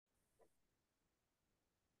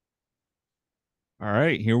All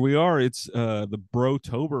right, here we are. It's the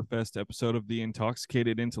Brotoberfest episode of the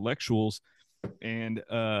Intoxicated Intellectuals, and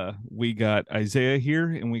we got Isaiah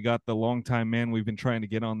here, and we got the longtime man we've been trying to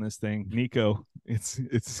get on this thing, Nico.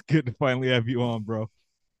 It's good to finally have you on, bro.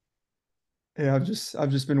 Yeah, I've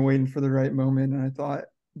just been waiting for the right moment, and I thought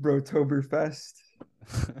Brotoberfest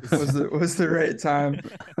was the right time.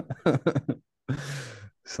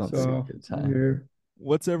 Sounds like a So good I'm time. here.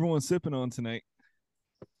 What's everyone sipping on tonight?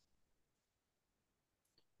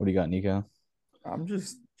 What do you got, Nico? I'm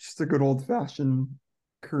just a good old fashioned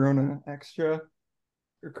Corona Extra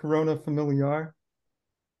or Corona Familiar,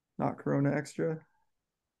 not Corona Extra,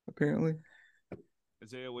 apparently.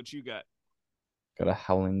 Isaiah, what you got? Got a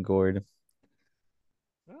Howling Gourd.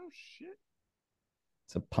 Oh shit!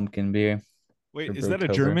 It's a pumpkin beer Wait, for is that a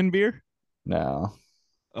Brotober. German beer? No,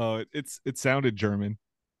 Oh, it sounded German.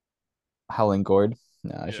 Howling Gourd.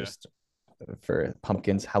 No, it's Yeah, just for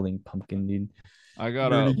pumpkins. Howling pumpkin, dude. I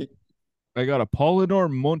got You a already get I got a Polydor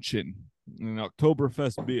Munchen, an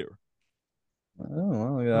Oktoberfest beer. Oh,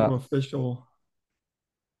 well, look oh, at official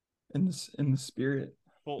in the spirit.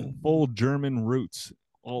 Full German roots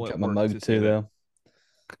all that. at Got my work to mug say too, that.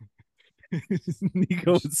 though.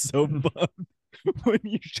 Nico Just- was so bummed when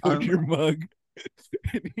you showed your I'm mug,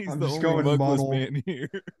 and he's I'm the just only going mugless model. man here.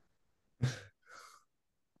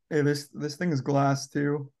 Hey, this thing is glass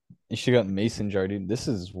too. You should got mason jar, dude. This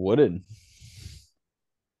is wooden.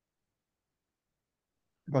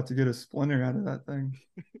 About to get a splinter out of that thing.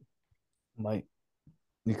 Might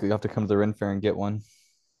you have to come to the Ren Fair and get one.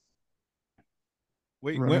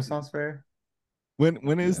 Wait, Renaissance Fair.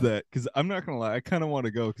 when is Yeah. that? Because I'm not gonna lie, I kind of want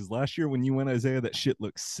to go. Because last year when you went, Isaiah, that shit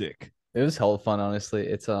looks sick. It was hella fun, honestly.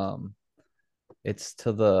 It's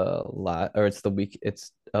to the or it's the week.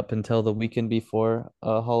 It's up until the weekend before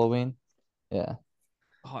Halloween. Yeah,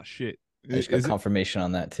 Oh shit! I just got Is it confirmation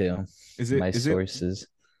on that too is from it my is it sources.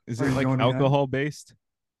 is Are it you like going again? alcohol based?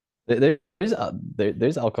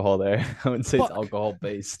 There's alcohol there. I wouldn't say it's Fuck. alcohol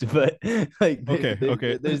based, but like Okay,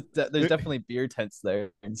 okay. there's definitely beer tents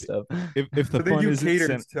there and stuff. If the But they fun do isn't cater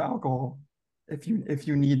sent, to alcohol if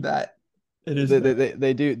you need that. It is They, they, there. they,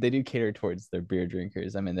 they do they do cater towards their beer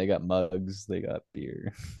drinkers. I mean, they got mugs, they got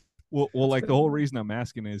beer. well, That's like the good. whole reason I'm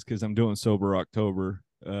asking is because I'm doing sober October,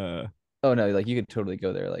 Oh no, like you could totally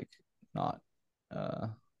go there, like not, uh,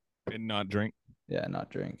 and not drink. yeah,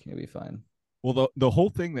 not drink. You'll be fine. Well, the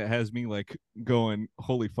whole thing that has me like going,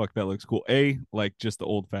 holy fuck, that looks cool. A, like just the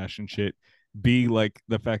old fashioned shit. B, like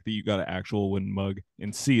the fact that you got an actual wooden mug.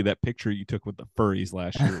 And C, that picture you took with the furries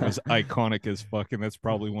last year was iconic as fuck. And that's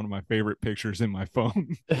probably one of my favorite pictures in my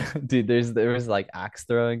phone. Dude, there was like axe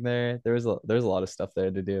throwing there. There was a lot of stuff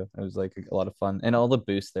there to do. It was like a lot of fun, and all the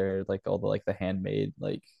booths there, like all the like the handmade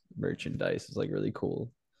like merchandise is like really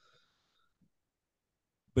cool.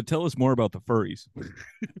 But tell us more about the furries.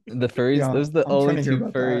 The furries, Yeah, those are the I'm trying only to hear two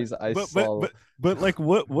about that. furries I But but saw. but but like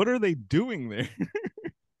what are they doing there?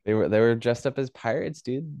 They were dressed up as pirates,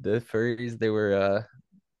 dude. The furries, they were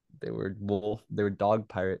dog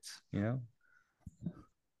pirates, you know?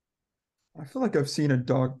 I feel like I've seen a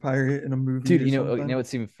dog pirate in a movie Dude, or you know something.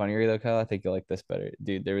 what's even funnier though, Kyle? I think you'll like this better.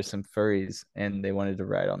 Dude, there was some furries and they wanted to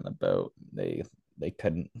ride on the boat. They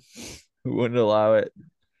couldn't. Who wouldn't allow it?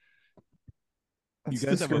 You That's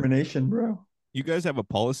guys have a discrimination, bro. you guys have a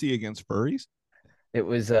policy against furries? It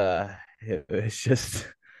was just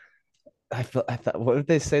I thought what did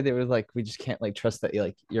they say? They were like, we just can't like trust that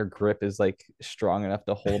like your grip is like strong enough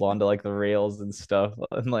to hold on to like the rails and stuff,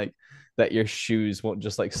 and like that your shoes won't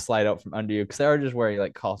just like slide out from under you because they are just wearing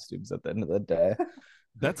like costumes at the end of the day.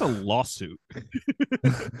 That's a lawsuit.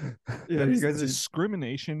 Yeah, That you is guys are.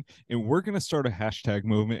 discrimination, and we're gonna start a hashtag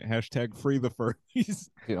movement. Hashtag free the furries.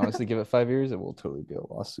 Dude, honestly, give it 5 years, it will totally be a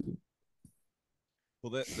lawsuit.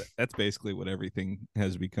 Well, that's basically what everything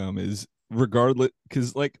has become. Is regardless,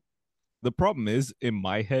 because like the problem is in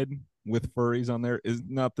my head with furries on there is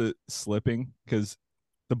not the slipping, because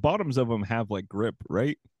the bottoms of them have like grip,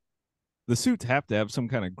 right? The suits have to have some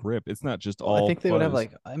kind of grip. It's not just Well, I all think they would have fuzz.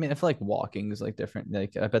 like, I mean, I feel like walking is like different.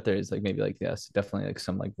 Like, I bet there is like maybe like, yes, definitely like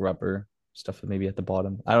some like rubber stuff maybe at the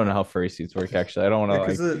bottom. I don't know how furry suits work actually. I don't want Yeah, to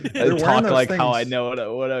because like they're wearing talk those like how I things. know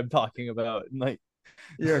what I'm talking about. And, like,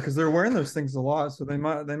 Yeah, because they're wearing those things a lot, so they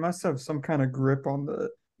must have some kind of grip on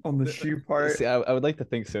the shoe see, part. I would like to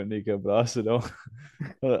think so, Nico, but I also don't.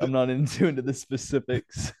 I'm not into the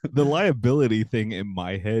specifics. The liability thing in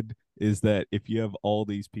my head is that if you have all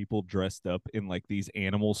these people dressed up in like these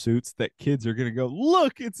animal suits, that kids are gonna go,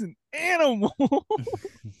 look, it's an animal,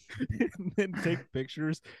 and then take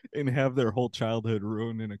pictures and have their whole childhood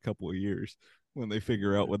ruined in a couple of years when they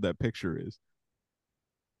figure out what that picture is.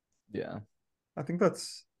 Yeah. I think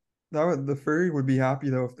that's the furry would be happy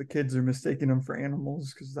though if the kids are mistaking them for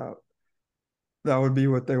animals because that would be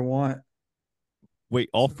what they want. Wait,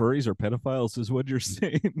 all furries are pedophiles, is what you're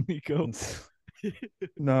saying, Nico?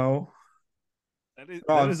 No, no, That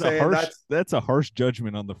I'm is a saying harsh that's a harsh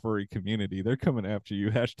judgment on the furry community. They're coming after you.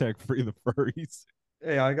 Hashtag free the furries.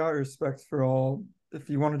 hey, I got respect for all. If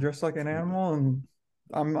you want to dress like an animal, and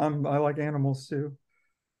I like animals too.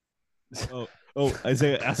 Oh, oh,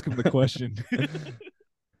 Isaiah, ask him the question.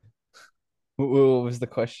 What was the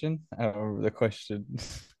question? I don't remember the question.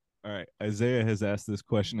 All right, Isaiah has asked this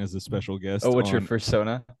question as a special guest. Oh, what's your on,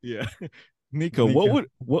 persona? yeah, Nico?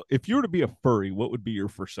 What if you were to be a furry? What would be your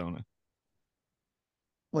persona?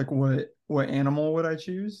 Like what animal would I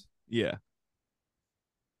choose? Yeah,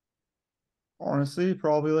 Honestly,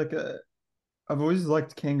 probably like a. I've always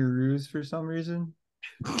liked kangaroos for some reason.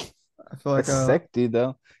 I feel like That's sick, dude.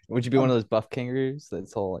 Though, would you be one of those buff kangaroos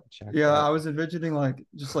that's all like jacked yeah, I up? was envisioning like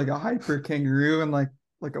just like a hyper kangaroo and like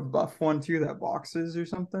a buff one too that boxes or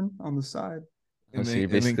something on the side. Oh, so you're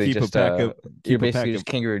and then basically keep a just pack of you're keep a pack basically of just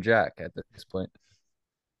Kangaroo Jack at this point.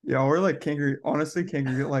 Yeah, or like kangaroo. Honestly,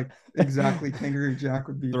 kangaroo like exactly kangaroo Jack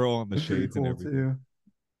throw on the would be shades and cool everything, too.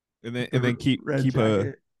 With and then the red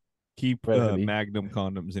jacket. keep Red hoodie. Magnum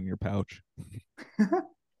condoms in your pouch.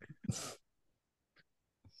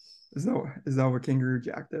 Is that what Kangaroo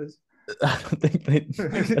Jack does? I don't think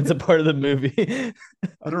that's a part of the movie.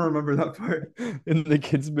 I don't remember that part. In the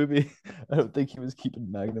kids' movie, I don't think he was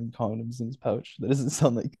keeping Magnum condoms in his pouch. That doesn't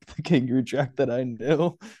sound like the Kangaroo Jack that I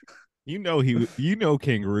know. You know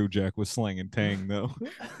Kangaroo Jack was slanging tang though.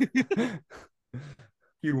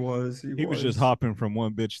 He was. He was just hopping from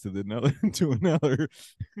one bitch to the another to another.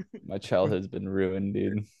 My childhood's been ruined,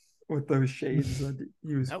 dude. with those shades.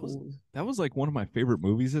 He was That was cool. that was like one of my favorite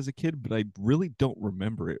movies as a kid, but I really don't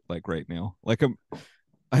remember it like right now. I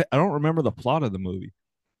don't remember the plot of the movie.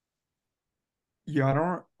 Yeah, I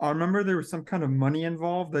don't. I remember there was some kind of money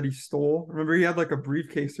involved that he stole. Remember, he had like a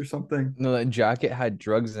briefcase or something. No, that jacket had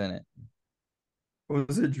drugs in it.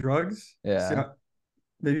 Was it drugs? Yeah.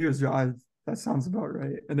 Maybe it was. That sounds about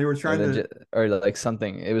right. And they were Or, trying to. or like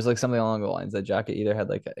something. It was like something along the lines. That jacket either had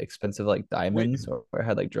like expensive like diamonds or it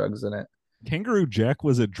had like drugs in it. Kangaroo Jack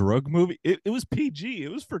was a drug movie. It was PG.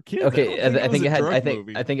 It was for kids. Okay, I think it had I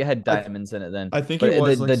think it had diamonds in it then. I think But it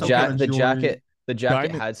was like the some kind of the jewelry. jacket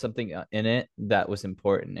Diamond. had something in it that was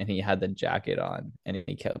important, and he had the jacket on, and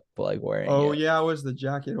he kept like wearing Oh it. yeah, it was the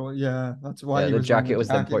jacket. Oh yeah, that's why Yeah, he the was wearing jacket the was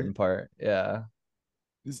the jacket. important part. Yeah,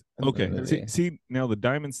 And Okay. the they- movie. See now the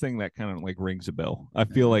diamonds thing that kind of like rings a bell. I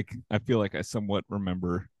feel like I somewhat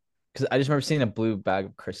remember. Because I just remember seeing a blue bag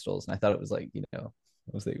of crystals, and I thought it was like I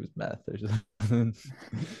was thinking it was meth or something.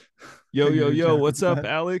 Yo, yo, Kangaroo yo, Jack what's was up, that.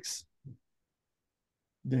 Alex?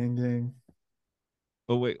 Gang, gang.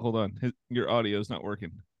 Oh wait, hold on. Your audio's not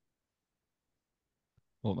working.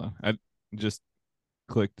 Hold on. I just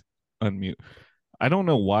clicked unmute. I don't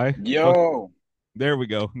know why. Okay, Yo, there we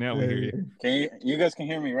go. Now we hear you. you guys can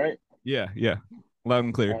hear me, right? Yeah, yeah. Loud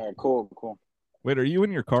and clear. All right, cool. Wait, are you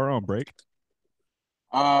in your car on break?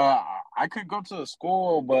 I could go to the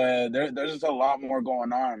school, but there's just a lot more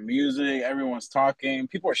going on. Music, everyone's talking,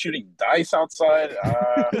 people are shooting dice outside.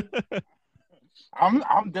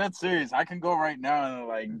 I'm dead serious. I can go right now and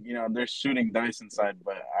like, they're shooting dice inside,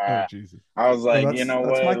 but Oh Jesus. I was Oh, like, you know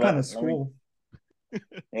that's what? my kind of Let me. school.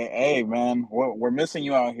 Hey, man, we're missing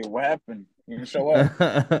you out here. What happened? You didn't show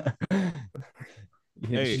up.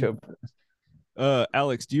 Hey,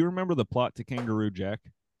 Alex, do you remember the plot to Kangaroo Jack?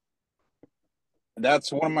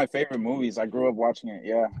 That's one of my favorite movies. I grew up watching it.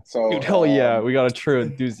 Yeah. So, Dude, hell yeah, we got a true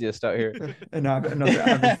enthusiast out here. Another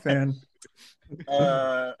avid fan.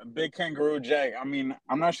 Big Kangaroo Jack. I mean,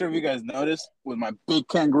 I'm not sure if you guys noticed with my Big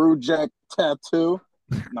Kangaroo Jack tattoo.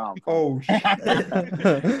 No. Oh shit!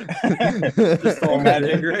 Just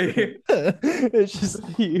imagine. It's just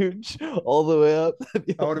huge all the way up.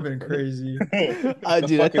 That would have been crazy. The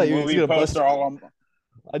Dude, I fucking thought you were movie gonna bust. poster all on.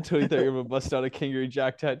 I totally thought you were gonna bust out a Kangaroo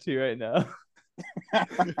Jack tattoo right now.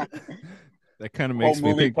 That kind of Whole makes me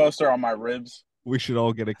movie think poster on my ribs. we should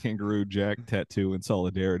all get a Kangaroo Jack tattoo in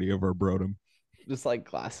solidarity of our brodom. Just like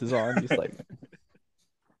glasses on, just like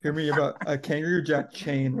Hear me about a Kangaroo Jack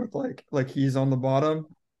chain with like he's on the bottom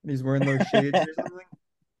and he's wearing those shades or something.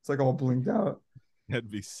 It's like all blinked out. That'd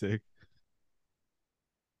be sick.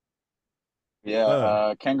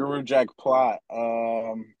 Yeah, Kangaroo Jack plot.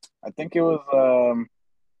 I think it was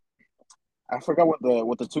I forgot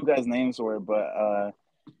what the two guys' names were, but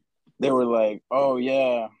they were like, "Oh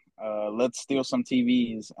yeah, let's steal some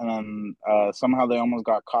TVs," and then somehow they almost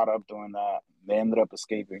got caught up doing that. They ended up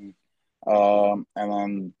escaping, and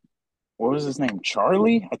then what was his name?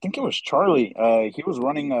 Charlie? I think it was Charlie. He was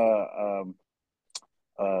running a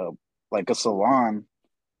like a salon,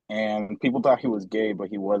 and people thought he was gay, but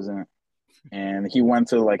he wasn't. And he went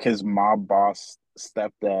to like his mob boss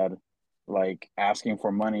stepdad, like asking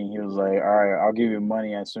for money. He was like, "All right, I'll give you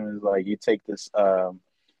money as soon as like you take this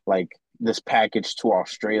like this package to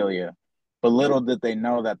Australia." But little did they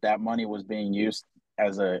know that that money was being used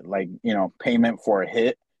as a like payment for a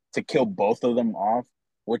hit to kill both of them off,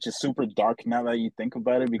 which is super dark now that you think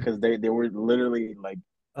about it, because they were literally like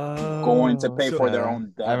going to Oh, pay So for their Yeah,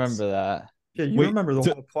 own I deaths. remember that. yeah, you wait, remember the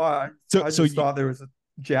so whole plot. so I so just you thought there was a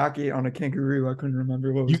jacket on a kangaroo. I couldn't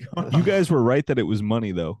remember what you was going you on. guys were right that it was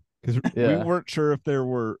money though, because we Yeah. weren't sure if there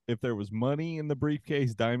was money in the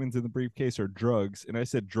briefcase, diamonds in the briefcase, or drugs. And I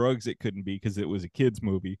said drugs it couldn't be because it was a kids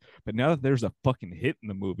movie. But now that there's a fucking hit in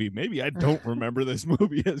the movie, maybe I don't remember this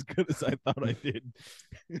movie as good as I thought I did.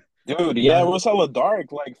 Dude, yeah, Yeah, it was hella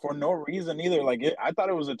dark, like for no reason either. Like I thought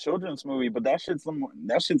it was a children's movie, but that shit's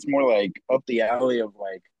more like up the alley of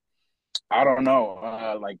like I don't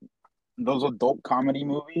know, like those adult comedy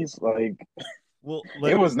movies. Like Well, it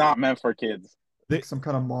let was not meant for kids. they like some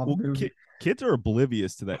kind of mob well movie. kids are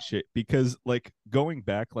oblivious to that shit because like going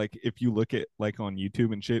back, like if you look at like on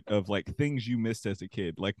YouTube and shit of like things you missed as a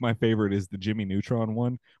kid, like my favorite is the Jimmy Neutron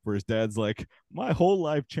one where his dad's like, my whole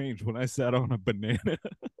life changed when I sat on a banana.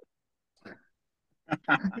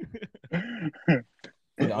 Dude,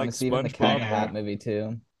 But like honestly, even the Cat in the SpongeBob, Hat movie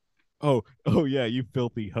too. oh yeah, you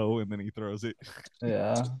filthy hoe, and then he throws it.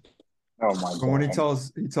 Yeah. Oh my But when he god.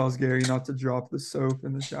 tells Gary not to drop the soap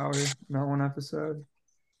in the shower in that one episode.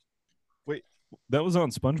 Wait, that was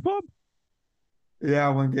on SpongeBob? Yeah,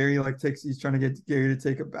 when Gary like he's trying to get Gary to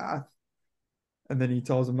take a bath, and then he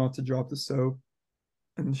tells him not to drop the soap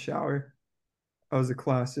in the shower. That was a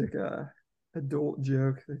classic adult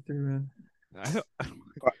joke they threw in. I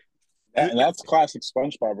That's classic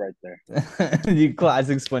SpongeBob right there. You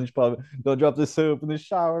classic SpongeBob. Don't drop the soap in the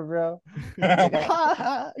shower, bro. It's like, ha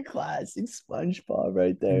ha, classic SpongeBob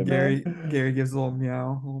right there, And man. Gary gives a little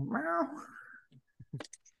meow, a little meow.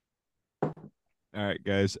 All right,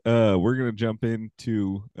 guys. We're gonna jump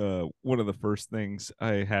into one of the first things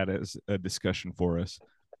I had as a discussion for us.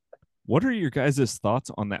 What are your guys'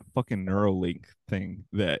 thoughts on that fucking Neuralink thing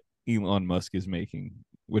that Elon Musk is making,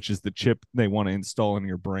 which is the chip they want to install in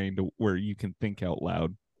your brain to where you can think out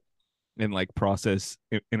loud and like process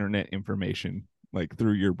internet information like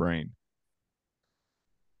through your brain?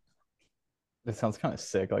 It sounds kind of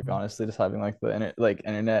sick. Like honestly, just having like the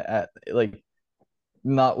internet at like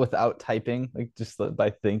not without typing, like just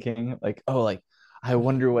by thinking, like oh, like I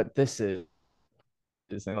wonder what this is,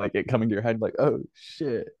 and like it coming to your head, like oh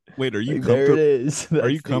shit, Wait, are you like there it comfortable? is. Are you That's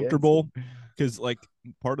the answer. comfortable? Because like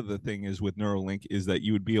part of the thing is with Neuralink is that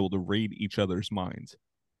you would be able to read each other's minds.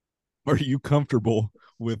 Are you comfortable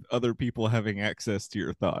with other people having access to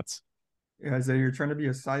your thoughts? Yeah, Isaiah, you're trying to be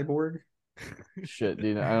a cyborg. Shit,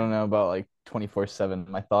 dude. I don't know about like 24/7.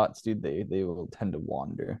 My thoughts, dude, they will tend to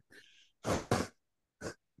wander.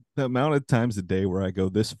 The amount of times a day where I go,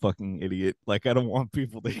 this fucking idiot, like I don't want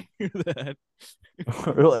people to hear that.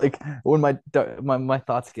 Or like when my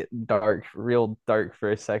thoughts get dark, real dark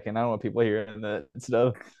for a second. I don't want people hearing that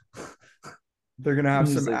stuff. They're gonna I'm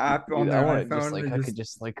have just some like, app on dude, I their want to just iPhone like and I just could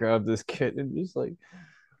just like grab this kit and just like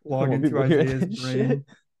I don't log want into people hearing Isaiah's that brain. shit.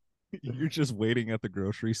 You're just waiting at the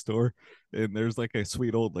grocery store and there's like a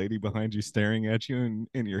sweet old lady behind you staring at you, and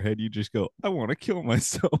in your head you just go, I want to kill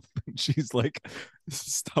myself. And she's like,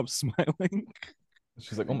 stop smiling.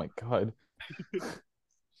 She's like, oh my god.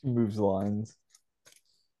 She moves lines.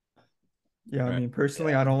 Yeah, I Right. mean,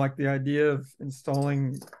 personally, I don't like the idea of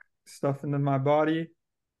installing stuff into my body,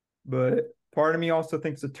 but part of me also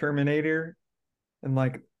thinks a Terminator and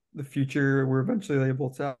like the future, we're eventually able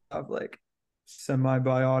to have like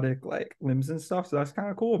semi-biotic like limbs and stuff. So that's kind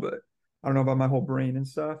of cool, but I don't know about my whole brain and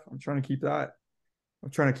stuff. I'm trying to keep that. I'm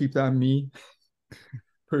trying to keep that me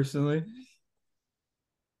personally.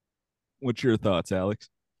 What's your thoughts, Alex?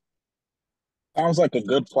 Sounds like a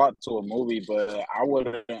good plot to a movie, but I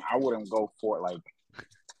wouldn't go for it. Like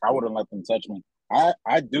I wouldn't let them touch me.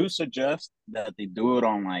 I do suggest that they do it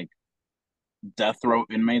on like death row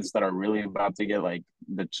inmates that are really about to get like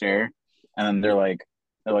the chair, and then they're like,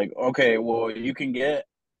 okay, well you can get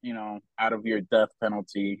out of your death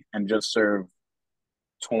penalty and just serve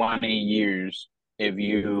 20 years if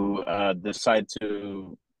you decide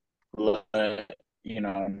to let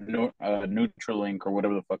Neuralink or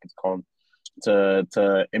whatever the fuck it's called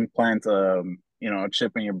to implant a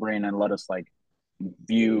chip in your brain and let us like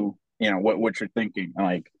view what you're thinking. And,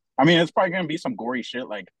 like I mean it's probably gonna be some gory shit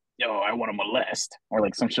like yo I want to molest or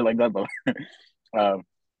like some shit like that, but uh,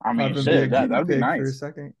 I mean, Have him be a shit, guinea that'd be pig for a nice.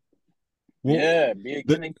 second. Well, Yeah, be a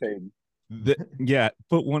the, guinea pig. yeah,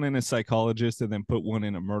 put one in a psychologist and then put one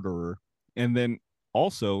in a murderer. And then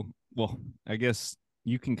also, well, I guess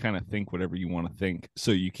you can kind of think whatever you want to think.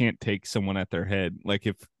 So you can't take someone at their head. Like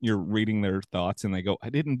if you're reading their thoughts and they go, I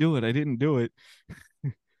didn't do it, I didn't do it.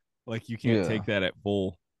 Like you can't Yeah. take that at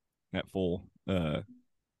full But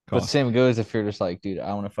cost. same goes if you're just like, dude,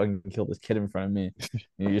 I want to fucking kill this kid in front of me.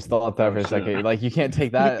 And you just thought that Oh, for a shit. second. Like you can't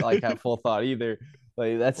take that like at full thought either.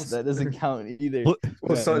 Like that doesn't count either. Well,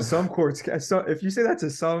 Well, Yeah. so some courts, so if you say that to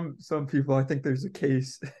some people, I think there's a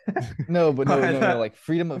case. No, but no, Why no, not? no. Like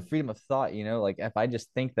freedom of thought. You know, like if I just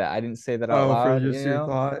think that I didn't say that out Oh, for loud. just You your know,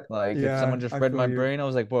 thought. like if Yeah, someone just I read feel my you. brain, I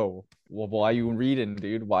was like, whoa, well, why you reading,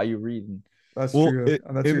 dude? Why you reading? That's Well, true.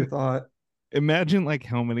 That's your thought. imagine like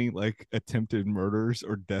how many like attempted murders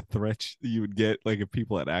or death threats you would get like if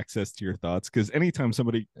people had access to your thoughts. Because anytime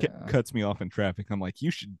somebody Yeah. cuts me off in traffic, I'm like,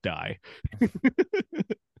 you should die.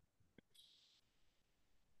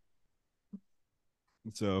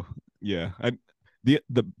 So yeah,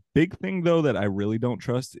 the big thing though that I really don't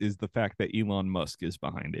trust is the fact that Elon Musk is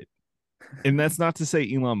behind it. And that's not to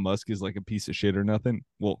say Elon Musk is like a piece of shit or nothing.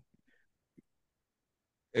 Well,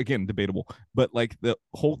 again, debatable. But like the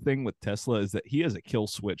whole thing with Tesla is that he has a kill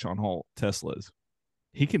switch on all Teslas.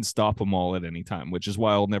 He can stop them all at any time, which is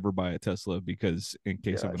why I'll never buy a Tesla because in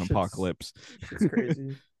case of an apocalypse. Shit's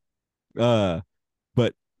crazy.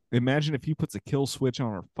 But imagine if he puts a kill switch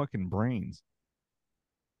on our fucking brains.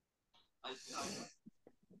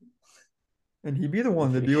 And he'd be the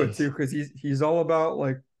one to do it too, because he's all about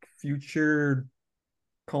like future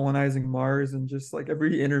colonizing Mars, and just like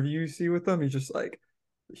every interview you see with him, he's just like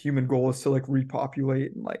the human goal is to like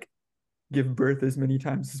repopulate and like give birth as many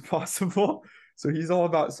times as possible. So he's all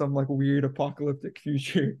about some like weird apocalyptic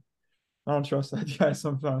future. I don't trust that guy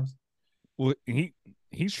sometimes. Well,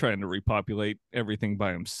 he's trying to repopulate everything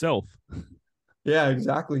by himself. Yeah,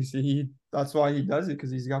 exactly. See, that's why he does it,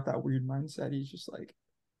 because he's got that weird mindset. He's just like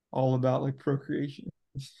all about like procreation.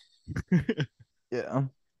 Yeah.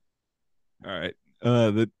 All right.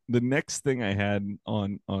 The next thing I had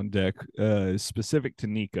on deck is specific to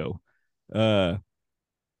Nico.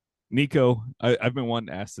 Nico, I've been wanting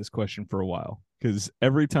to ask this question for a while because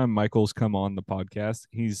every time Michael's come on the podcast,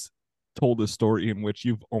 he's told a story in which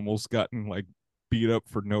you've almost gotten like beat up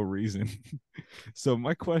for no reason. So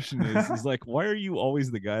my question is like, why are you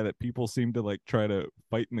always the guy that people seem to like try to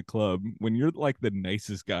fight in the club when you're like the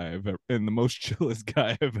nicest guy I've ever and the most chillest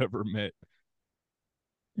guy I've ever met?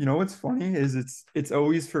 You know what's funny is it's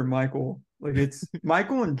always for Michael. Like it's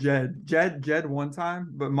Michael and Jed one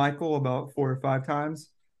time, but Michael about 4 or 5 times.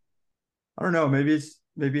 I don't know. Maybe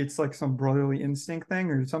it's like some brotherly instinct thing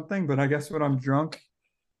or something. But I guess when I'm drunk,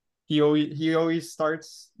 he always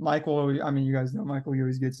starts. Michael, I mean, you guys know Michael. He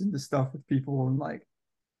always gets into stuff with people and like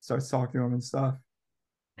starts talking to them and stuff.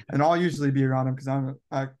 And I'll usually be around him because I'm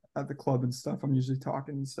at the club and stuff. I'm usually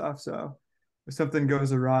talking and stuff. So if something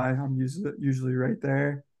goes awry, I'm usually right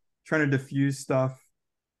there trying to diffuse stuff.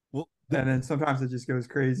 Well, And then sometimes it just goes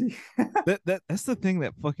crazy. that's the thing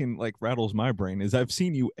that fucking like rattles my brain is I've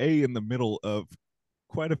seen you in the middle of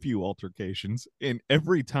quite a few altercations, and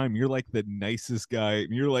every time you're like the nicest guy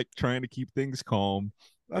and you're like trying to keep things calm.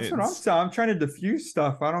 That's what I'm saying. I'm trying to diffuse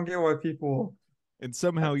stuff. I don't get why people. And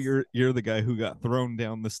somehow you're the guy who got thrown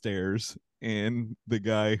down the stairs and the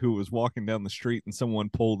guy who was walking down the street and someone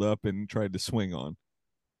pulled up and tried to swing on.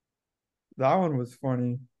 That one was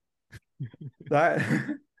funny. That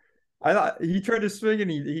I thought he tried to swing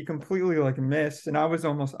and he completely like missed, and I was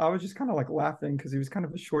just kind of like laughing because he was kind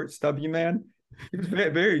of a short, stubby man. He was very,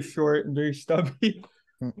 very short and very stubby,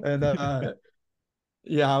 and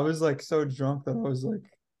yeah, I was like so drunk that I was like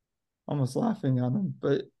almost laughing on him.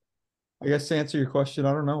 But I guess to answer your question,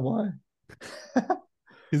 I don't know why. I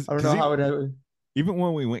don't know how it. Even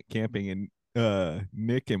when we went camping and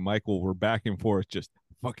Nick and Michael were back and forth, just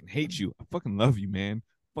fucking hate you. I fucking love you, man.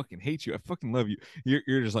 Fucking hate you. I fucking love you.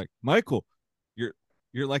 You're just like, Michael,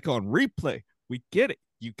 you're like on replay. We get it.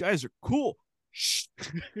 You guys are cool. Shh.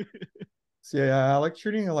 So yeah, I like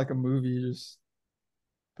treating it like a movie, just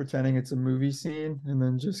pretending it's a movie scene and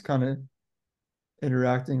then just kind of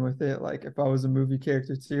interacting with it. Like if I was a movie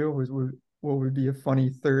character too, what would be a funny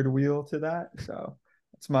third wheel to that? So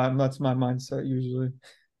that's my mindset usually.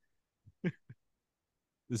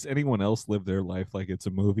 Does anyone else live their life like it's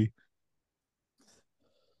a movie?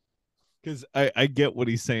 Because I get what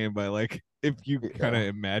he's saying by like if you kind of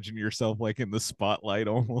imagine yourself like in the spotlight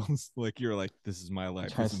almost like you're like, this is my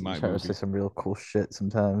life, this is my trying movie. to say some real cool shit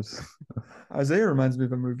sometimes. Isaiah reminds me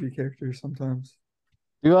of a movie character sometimes.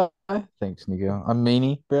 Do I? Thanks, Nico. I'm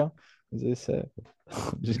meanie, bro. As I said.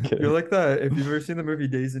 Just You're kidding. like that. If you've ever seen the movie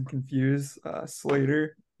Dazed and Confused,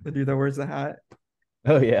 Slater, the dude that wears the hat,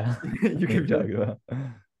 Oh yeah. you can be like, talking about.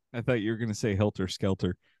 I thought you were gonna say Helter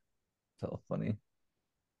Skelter. So funny.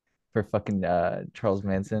 For fucking Charles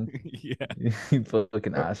Manson. Yeah. You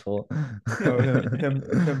fucking asshole. oh,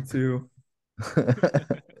 him too.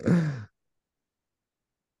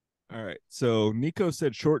 All right. So Nico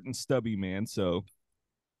said short and stubby man. So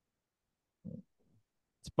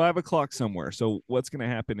it's 5 o'clock somewhere. So what's gonna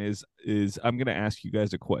happen is I'm gonna ask you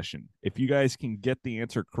guys a question. If you guys can get the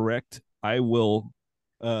answer correct, I will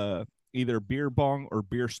either beer bong or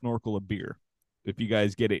beer snorkel a beer. If you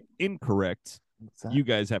guys get it incorrect, you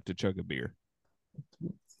guys have to chug a beer.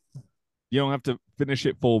 You don't have to finish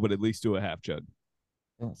it full, but at least do a half chug.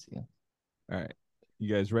 Yes, yeah. All right.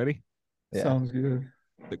 You guys ready? Yeah. Sounds good.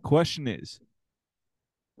 The question is,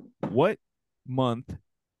 what month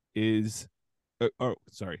is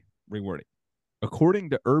reword it.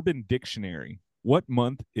 According to Urban Dictionary, what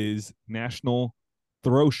month is National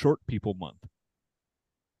Throw Short People Month?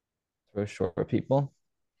 Throw short people.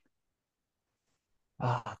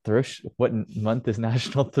 What month is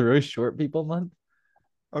National Throw Short People Month?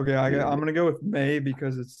 Okay, I'm gonna go with May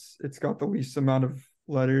because it's got the least amount of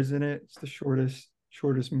letters in it. It's the shortest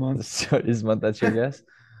The month. shortest month, that's your guess?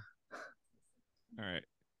 All right.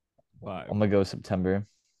 5, I'm gonna go September.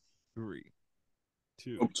 3,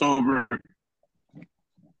 2. October. All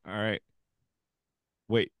right.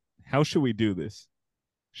 Wait, how should we do this?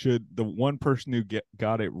 Should the one person who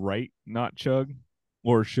got it right not chug,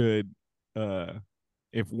 or should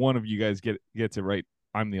if one of you guys gets it right,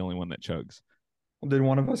 I'm the only one that chugs? Did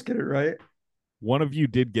one of us get it right? One of you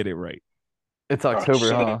did get it right. It's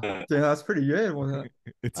October, huh? Yeah, that's pretty good.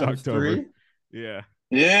 It's Out of October. 3? Yeah.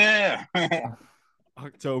 Yeah.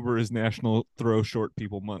 October is National Throw Short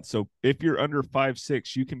People Month. So if you're under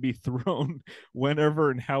 5'6", you can be thrown whenever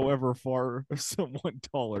and however far someone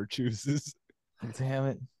taller chooses. Damn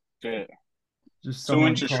it. Shit. Just 2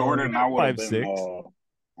 inches shorter, and I would have been. 5'6".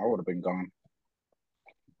 I would have been gone.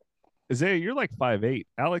 Isaiah, you're like 5'8".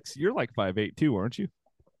 Alex, you're like 5'8" too, aren't you?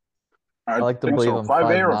 I like to think believe so. I'm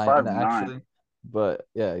 5'8" or 5'9" 5'9". actually. But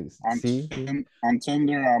yeah, see? On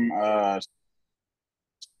Tinder, I'm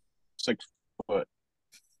 6 foot.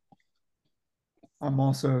 I'm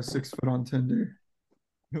also 6 foot on Tinder.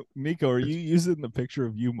 Nico, are you using the picture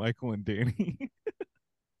of you, Michael, and Danny?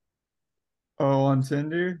 Oh, on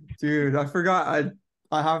Tinder? Dude, I forgot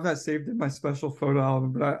I have that saved in my special photo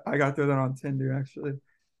album, but I got through that on Tinder actually.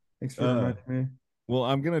 Thanks for reminding me. Well,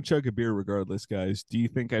 I'm gonna chug a beer regardless, guys. Do you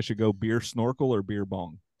think I should go beer snorkel or beer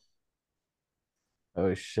bong?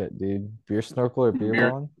 Oh shit, dude. Beer snorkel or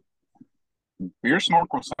beer bong? Beer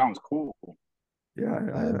snorkel sounds cool.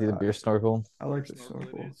 Yeah, Do the beer snorkel. I like the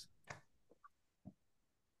snorkel.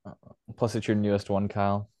 Plus, it's your newest one,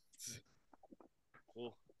 Kyle.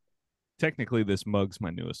 Well, technically, this mug's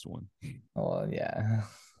my newest one. Oh yeah.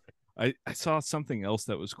 I saw something else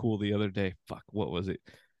that was cool the other day. Fuck, what was it?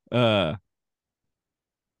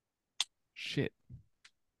 Shit.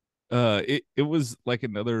 It was like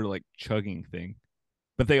another like chugging thing.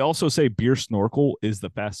 But they also say beer snorkel is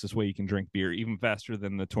the fastest way you can drink beer, even faster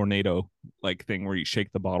than the tornado like thing where you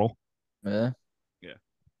shake the bottle. Yeah. Yeah.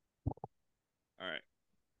 All right.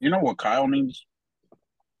 You know what Kyle needs?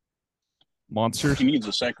 Monsters. He needs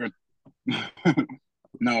a secret.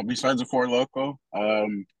 No, besides a Four Loko,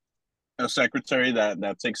 a secretary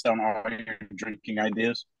that takes down all your drinking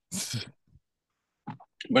ideas.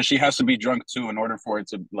 But she has to be drunk too in order for it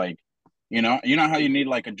to like, you know how you need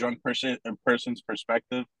like a person's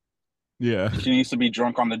perspective. Yeah. She needs to be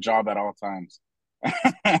drunk on the job at all times.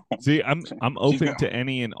 See, I'm open to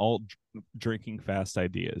any and all drinking fast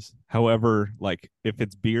ideas. However, like if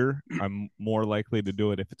it's beer, I'm more likely to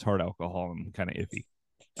do it. If it's hard alcohol, I'm kind of iffy.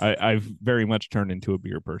 I've very much turned into a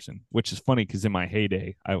beer person, which is funny because in my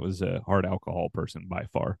heyday, I was a hard alcohol person by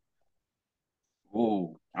far.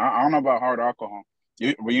 Ooh, I don't know about hard alcohol.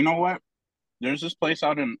 But you know what? There's this place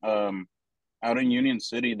out in Union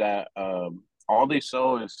City that all they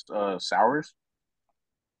sell is sours,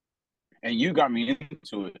 and you got me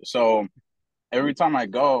into it. So every time I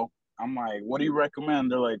go, I'm like, "What do you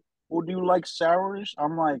recommend?" They're like, "Well, do you like sours?"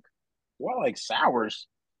 I'm like, "What, like sours?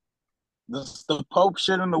 This the Pope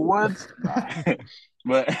shit in the woods?"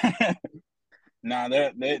 But nah,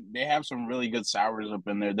 they have some really good sours up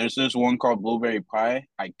in there. There's this one called Blueberry Pie.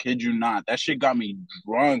 I kid you not, that shit got me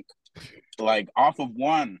drunk, like off of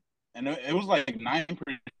one, and it was like 9%,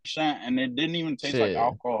 and it didn't even taste like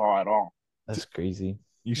alcohol at all. That's crazy.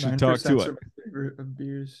 You should talk to my favorite of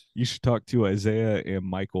beers. You should talk to Isaiah and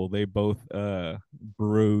Michael. They both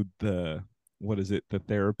brewed the what is it? The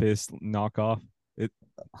Therapist knockoff. Yeah.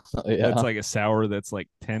 That's like a sour that's like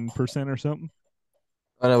 10% or something.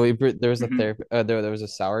 Oh no, there was a Mhm. therapy. There was a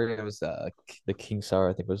sour. It was the King sour.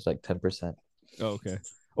 I think it was like 10%. Oh, okay.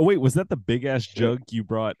 Oh wait, was that the big ass Shit. jug you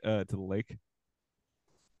brought to the lake?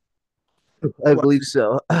 I believe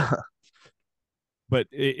so. But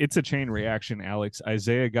it's a chain reaction, Alex.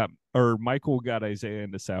 Michael got Isaiah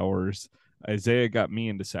into sours. Isaiah got me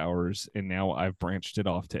into sours, and now I've branched it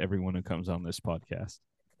off to everyone who comes on this podcast.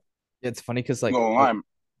 It's funny because like No, I'm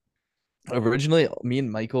originally me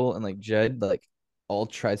and Michael and like Jed like all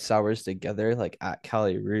tried sours together like at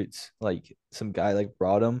Cali Roots. Like some guy like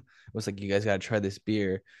brought them, was like, you guys gotta try this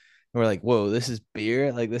beer. And we're like, whoa, this is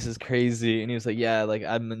beer? Like this is crazy. And he was like, yeah, like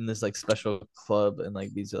I'm in this like special club and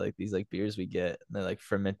like these are these like beers we get. And they're like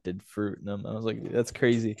fermented fruit in them. I was like, that's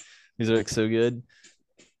crazy. These are like so good.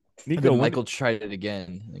 And Nico, then when, Michael tried it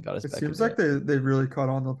again and got us It back seems into like they really caught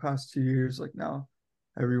on the past 2 years. Like now,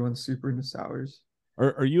 everyone's super into sours.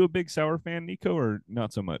 are you a big sour fan, Nico, or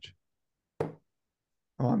not so much?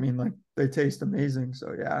 Oh, I mean, like they taste amazing.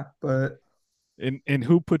 So yeah, but And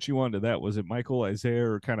who put you onto that? Was it Michael, Isaiah,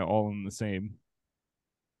 or kind of all in the same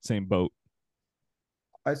boat?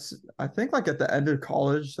 I think like at the end of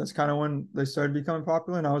college, that's kind of when they started becoming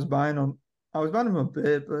popular. And I was buying them a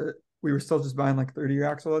bit, but we were still just buying like 30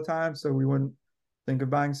 racks all the time. So we wouldn't think of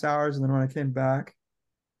buying sours. And then when I came back,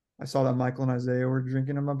 I saw that Michael and Isaiah were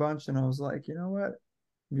drinking them a bunch. And I was like, you know what?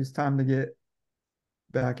 Maybe it's time to get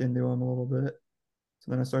back into them a little bit. So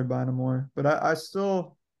then I started buying them more. But I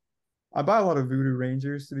buy a lot of Voodoo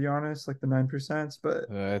Rangers, to be honest, like the 9%, but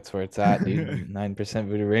that's where it's at, dude. 9%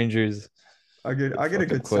 Voodoo Rangers. I get a fucking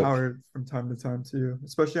good quick. sour from time to time too.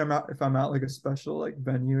 Especially if I'm out like a special like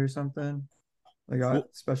venue or something. They got Well-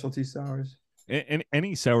 specialty sours. And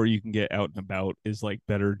any sour you can get out and about is like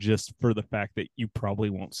better just for the fact that you probably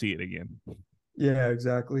won't see it again. Yeah,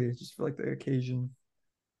 exactly. Just for like the occasion.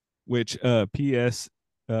 Which PS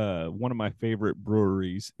one of my favorite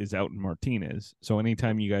breweries is out in Martinez. So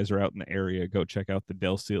anytime you guys are out in the area, go check out the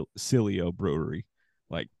Del Cilio brewery.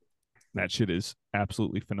 Like that shit is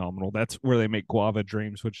absolutely phenomenal. That's where they make Guava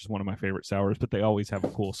Dreams, which is one of my favorite sours, but they always have a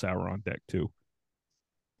cool sour on deck too.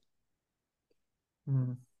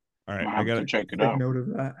 Hmm. All right, gonna I have got to check it Take out. note of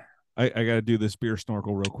that. I got to do this beer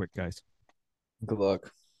snorkel real quick, guys. Good luck.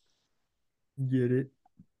 Get it.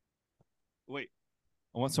 Wait,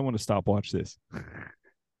 I want someone to stop watch this.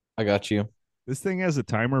 I got you. This thing has a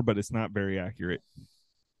timer, but it's not very accurate.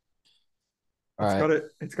 All It's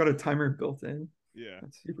right. got a timer built in. Yeah,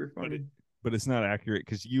 That's super funny. but it's not accurate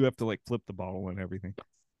because you have to like flip the bottle and everything.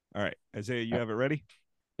 All right, Isaiah, you have it ready?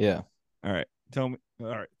 Yeah. All right, tell me. All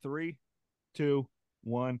right, 3, 2,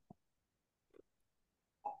 1.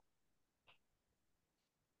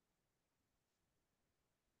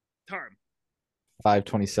 Time.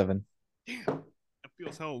 5:27. Damn, that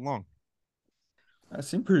feels hella long. That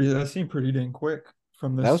seemed pretty dang quick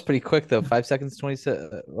from this. That was pretty quick though. 5 seconds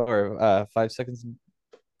 27 or 5 seconds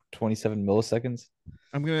 27 milliseconds.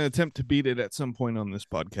 I'm gonna attempt to beat it at some point on this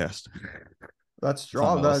podcast. That's not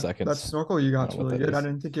straw. That milliseconds. snorkel you I got's don't know what really that good. I is.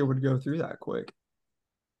 didn't think it would go through that quick.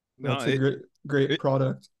 No, That's a great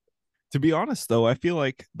product. to be honest, though, I feel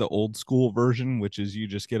like the old school version, which is you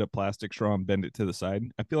just get a plastic straw and bend it to the side,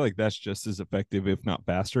 I feel like that's just as effective, if not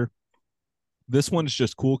faster. This one's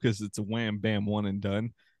just cool because it's a wham bam one and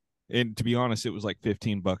done. And to be honest, it was like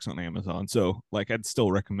 $15 on Amazon. So like I'd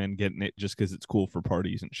still recommend getting it just because it's cool for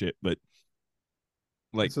parties and shit. But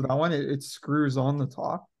like So that one it screws on the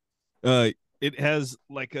top. it has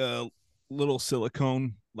like a little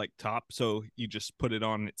silicone like top, so you just put it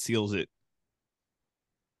on, it seals it.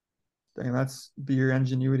 Dang, that's beer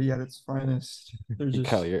ingenuity at its finest. There's just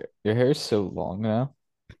Kyle, your hair is so long now.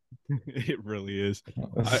 It really is.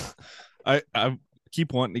 I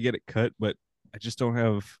keep wanting to get it cut, but I just don't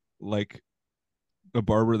have like a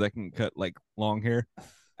barber that can cut like long hair.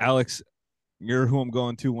 Alex, you're who I'm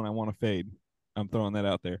going to when I want to fade. I'm throwing that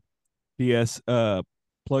out there. P.S.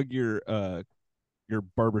 Plug your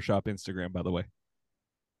barbershop Instagram, by the way.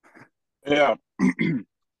 Yeah. If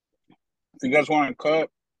you guys want to cut,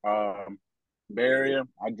 Bay Area,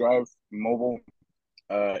 I drive mobile.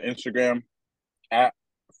 Instagram at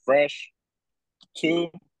fresh2,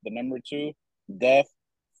 the number 2, death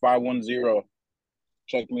 510.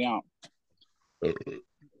 Check me out.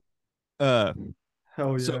 hell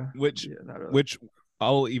yeah. So which Yeah, that, which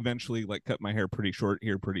I'll eventually like cut my hair pretty short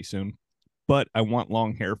here pretty soon, but I want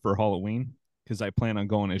long hair for Halloween because I plan on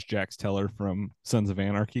going as Jax Teller from Sons of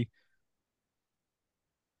Anarchy.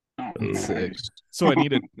 That's sick. So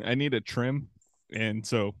I need a trim, and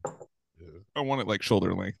so I want it like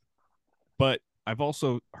shoulder length. But I've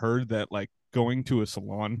also heard that like going to a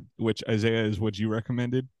salon, which Isaiah is what you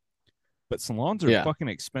recommended. But salons are Yeah. fucking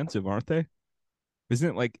expensive, aren't they? Isn't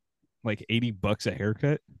it like $80 a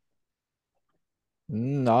haircut?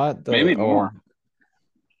 Not the Maybe more.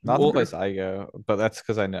 not Well, the place I go, but that's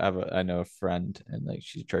because I know a friend and like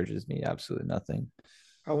she charges me absolutely nothing.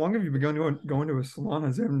 How long have you been going to a salon?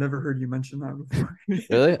 I've never heard you mention that before.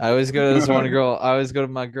 Really? I always go to this one girl. I always go to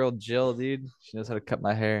my girl Jill, dude. She knows how to cut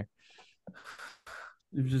my hair.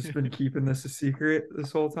 You've just been keeping this a secret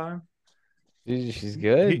this whole time? Dude, she's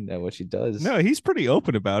good He- at what she does. No, he's pretty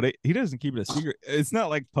open about it. He doesn't keep it a secret. It's not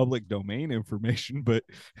like public domain information, but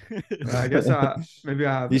I guess maybe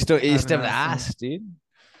I you still haven't haven't asked asked, dude.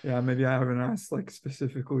 Yeah, maybe I haven't asked like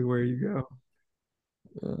specifically where you go.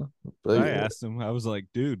 But I asked him. I was like,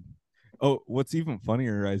 dude. Oh, what's even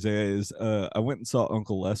funnier, Isaiah, is I went and saw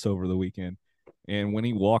Uncle Les over the weekend, and when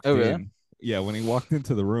he walked Oh, really? in, yeah, when he walked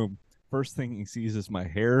into the room, first thing he sees is my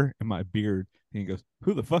hair and my beard, and he goes,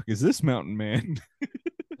 "Who the fuck is this mountain man?"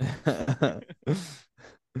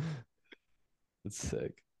 It's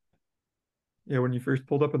sick. Yeah, when you first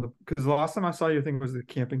pulled up because the last time I saw you, I think it was the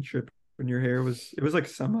camping trip when your hair was like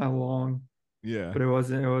semi long, Yeah, but it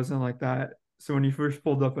wasn't like that. So when you first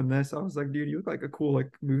pulled up in this, I was like, dude, you look like a cool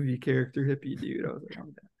like movie character hippie dude. I was like,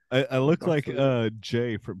 I'm down. I look like Absolutely.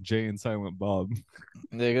 Jay from Jay and Silent Bob.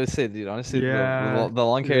 Yeah, I gotta say, dude, honestly, Yeah, the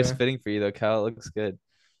long hair is yeah. fitting for you though, Kyle. It looks good.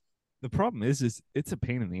 The problem is it's a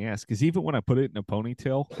pain in the ass because even when I put it in a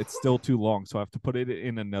ponytail, it's still too long. So I have to put it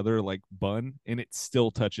in another like bun, and it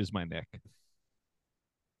still touches my neck.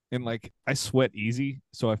 And like I sweat easy,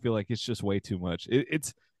 so I feel like it's just way too much.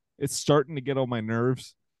 It's starting to get on my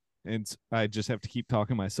nerves, and I just have to keep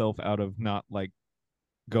talking myself out of not like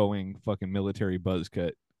going fucking military buzz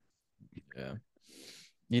cut. Yeah.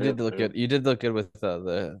 You did look good. You did look good with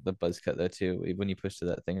the buzz cut there too. When you posted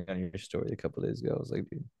that thing on your story a couple days ago, I was like,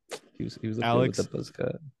 dude, he was looking good with Alex, the buzz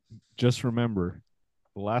cut. just remember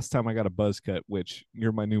the last time I got a buzz cut, which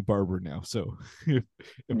you're my new barber now. So if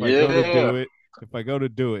I go to do Yeah. it, if I go to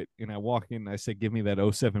do it and I walk in and I say, give me that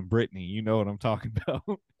 '07 Brittany, you know what I'm talking about.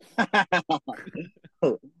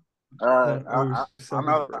 All right, That oh I 07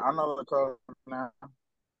 know the code now.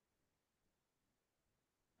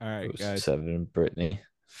 All right, guys. 07 Brittany.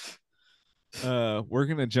 We're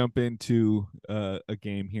gonna jump into a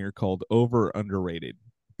game here called Over Underrated.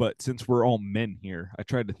 But since we're all men here, I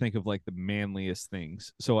tried to think of like the manliest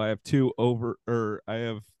things. So I have two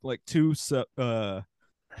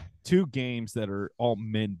games that are all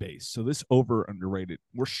men based. So this Over Underrated,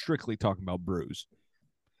 we're strictly talking about brews.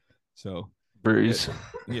 So Bruise.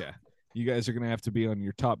 yeah, you guys are gonna have to be on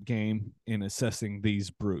your top game in assessing these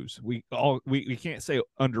brews. We can't say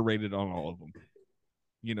underrated on all of them.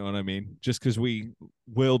 You know what I mean? Just because we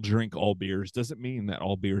will drink all beers doesn't mean that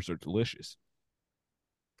all beers are delicious.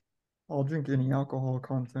 I'll drink any alcohol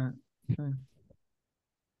content. Okay.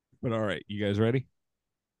 But all right, you guys ready?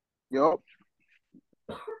 Yup.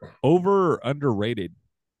 Over or underrated?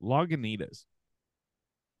 Lagunitas.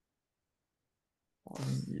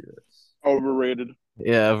 Yes. Overrated.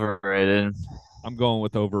 Yeah, overrated. I'm going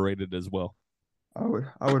with overrated as well. I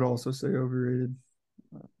would also say overrated.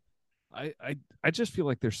 I just feel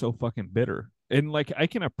like they're so fucking bitter. And like I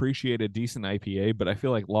can appreciate a decent IPA, but I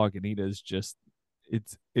feel like Lagunitas just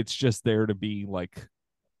it's just there to be like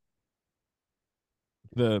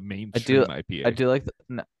the mainstream IPA. I do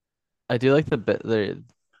like the bit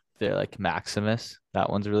they're like Maximus. That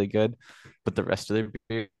one's really good. But the rest of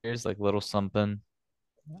their beers, like Little Something,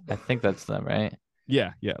 I think that's them, right?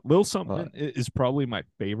 Yeah. Little Something is probably my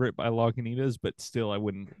favorite by Lagunitas, but still I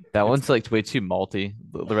wouldn't. That one's like way too malty.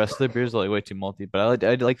 The rest of the beers are like way too malty. But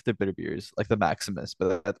I like the bitter beers, like the Maximus.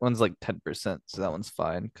 But that one's like 10%, so that one's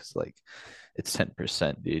fine because like it's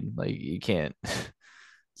 10%, dude. Like you can't.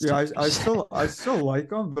 It's Yeah, I 10%. still like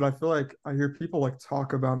them, but I feel like I hear people like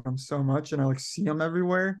talk about them so much, and I like see them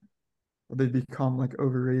everywhere. They become like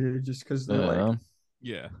overrated just because Yeah.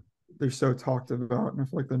 Yeah. they're so talked about, and I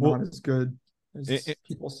feel like they're Well, not as good as it-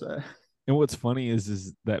 people say. And what's funny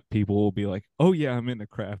is that people will be like, "Oh yeah, I'm into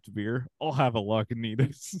craft beer. I'll have a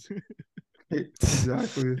Lagunitas."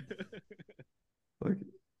 Exactly. Like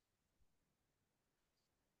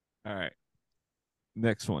All right.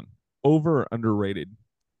 Next one. Over or underrated.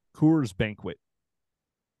 Coors Banquet.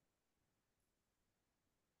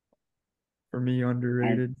 for me,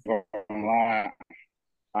 underrated. Lie.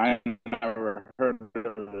 I never heard of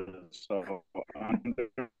it, so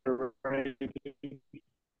underrated.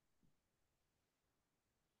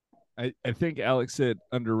 I think Alex said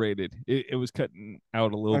underrated. It was cutting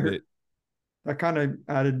out a little I bit. heard that kind of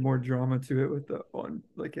added more drama to it with the one,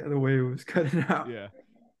 like the way it was cutting out. Yeah.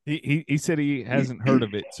 He said he hasn't heard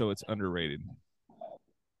of it, so it's underrated.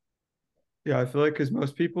 Yeah, I feel like because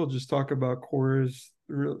most people just talk about Coors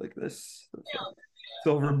through like this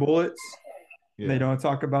silver bullets. And they Yeah. don't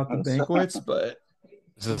talk about the banquets, but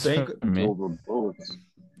Is this bank. for me? Silver bullets.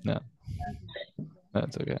 No,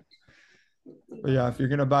 that's okay. But yeah, if you're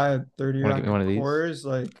gonna buy a 30 Wanna rack get me one of these? Coors,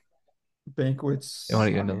 like banquets, You want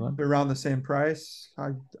to get I another mean, one? they're around the same price.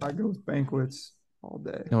 I go with banquets all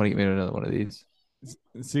day. You want to get me another one of these?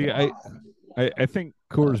 See, I think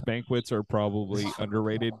Coors Banquets are probably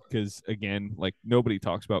underrated because again, like nobody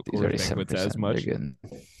talks about These are Coors already Banquets as 7%. much, They're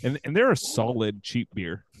good. and they're a solid cheap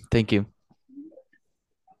beer. Thank you.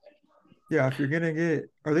 Yeah, if you're gonna get,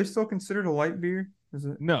 are they still considered a light beer? Is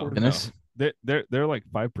it No, Coors? no, Guinness? they're like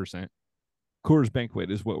 5%. Coors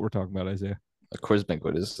Banquet is what we're talking about, Isaiah. Of course,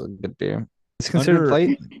 Banquet is a good beer. It's considered Under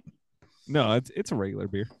light. No, it's a regular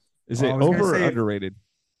beer. Is Oh, it I was gonna over or say- underrated?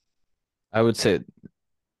 I would say,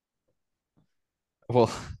 well,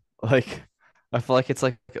 like I feel like it's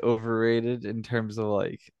like overrated in terms of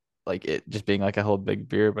like it just being like a whole big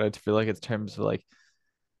beer, but I feel like in terms of like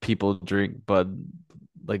people drink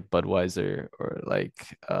like Budweiser or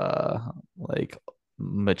like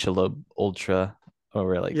Michelob Ultra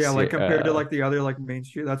or like Yeah, like compared to uh, like the other like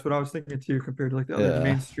mainstream. That's what I was thinking too. Compared to like the other Yeah.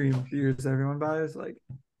 mainstream beers everyone buys, like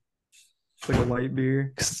it's like a light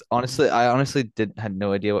beer. 'Cause honestly, I honestly didn't had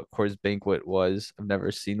no idea what Coors Banquet was. I've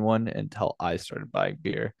never seen one until I started buying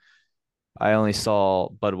beer. I only saw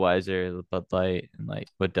Budweiser, Bud Light, and like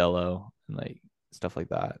Modelo and like stuff like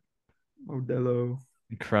that. Modelo.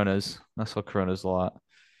 And Coronas. I saw Coronas a lot.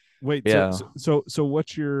 Wait, Yeah. so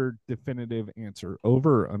what's your definitive answer?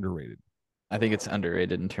 Over or underrated? I think it's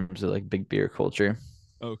underrated in terms of like big beer culture.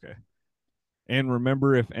 Okay. And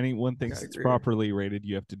remember, if anyone thinks I it's agree. properly rated,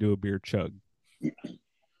 you have to do a beer chug.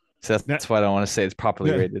 So that's why I don't want to say it's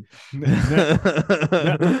properly No. rated.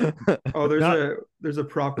 Oh, Not- there's a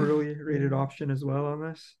properly rated option as well on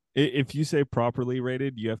this. If you say properly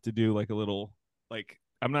rated, you have to do like a little like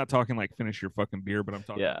I'm not talking like finish your fucking beer, but I'm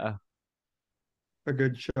talking Yeah. A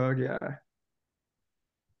good chug, yeah.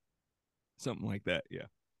 something like that. Yeah.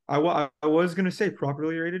 I was gonna say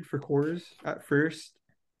properly rated for Coors at first,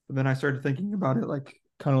 but then I started thinking about it like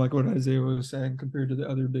kind of like what Isaiah was saying compared to the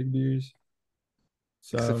other big beers.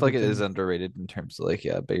 So 'Cause I feel like it good is thing- underrated in terms of like,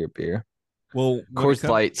 yeah, bigger beer. Well, when it, Coors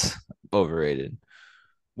com- Light's overrated.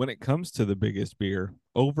 when it comes to the biggest beer,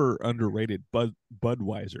 over underrated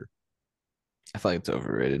Budweiser. I feel like it's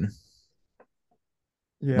overrated.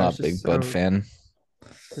 yeah, Not it's a big just Bud so- fan.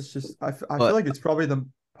 It's just I But- feel like it's probably the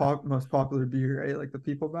most popular beer, right? Like the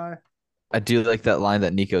people buy. I do like that line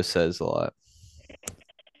that Nico says a lot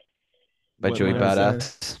by What Joey line is that?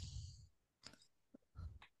 Badass.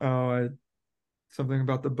 Oh, something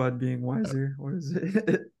about the bud being wiser. What is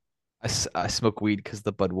it? I smoke weed because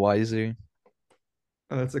the Budweiser.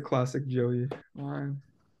 Oh, that's a classic Joey line.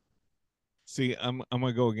 See, I'm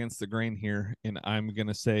gonna go against the grain here, and I'm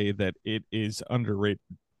gonna say that it is underrated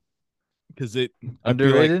because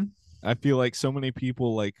Underrated? I feel like so many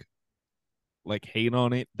people like hate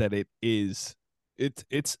on it that it's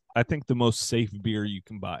I think the most safe beer you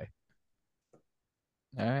can buy.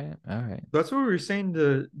 All right, all right. That's what we were saying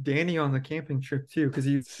to Danny on the camping trip too, because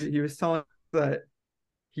he was telling us that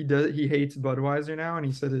he hates Budweiser now, and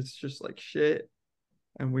he said it's just like shit.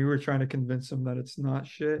 And we were trying to convince him that it's not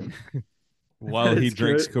shit. While he It's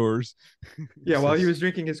drinks good. Coors. Yeah, while he was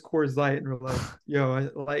drinking his Coors Light, and we're like, yo,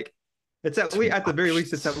 like it's at least at the very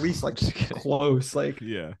least, it's at least like Just kidding. close. Like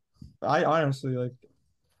Yeah. I honestly like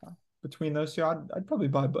between those two, I'd probably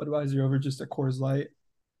buy Budweiser over just a Coors Light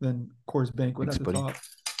than Coors Banquet Thanks, at the buddy. top.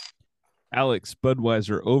 Alex,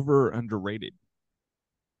 Budweiser, over or underrated?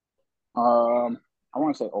 I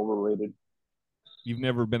want to say overrated. You've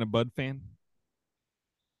never been a Bud fan?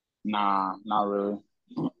 Nah, not really.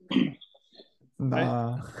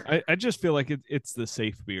 Nah, I just feel like it's the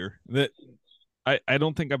safe beer. That I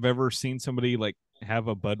don't think I've ever seen somebody like have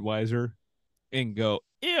a Budweiser and go,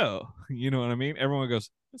 ew. You know what I mean? Everyone goes,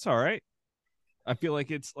 it's all right. I feel like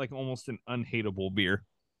it's like almost an unhateable beer.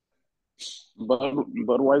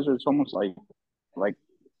 Budweiser is almost like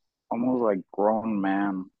almost like grown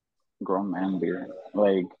man beer.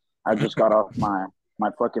 Like I just got off my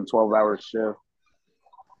fucking 12-hour shift.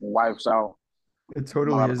 Wife's out. it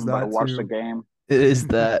totally is I'm about to that watch the too. game. It is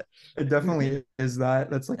that. It definitely is that.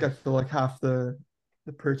 That's like I feel like half the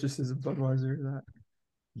purchases of Budweiser that.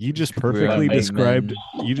 You just We're perfectly big described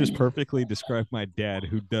men. you just perfectly described my dad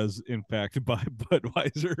who does in fact buy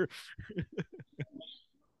Budweiser.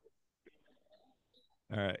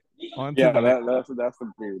 All right. On to Yeah, the that's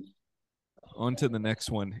the beer. on to the next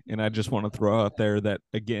one, and I just want to throw out there that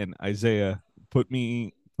again, Isaiah put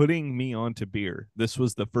me putting me onto beer. This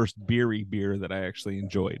was the first beery beer that I actually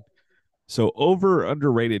enjoyed. So over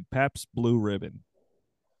underrated Pabst Blue Ribbon.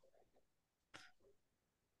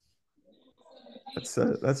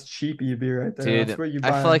 That's cheapy beer right there. That's Dude, what you I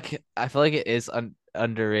buy. feel like it is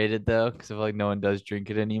underrated though, because I feel like no one does drink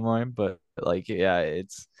it anymore. But like, yeah,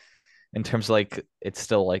 it's in terms of like it's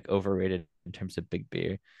still like overrated in terms of big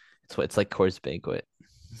beer. It's like Coors Banquet.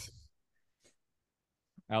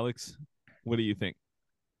 Alex, what do you think?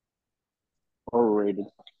 Overrated.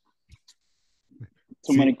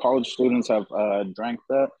 Too See- many college students have drank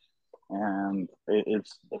that, and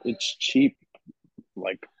it's cheap,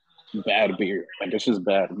 like bad beer. Like it's just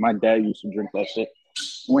bad. My dad used to drink that shit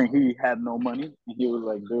when he had no money, and he was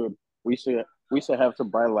like, "Dude, we should have to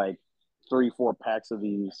buy like 3-4 packs of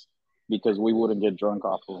these because we wouldn't get drunk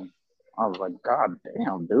off of them." I was like, "God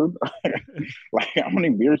damn, dude! Like, how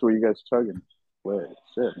many beers were you guys chugging?" But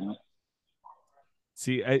shit, man.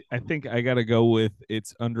 See, I think I got to go with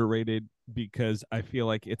it's underrated because I feel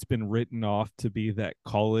like it's been written off to be that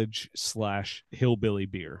college/hillbilly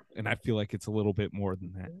beer. And I feel like it's a little bit more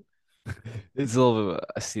than that. It's a little bit.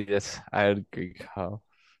 I see this. I agree, Kyle.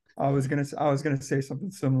 I was gonna say something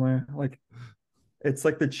similar. Like it's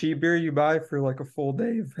like the cheap beer you buy for like a full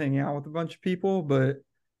day of hanging out with a bunch of people. But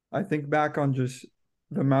I think back on just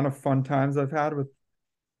the amount of fun times I've had with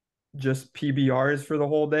just PBRs for the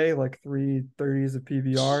whole day, like 330s of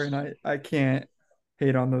PBR, and I can't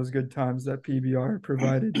hate on those good times that PBR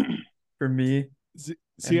provided for me and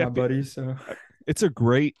See, my buddies. So it's a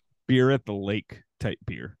great beer at the lake type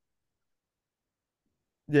beer.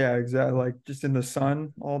 yeah, exactly. Like just in the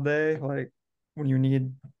sun all day, like when you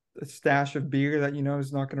need a stash of beer that you know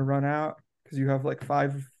is not going to run out because you have like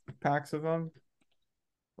 5 packs of them.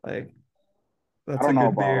 Like I that's a don't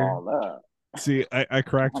know good about beer. all that. See, I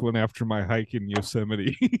cracked one after my hike in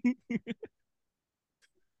Yosemite.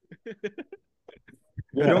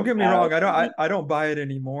 Yeah, don't get me wrong. I don't buy it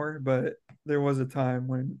anymore, but there was a time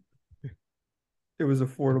when it was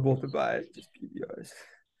affordable to buy it, just PBRs.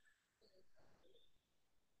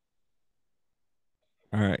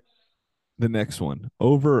 All right. The next one.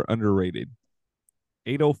 Over underrated.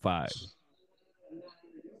 805.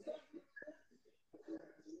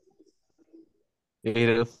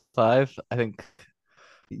 805. I think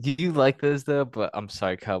you like those though, but I'm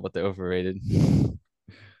sorry, Kyle, but they're overrated.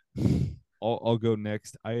 I'll go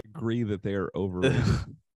next. I agree that they are overrated,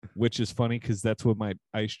 which is funny because that's what my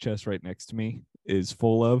ice chest right next to me is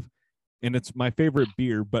full of. And it's my favorite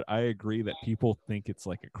beer, but I agree that people think it's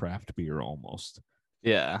like a craft beer almost.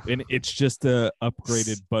 Yeah. And it's just a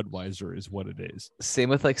upgraded Budweiser is what it is. Same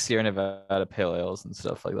with like Sierra Nevada pale ales and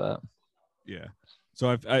stuff like that. Yeah.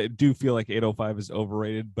 So I do feel like 805 is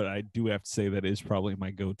overrated, but I do have to say that is probably my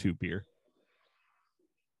go-to beer.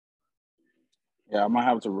 Yeah, I might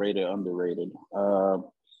have to rate it underrated. I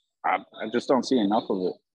just don't see enough of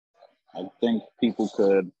it. I think people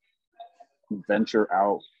could venture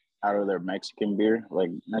out of their Mexican beer. Like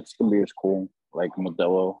Mexican beer is cool, like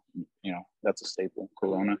Modelo, that's a staple.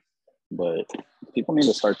 Corona, but people need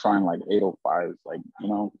to start trying like 805s. Like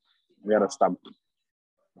we gotta stop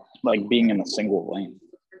like being in a single lane.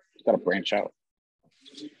 Gotta branch out.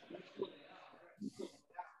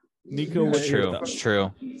 Nico, Yeah, what's your 805. It's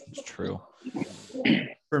true. It's true.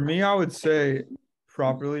 For me, I would say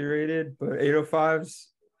properly rated, but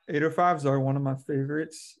 805s are one of my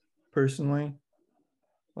favorites personally.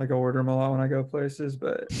 Like I order them a lot when I go places,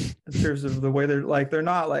 but in terms of the way they're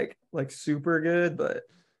not like super good, but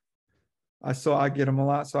I get them a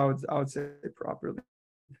lot, so I would say properly.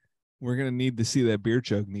 We're gonna need to see that beer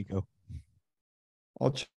chug, Nico.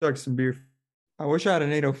 I'll chug some beer. I wish I had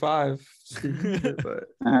an 805, speaking of it, but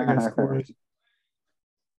I guess Coors.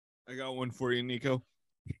 I got one for you, Nico.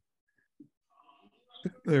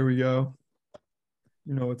 There we go.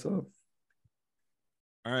 You know what's up.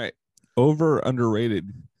 All right. Over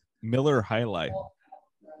underrated. Miller High Life.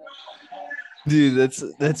 Dude,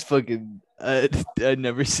 that's fucking I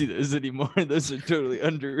never see those anymore. Those are totally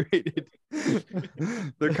underrated.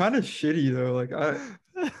 They're kind of shitty though. Like I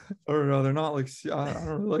don't know. They're not like I don't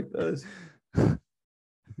really like those.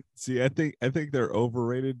 See, I think they're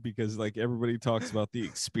overrated because like everybody talks about the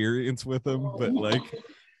experience with them, but like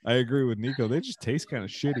I agree with Nico. They just taste kind of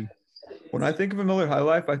shitty. When I think of a Miller High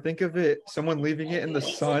Life, I think of it someone leaving it in the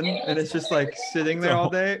sun and it's just like sitting there all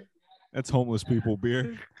day. That's homeless people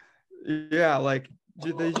beer. Yeah, like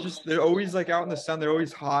they're always like out in the sun. They're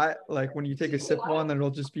always hot. Like when you take a sip of one, then it'll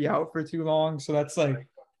just be out for too long. So that's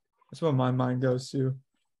what my mind goes to.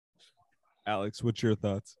 Alex, what's your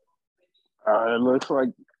thoughts? It looks like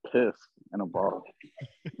piss in a bottle.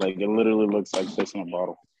 Like it literally looks like piss in a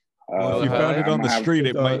bottle. Well, if you Hi- found it I'm on the gonna have street, to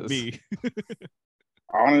it might does. be.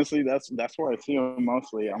 Honestly, that's where I see them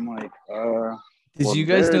mostly. I'm like, Did well, you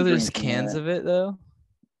guys they're know there's drinking cans it. of it though?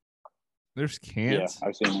 There's Yeah, cans.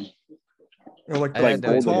 I've seen them. Or like I the, had the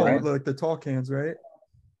no golden, tall, right? like the tall cans, right?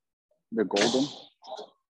 They're golden.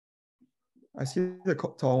 I see the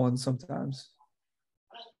tall ones sometimes.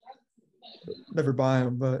 Never buy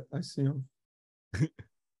them, but I see them.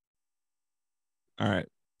 All right.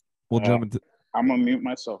 We'll Uh, jump into. I'm gonna mute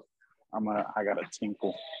myself. I got a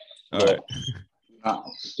tinkle. All right.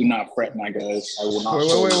 Do not fret, my guys. I will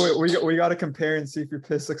not. Wait. We got to compare and see if your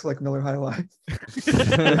piss looks like Miller High Life. You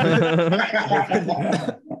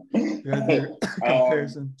gotta do a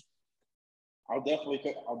comparison. I'll definitely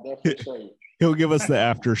show you. He'll give us the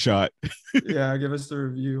after shot. Yeah, give us the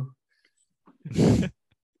review.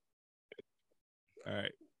 All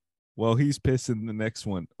right. Well, he's pissing the next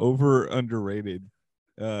one. Over underrated.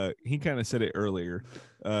 He kind of said it earlier.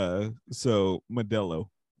 So Modelo.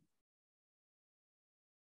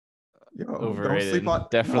 Yo, Overrated.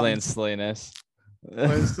 Definitely in Salinas.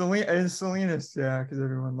 And Salinas, yeah, because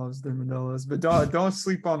everyone loves their Modelos. But don't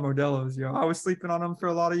sleep on Modelos, yo. I was sleeping on them for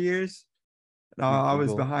a lot of years. No, I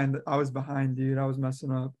was behind, dude. I was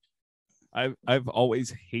messing up. I've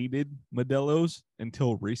always hated Modelo's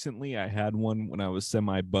until recently. I had one when I was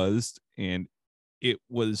semi-buzzed, and it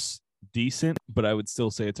was decent, but I would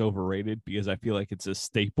still say it's overrated because I feel like it's a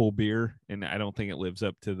staple beer, and I don't think it lives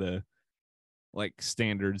up to the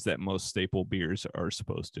standards that most staple beers are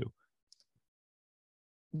supposed to.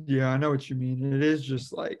 Yeah, I know what you mean. It is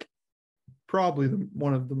just like probably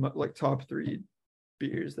one of the top 3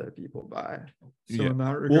 beers that people buy. So in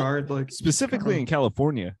that regard, specifically in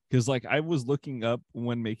California, because I was looking up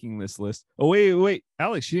when making this list. Oh wait,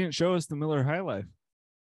 Alex, you didn't show us the Miller High Life.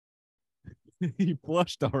 He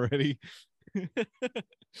flushed already.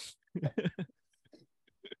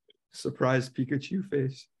 Surprise Pikachu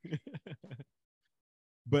face.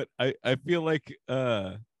 But I feel like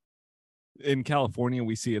in California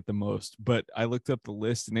we see it the most, but I looked up the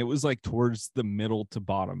list and it was towards the middle to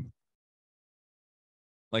bottom.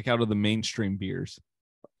 Out of the mainstream beers.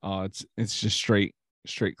 It's just straight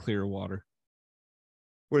clear water.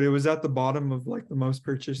 Wait, it was at the bottom of the most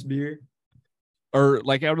purchased beer? Or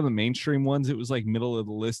out of the mainstream ones, it was middle of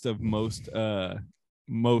the list of most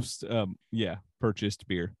purchased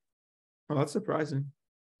beer. Oh, that's surprising.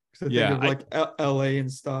 Because Yeah, I think of LA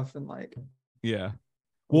and stuff and yeah.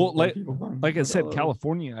 Well, people buying like I said, Modelos.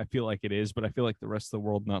 California, I feel like it is, but I feel like the rest of the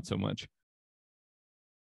world, not so much.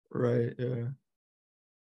 Right, yeah.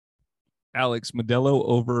 Alex, Modelo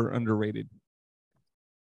over underrated?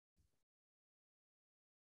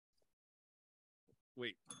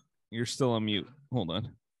 Wait, you're still on mute. Hold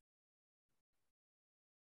on.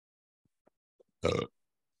 All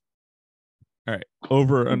right,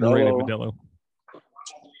 over underrated Modelo.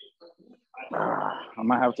 I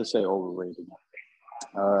might have to say overrated.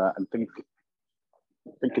 I think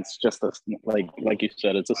it's just like you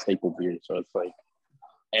said, it's a staple beer, so it's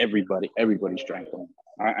everybody's drank them.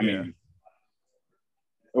 I mean,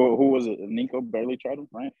 who was it? Nico barely tried them,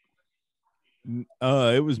 right?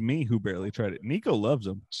 It was me who barely tried it. Nico loves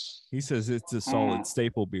them. He says it's a solid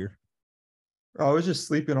staple beer. I was just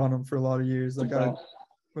sleeping on them for a lot of years. I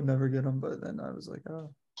would never get them, but then I was like, oh,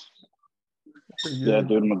 pretty good. Yeah,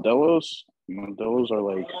 dude, Modelo's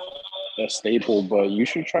are a staple, but you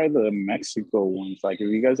should try the Mexico ones. If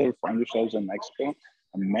you guys ever find yourselves in Mexico,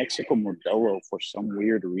 a Mexico Modelo for some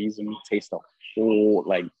weird reason tastes a whole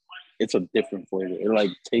it's a different flavor.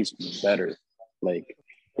 It tastes better.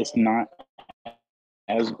 It's not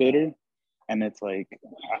as bitter, and it's I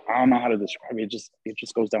don't know how to describe it. It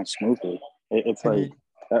just goes down smoothly. It's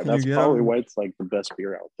that's probably why it's the best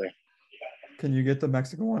beer out there. Can you get the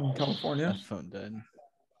Mexican one in California?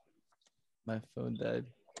 My phone died.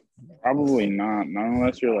 Probably not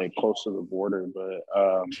unless you're close to the border. But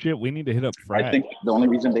shit, we need to hit up Frat. I think the only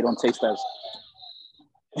reason they don't taste as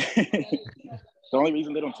the only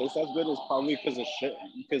reason they don't taste as good is probably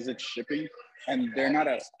because it's shipping, and they're not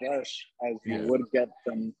as fresh as you would get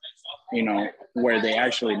them, where they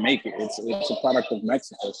actually make it. It's a product of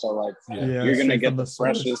Mexico, so you're gonna get the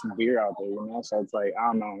freshest beer out there, So it's I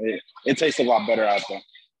don't know, it tastes a lot better out there.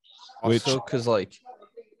 Also,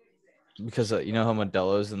 because you know how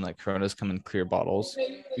Modelo's and Coronas come in clear bottles.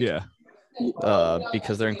 Yeah.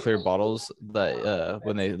 Because they're in clear bottles, that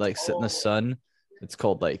when they sit in the sun, it's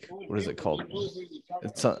called what is it called?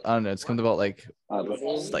 It's I don't know. It's something about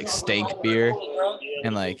stank beer,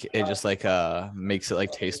 and it just makes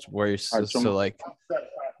it taste worse. So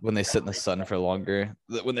when they sit in the sun for longer.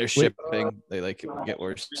 When they're shipping, they like get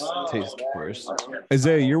worse, taste worse.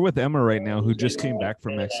 Isaiah, you're with Emma right now, who just came back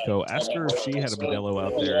from Mexico. Ask her if she had a Modelo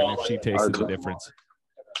out there and if she tasted the difference.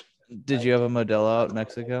 Did you have a Modelo out in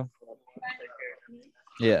Mexico?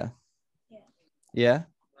 Yeah. Yeah.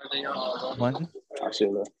 When?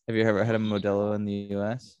 Have you ever had a Modelo in the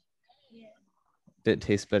U.S.? Did it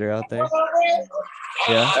taste better out there?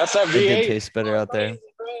 Yeah, That's that it did V8. taste better out there.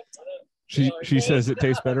 She says it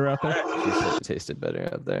tastes better out there. She said it tasted better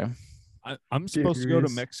out there. I'm supposed to go to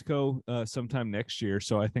Serious. Mexico sometime next year,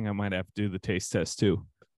 so I think I might have to do the taste test too.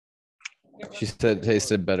 She said it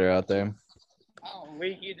tasted better out there.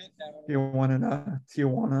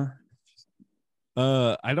 Tijuana.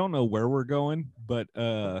 I don't know where we're going, but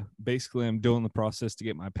basically I'm doing the process to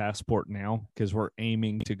get my passport now because we're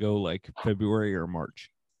aiming to go like February or March.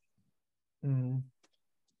 Mm.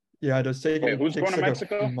 Yeah, it does take. Wait, who's takes going to like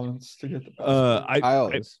Mexico? A few months to get the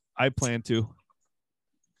passport. I plan to.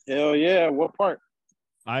 Hell yeah! What part?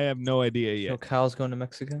 I have no idea So yet. Kyle's going to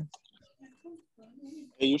Mexico?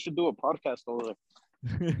 Hey, you should do a podcast over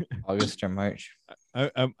there. August or March.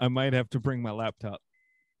 I might have to bring my laptop.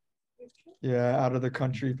 Yeah, out of the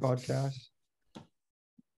country podcast.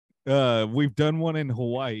 We've done one in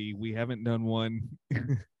Hawaii. We haven't done one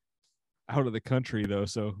out of the country though.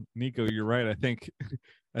 So Nico, you're right. I think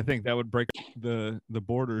that would break the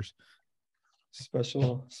borders.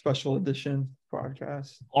 Special edition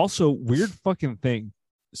podcast. Also, weird fucking thing.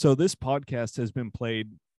 So this podcast has been played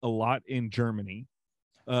a lot in Germany.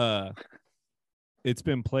 It's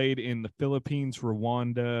been played in the Philippines,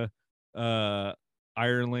 Rwanda,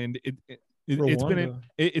 Ireland.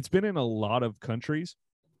 It's been in a lot of countries,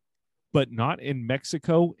 but not in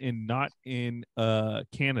Mexico and not in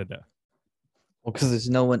Canada. Well, because there's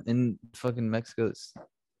no one in fucking Mexico.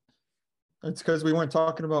 It's because we weren't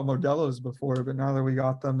talking about Modelos before, but now that we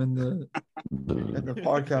got them in the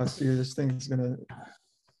podcast here, this thing's gonna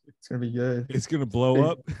be good. It's gonna blow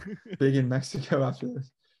up. Big in Mexico after this.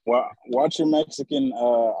 Well, watch your Mexican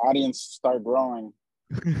audience start growing.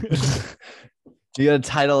 You gotta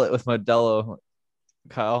title it with Modelo,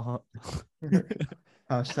 Kyle.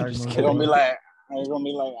 Hashtag Just They're gonna be Modelo. like,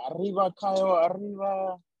 arriba, Cayo,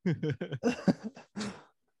 arriba.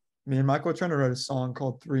 Me and Michael are trying to write a song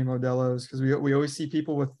called Three Modelos because we always see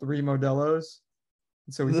people with three Modelos.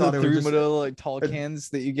 And so we thought it was three just, Modelo like tall cans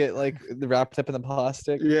that you get like wrapped up in the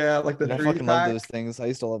plastic. yeah, like the I three fucking love pack. those things. I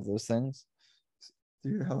used to love those things.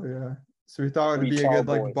 Dude, hell yeah. So we thought it'd Three be a tall good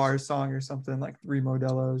like boys. bar song or something, like Three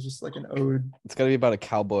Modelos, just like an ode. It's gotta be about a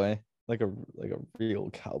cowboy, like a real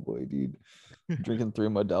cowboy, dude. Drinking three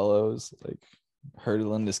Modelos, like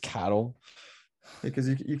herding his cattle. Because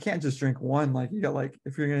you can't just drink one. Like you got like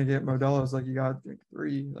if you're gonna get Modelos, like you gotta drink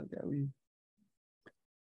three. Like yeah, we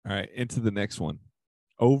All right, into the next one.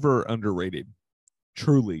 Over underrated.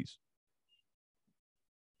 Trulies.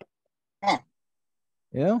 You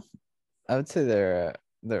know, I would say they're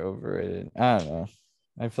overrated. I don't know.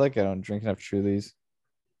 I feel like I don't drink enough Trulies.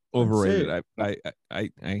 Overrated.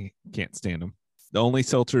 I can't stand them. The only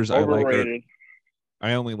seltzers I like are Overrated.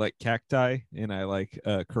 I only like Cacti and I like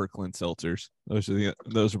Kirkland seltzers.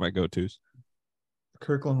 Those are my go-tos.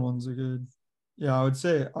 Kirkland ones are good. Yeah, I would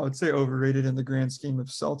say overrated in the grand scheme of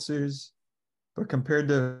seltzers, but compared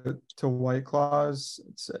to White Claws,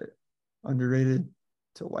 I'd say underrated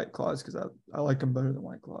to White Claws because I like them better than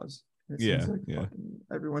White Claws. It seems like fucking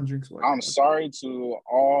everyone drinks White I'm Claws. sorry to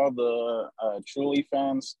all the Truly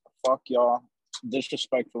fans. Fuck y'all.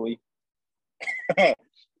 Disrespectfully.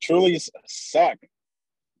 Truly's suck.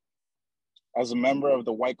 As a member of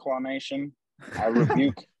the White Claw Nation, I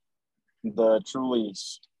rebuke the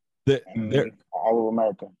Trulies in all of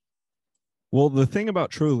America. Well, the thing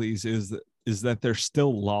about Trulies is that there's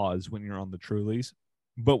still laws when you're on the Trulies,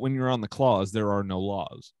 but when you're on the Claws, there are no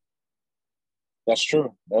laws. That's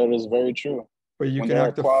true. That is very true. But you When can there are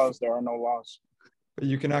act claws, there are no laws. but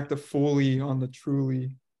you can act a fully on the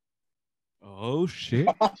Truly. Oh shit.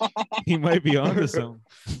 He might be onto something.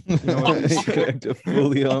 Correct,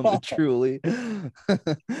 fully on the Truly.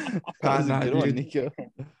 That was a good one, dude. Nico.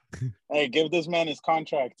 Hey, give this man his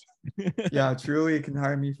contract. Yeah, Truly can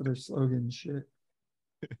hire me for their slogan and shit.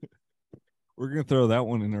 We're gonna throw that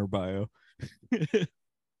one in our bio.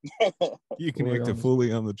 You can Fully act a on-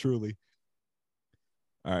 fully on the Truly.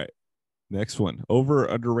 All right. Next one. Over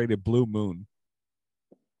underrated Blue Moon.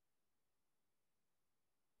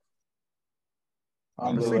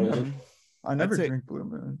 Honestly, Underrated. I never say- drink Blue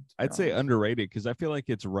Moon. to be I'd say honest. underrated because I feel like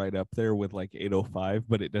it's right up there with like 805,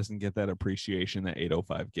 but it doesn't get that appreciation that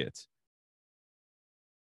 805 gets.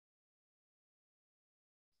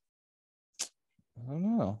 I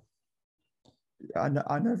don't know.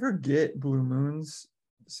 I never get Blue Moons,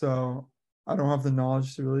 so I don't have the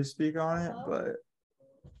knowledge to really speak on it,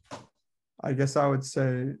 but I guess I would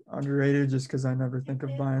say underrated just because I never think of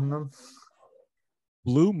buying them.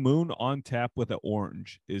 Blue Moon on tap with an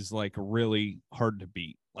orange is like really hard to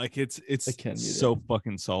beat. Like it's It can be so there.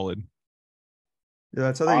 fucking solid. Yeah,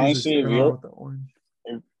 that's how they Honestly, usually start out with the orange.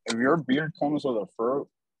 if your beer comes with a fruit,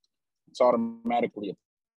 it's automatically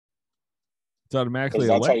It's automatically because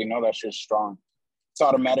a that's how what? you know that shit's strong. It's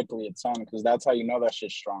automatically a 10 because that's how you know that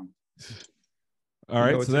shit's strong. All You know,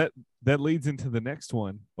 right, it's so that leads into the next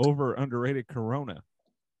one. Over underrated Corona.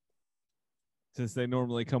 Since they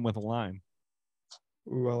normally come with a lime.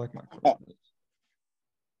 Ooh, I like my Coronas.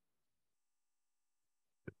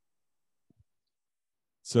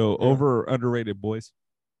 So Yeah. over or underrated, boys.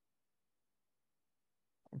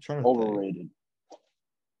 I'm trying to think. Overrated.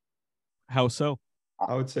 How so?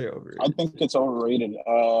 I would say I overrated. think it's overrated.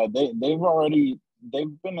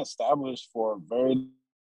 They've been established for a very.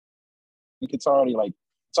 I think it's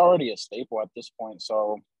already a staple at this point.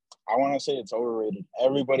 So I want to say it's overrated.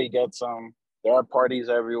 Everybody gets them. There are parties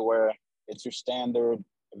everywhere. It's your standard.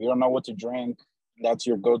 If you don't know what to drink, that's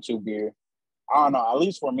your go-to beer. I don't know. At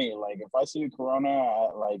least for me, like if I see a Corona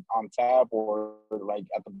like on tap or like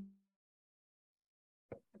at the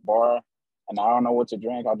bar, and I don't know what to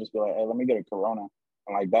drink, I'll just be like, "Hey, let me get a Corona."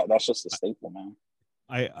 And like that, that's just a staple, man.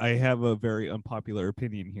 I have a very unpopular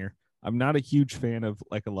opinion here. I'm not a huge fan of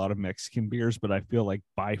like a lot of Mexican beers, but I feel like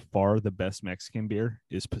by far the best Mexican beer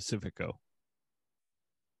is Pacifico.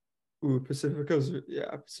 Ooh, Pacificos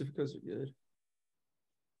are good.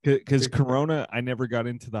 Because Big fan. Corona, I never got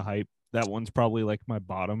into the hype. That one's probably like my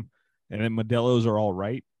bottom. And then Modelo's are all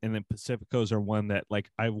right. And then Pacificos are one that like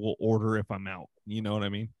I will order if I'm out. You know what I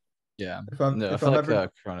mean? Yeah. If I'm No, I if feel I'm like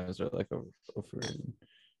ever Coronas are like overrated.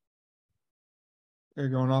 You're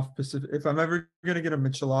going off Pacific. If I'm ever gonna get a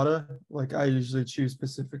Michelada, like I usually choose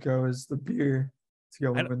Pacifico as the beer to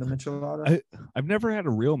go I, in with the Michelada. I've never had a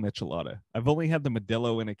real Michelada. I've only had the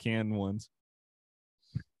Modelo in a can ones.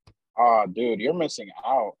 Oh, dude, you're missing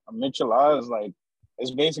out. A Michelada is like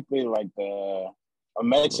it's basically like a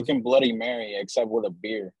Mexican Bloody Mary except with a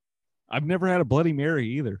beer. I've never had a Bloody Mary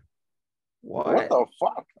either. What the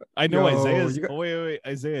fuck? I know Yo, Isaiah's. you got- Oh, wait.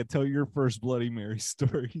 Isaiah, tell your first Bloody Mary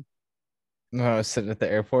story. When I was sitting at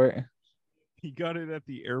the airport. He got it at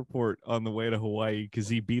the airport on the way to Hawaii because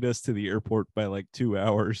he beat us to the airport by like 2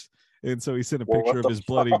 hours. And so he sent a Well, picture what of the his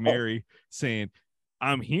Bloody fuck? Mary saying,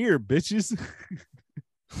 "I'm here, bitches."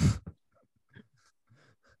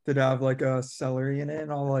 Did it have like a celery in it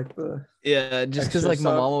and all like the Yeah, just because extra like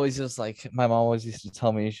stuff? my mom always used to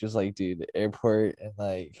tell me, she was like, dude, the airport and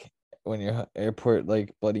like when you're airport,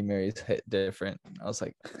 like Bloody Marys hit different. I was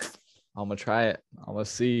like, I'm gonna try it. I'm gonna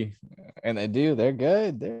see. And they do, they're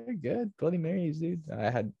good. They're good. Bloody Marys, dude. I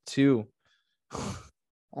had two. I'm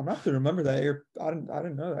gonna have to remember that I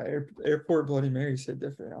didn't know that airport Bloody Mary said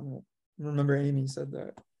different. I'm gonna remember Amy said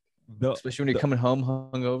that. Especially when you're coming home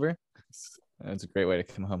hungover. That's a great way to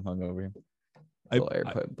come home hungover. Little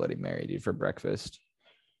airport Bloody Mary, dude, for breakfast.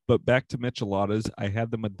 But back to Micheladas, I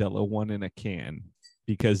had the Modelo one in a can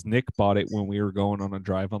because Nick bought it when we were going on a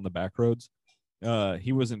drive on the back roads.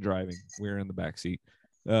 He wasn't driving; we were in the back seat,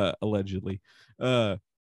 allegedly. And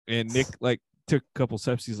Nick like took a couple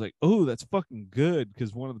steps. He's like, "Oh, that's fucking good,"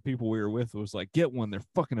 because one of the people we were with was like, "Get one; they're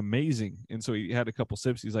fucking amazing." And so he had a couple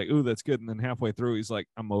sips. He's like, "Oh, that's good." And then halfway through, he's like,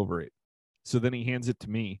 "I'm over it." So then he hands it to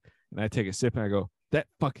me, and I take a sip, and I go, "That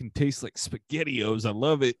fucking tastes like SpaghettiOs. I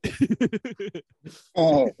love it."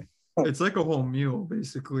 Oh, It's like a whole meal,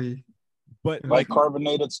 basically. But like like,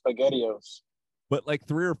 carbonated SpaghettiOs. but like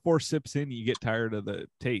 3 or 4 sips in, you get tired of the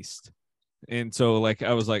taste. And so like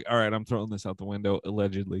I was like, all right, I'm throwing this out the window,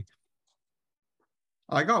 allegedly.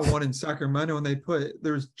 I got one in Sacramento and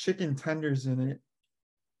there was chicken tenders in it.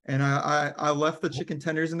 And I left the chicken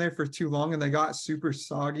tenders in there for too long and they got super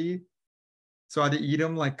soggy. So I had to eat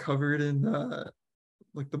them like covered in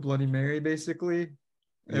like the Bloody Mary, basically.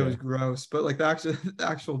 It was gross, but like the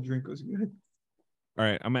actual drink was good. All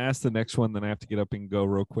right, I'm gonna ask the next one, then I have to get up and go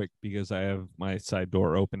real quick because I have my side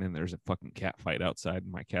door open and there's a fucking cat fight outside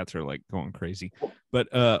and my cats are like going crazy. But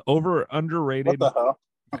over underrated. What the hell?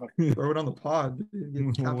 Throw it on the pod.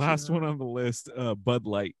 Dude. Last one on the list, Bud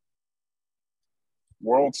Light.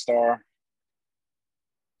 World Star.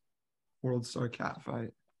 World Star cat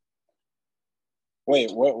fight.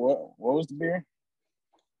 Wait, what was the beer?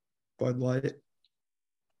 Bud Light.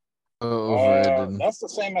 Overrated. That's the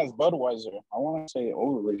same as Budweiser. I want to say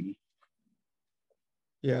overrated.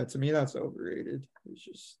 Yeah, to me that's overrated.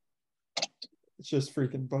 It's just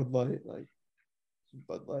freaking Bud Light. Like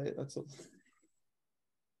Bud Light.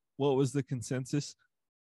 what was the consensus?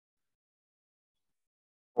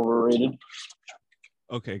 Overrated.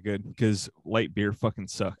 Okay, good, because light beer fucking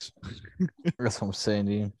sucks. That's what I'm saying,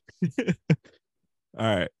 dude.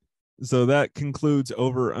 All right. So that concludes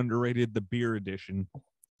over underrated the beer edition.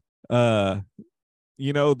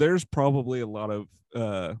 There's probably a lot of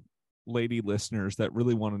lady listeners that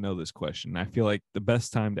really want to know this question. I feel like the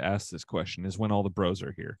best time to ask this question is when all the bros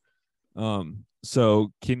are here.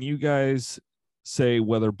 So can you guys say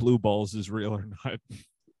whether blue balls is real or not?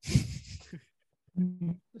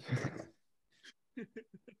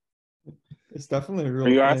 It's definitely a real Are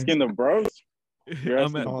you thing. asking the bros? You're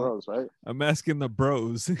I'm, asking the bros, right? I'm asking the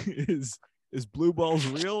bros. Is blue balls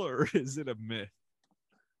real or is it a myth?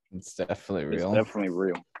 It's definitely real. It's definitely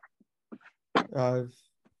real.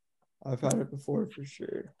 I've had it before for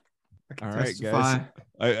sure. I can All right, testify.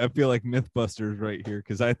 guys. I feel like Mythbusters right here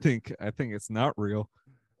because I think it's not real.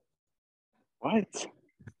 What?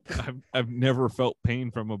 I've never felt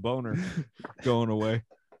pain from a boner going away.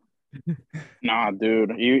 Nah,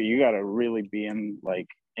 dude, you gotta really be in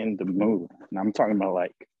the mood. And I'm talking about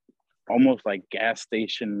like almost like gas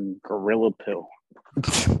station gorilla pill.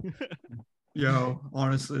 Yo,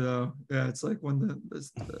 honestly though, yeah, it's like when the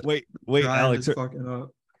Wait, drive Alex, is fucking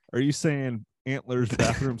up. are you saying Antlers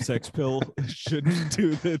bathroom sex pill shouldn't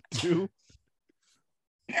do the two?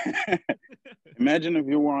 Imagine if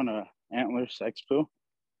you were on a Antler sex pill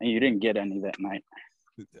and you didn't get any that night.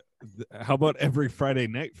 How about every Friday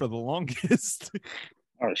night for the longest?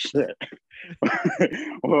 Oh shit.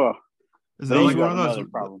 Well, Is then that you like one got of those? another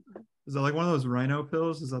problem. Is that like one of those rhino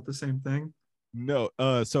pills? Is that the same thing? No.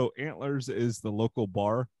 So Antlers is the local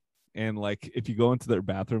bar, and like if you go into their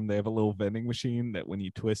bathroom, they have a little vending machine that when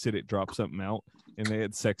you twist it, it drops something out, and they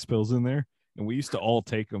had sex pills in there, and we used to all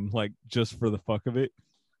take them like just for the fuck of it.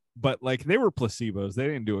 But like they were placebos. They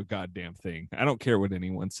didn't do a goddamn thing. I don't care what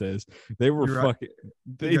anyone says. They were You're right. fucking.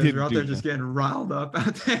 They You guys didn't are out do there just nothing. getting riled up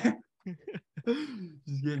out there,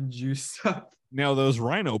 just getting juiced up. Now those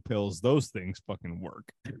rhino pills, those things fucking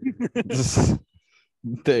work.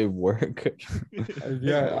 They work.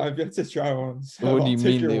 I've yet to try one. So What do I'll you take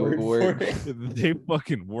mean your they word for work? it. They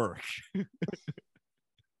fucking work.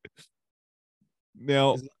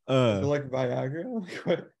 Now, Is it like Viagra? Like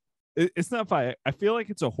what? it's not I feel like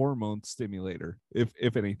it's a hormone stimulator,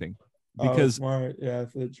 if anything, Oh, because smart. Yeah,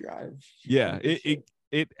 for the drive. yeah,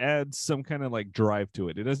 it adds some kind of like drive to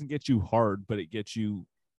it. It doesn't get you hard, but it gets you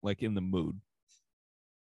like in the mood.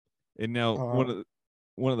 And now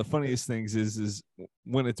one of the funniest things is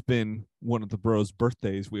when it's been one of the bros'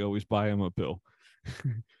 birthdays, we always buy him a pill.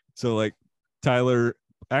 So like Tyler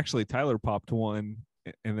popped one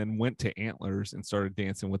and then went to Antlers and started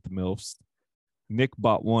dancing with the MILFs. Nick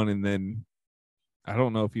bought one, and then I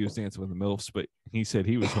don't know if he was dancing with the MILFs, but he said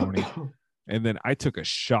he was horny. And then I took a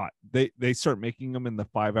shot. They start making them in the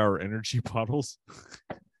 5-hour energy bottles.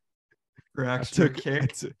 For extra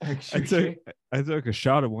kick. I took a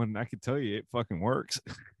shot of one, and I can tell you it fucking works.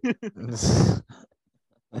 That's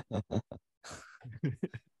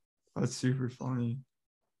super funny.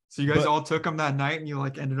 So you guys all took them that night, and you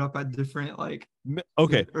like ended up at different like.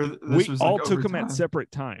 Okay, Or this we was, all like, took over them at time?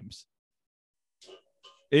 separate times.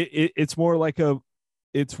 It's more like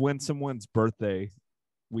it's when someone's birthday,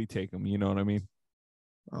 we take them. You know what I mean?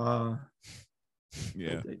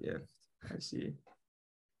 Yeah. Birthday gift. I see.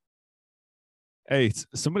 Hey,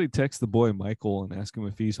 somebody text the boy Michael and ask him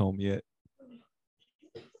if he's home yet.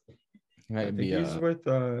 I Might think be he's with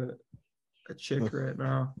a chick right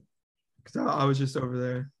now. Because I was just over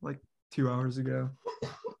there like 2 hours ago.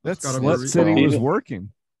 That Got a slut burrito. said he was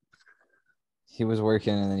working. he was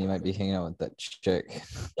working, and then he might be hanging out with that chick.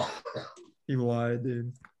 He lied,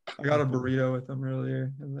 dude. I got a burrito with him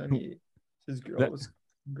earlier, and then his girl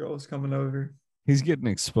was coming over. He's getting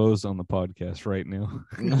exposed on the podcast right now.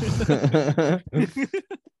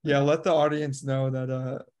 Yeah, let the audience know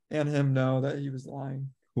that and him know that he was lying.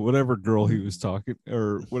 Whatever girl he was talking,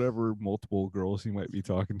 or whatever multiple girls he might be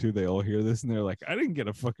talking to, they all hear this and they're like, I didn't get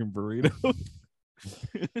a fucking burrito.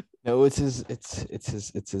 No, it's his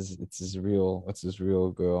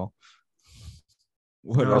real girl.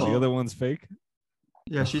 What No. are the other ones fake?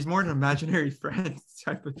 Yeah, she's more an imaginary friend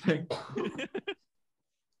type of thing.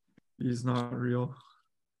 He's not real.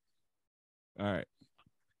 All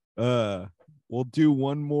right. We'll do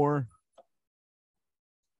one more.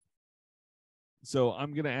 So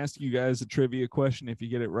I'm gonna ask you guys a trivia question. If you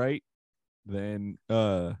get it right, then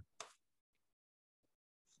I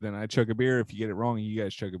chug a beer. If you get it wrong, you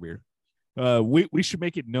guys chug a beer. We should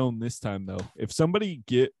make it known this time though. If somebody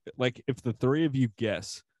if the three of you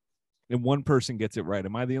guess and one person gets it right,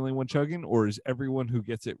 am I the only one chugging, or is everyone who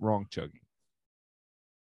gets it wrong chugging?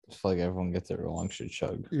 just feel like everyone gets it wrong. Should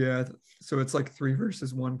chug. Yeah, so it's like 3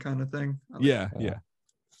 versus 1 kind of thing. Yeah.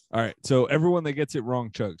 All right. So everyone that gets it wrong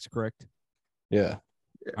chugs, correct? Yeah.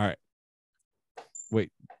 All right.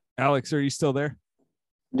 Wait, Alex, are you still there?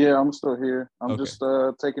 Yeah, I'm still here. I'm Okay. just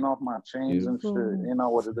taking off my chains and shit. You know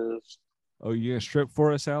what it is. Oh, you gonna strip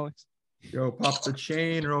for us, Alex? Yo, pop the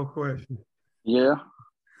chain real quick. Yeah.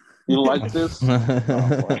 You like this? All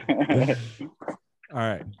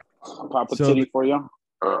right. Pop a So titty for you.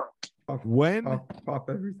 When? Pop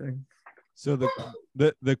everything. So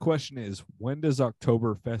the question is, when does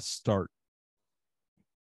Oktoberfest start?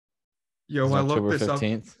 Yo, It's I looked October this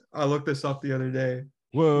 15th. up. I looked this up the other day.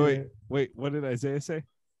 Wait. What did Isaiah say?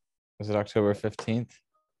 Was it October 15th?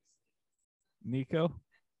 Nico?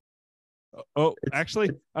 Oh,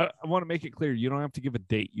 actually, I want to make it clear. You don't have to give a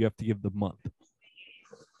date. You have to give the month.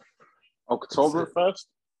 Oktoberfest?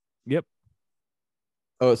 Yep.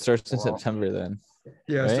 Oh, it starts in Wow. September then.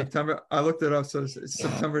 Yeah, Right? September. I looked it up, so it's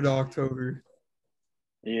September to October.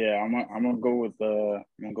 Yeah, I'm gonna go with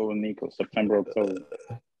Nico. September, October.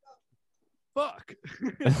 Fuck.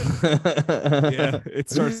 Yeah, it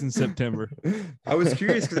starts in September. I was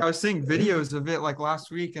curious because I was seeing videos of it like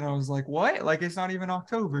last week, and I was like, "What? Like it's not even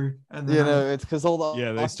October." And then You know, it's because all the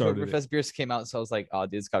Yeah, they started it. Oktoberfest beers came out, so I was like, "Oh,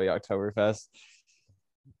 dude, it's gotta be Oktoberfest."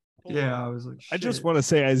 yeah, I was like, I just "Shit." want to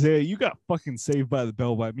say, Isaiah, you got fucking saved by the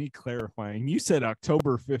bell by me clarifying. You said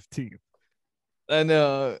October 15th. I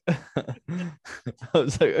know. I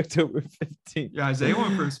was like October 15th. Yeah, Isaiah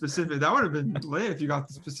went for a specific. That would have been lit if you got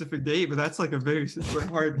the specific date, but that's like a very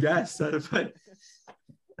hard guess. But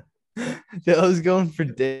Yeah, I was going for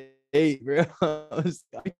date, bro. I was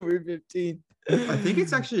October 15th. I think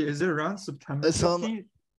it's actually. Is it around September It's on- 15th?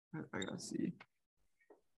 I gotta see.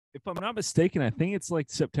 If I'm not mistaken, I think it's like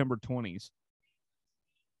September 20s.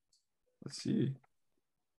 Let's see.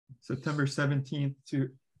 September 17th to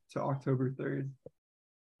October 3rd.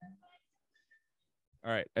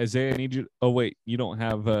 All right, Isaiah, I need you. Oh wait, you don't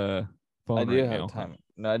have a phone I do right have now. time.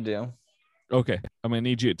 No, I do. Okay, I'm gonna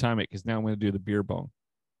need you to time it because now I'm gonna do the beer bong.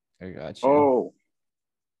 I got you. Oh,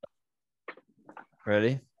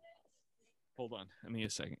 Ready? Hold on, I need a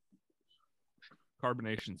second.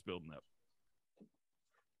 Carbonation's building up.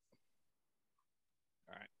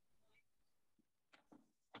 All right,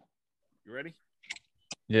 you ready?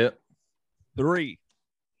 Yep. 3,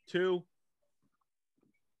 2.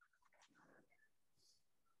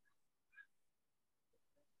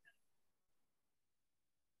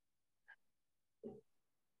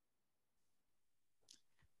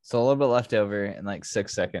 So a little bit left over in like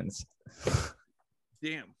 6 seconds.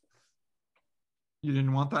 Damn. You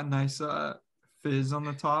didn't want that nice fizz on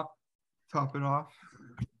the top? Top it off.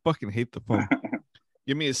 Fucking hate the phone.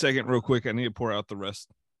 Give me a second, real quick. I need to pour out the rest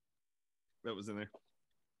that was in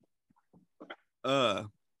there.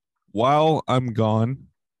 While I'm gone,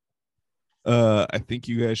 I think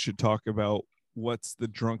you guys should talk about what's the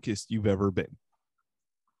drunkest you've ever been.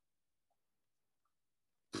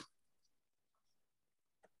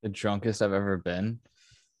 The drunkest I've ever been.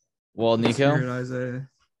 Well, Let's Nico, hear it, Isaiah.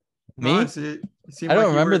 me? Honestly, it seemed I don't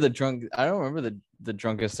like you remember were- the drunk. I don't remember the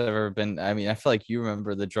drunkest I've ever been. I mean, I feel like you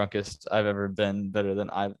remember the drunkest I've ever been better than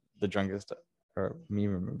the drunkest or me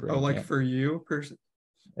remembering. Oh, like it. for you, person.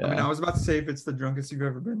 Yeah. I mean, I was about to say if it's the drunkest you've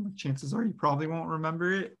ever been, like, chances are you probably won't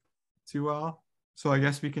remember it too well. So I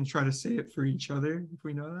guess we can try to say it for each other if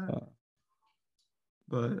we know that.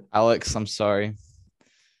 But Alex, I'm sorry.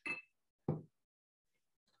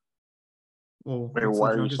 well, Wait, what's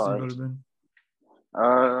why the are you drunkest sorry? you've ever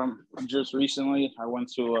been? just recently I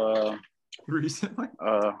went to Recently?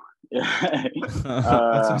 yeah.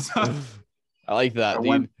 That's what's up. I like that, I dude.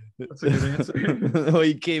 went- That's a good answer. The way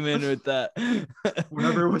you came in with that.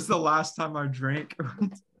 Whenever was the last time I drank?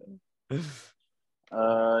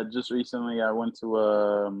 Just recently I went to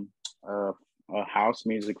a house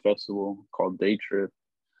music festival called Day Trip,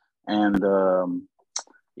 and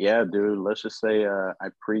yeah, dude, let's just say I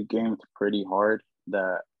pre-gamed pretty hard.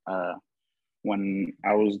 That when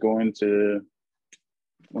I was going to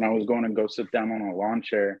go sit down on a lawn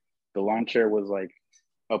chair, the lawn chair was like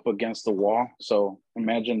up against the wall. So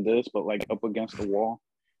imagine this, but like up against the wall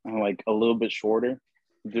and like a little bit shorter.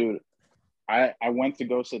 Dude, I went to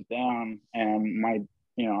go sit down and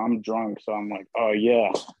I'm drunk. So I'm like, oh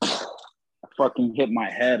yeah. I fucking hit my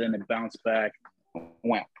head and it bounced back,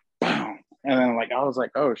 went, bam. And then like, I was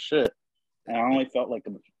like, oh shit. And I only felt like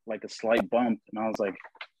a slight bump. And I was like,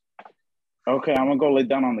 okay, I'm gonna go lay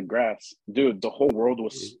down on the grass. Dude, the whole world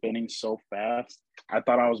was spinning so fast. I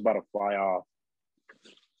thought I was about to fly off.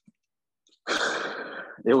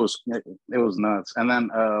 It was nuts. And then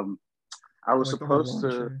I was Like the whole supposed to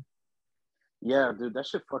launcher. Yeah, dude, that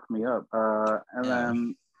shit fucked me up. And Yeah.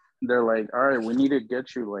 then they're like, all right, we need to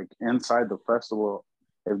get you like inside the festival.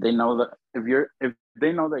 If they know that you're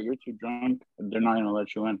too drunk, they're not gonna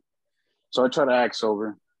let you in. So I try to act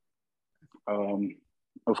sober. Um,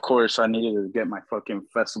 of course, I needed to get my fucking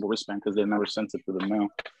festival wristband because they never sent it through the mail.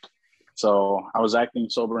 So I was acting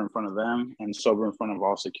sober in front of them and sober in front of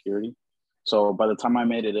all security. So by the time I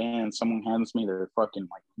made it in, someone hands me their fucking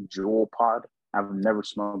like jewel pod. I've never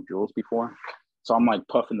smoked jewels before. So I'm like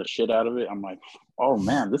puffing the shit out of it. I'm like, oh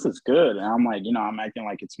man, this is good. And I'm like, I'm acting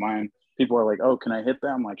like it's mine. People are like, oh, can I hit that?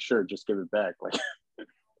 I'm like, sure, just give it back. Like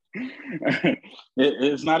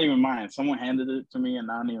it's not even mine. Someone handed it to me and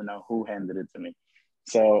I don't even know who handed it to me.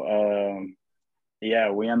 So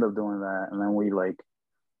yeah, we end up doing that. And then we like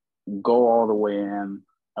go all the way in.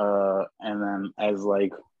 And then as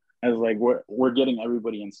we're getting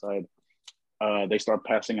everybody inside, they start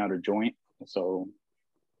passing out a joint. So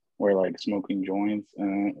we're like smoking joints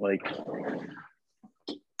and like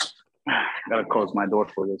gotta close my door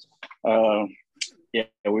for this. Yeah,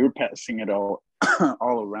 we were passing it all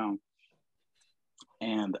all around.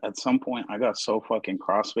 And at some point I got so fucking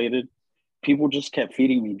crossfaded. People just kept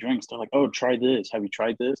feeding me drinks. They're like, oh, try this. Have you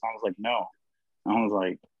tried this? I was like, no. And I was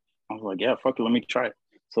like, yeah, fuck it, let me try it.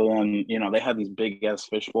 So then, they had these big ass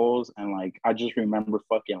fish bowls, and like I just remember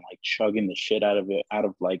fucking like chugging the shit out of it, out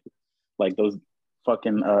of like those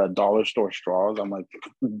fucking dollar store straws. I'm like,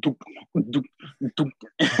 doop, doop, doop.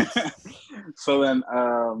 So then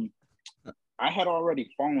I had already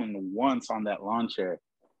fallen once on that lawn chair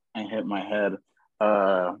and hit my head.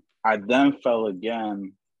 I then fell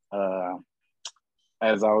again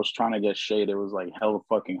as I was trying to get shade. It was like hella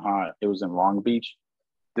fucking hot. It was in Long Beach.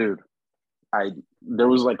 Dude, there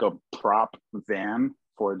was like a prop van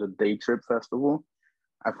for the day trip festival.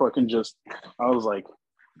 I was like,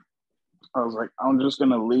 I'm just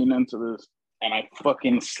gonna lean into this, and I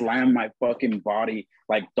fucking slammed my fucking body,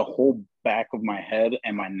 like the whole back of my head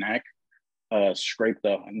and my neck, scraped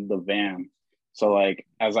the van. So like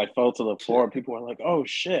as I fell to the floor, people were like, "Oh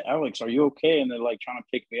shit, Alex, are you okay?" And they're like trying to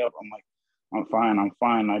pick me up. I'm like, I'm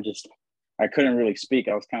fine. I couldn't really speak.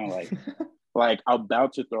 I was kind of like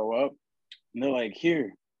about to throw up. And they're like,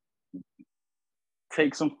 here,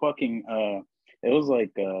 take some fucking it was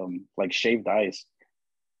like shaved ice.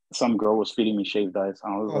 Some girl was feeding me shaved ice.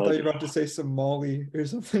 I was I thought you were about to say some Molly or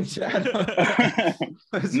something, Chad.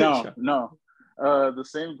 No. The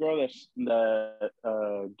same girl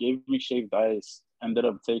that gave me shaved ice ended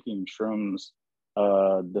up taking shrooms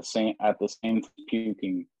at the same time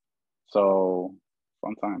puking. So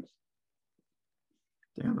fun times.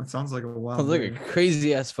 Damn, that sounds like a wild. Sounds like a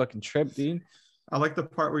crazy ass fucking trip, dude. I like the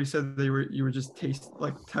part where you said you were just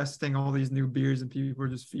testing all these new beers and people were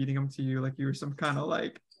just feeding them to you like you were some kind of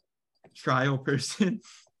like trial person.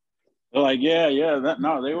 They're like, yeah.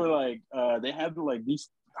 They were like, they had like these.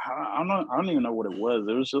 I don't even know what it was.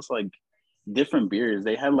 It was just like different beers.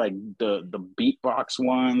 They had like the beatbox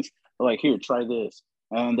ones. They're like, here, try this.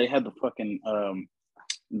 And they had the fucking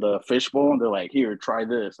the fishbowl, and they're like, here, try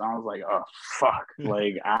this. And I was like, oh fuck.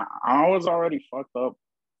 Like I was already fucked up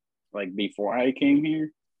like before I came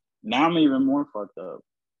here. Now I'm even more fucked up.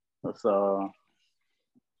 It's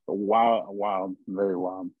wild, very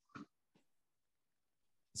wild.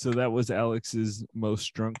 So that was Alex's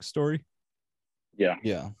most drunk story.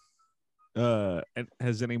 Yeah. And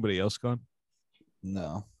has anybody else gone?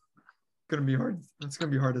 No. Gonna be hard. That's gonna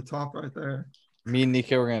be hard to top right there. Me and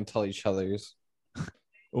Nico were gonna tell each other's.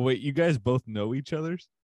 Oh wait, you guys both know each other's?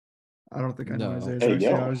 I don't think I know No. Isaiah's. Hey,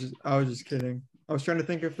 actually, I was just kidding. I was trying to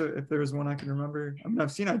think if there was one I can remember. I mean,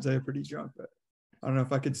 I've seen Isaiah pretty drunk, but I don't know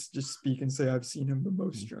if I could just speak and say I've seen him the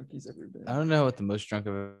most drunk he's ever been. I don't know what the most drunk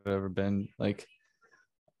I've ever been. Like,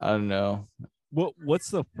 I don't know. What's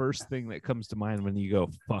the first thing that comes to mind when you go,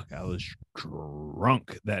 fuck, I was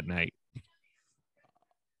drunk that night?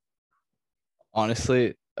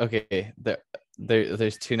 Honestly, okay,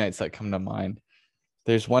 there's two nights that come to mind.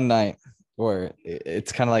 There's one night where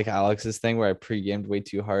it's kind of like Alex's thing where I pre-gamed way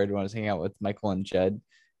too hard when I was hanging out with Michael and Jed.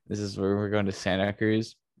 This is where we're going to Santa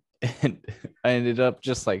Cruz. And I ended up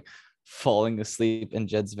just like falling asleep in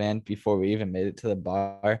Jed's van before we even made it to the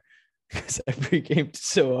bar because I pre-gamed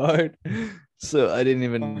so hard. So I didn't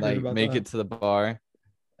even like make it to the bar.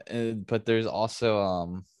 But there's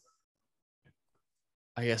also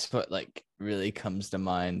I guess what like really comes to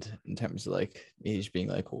mind in terms of like me just being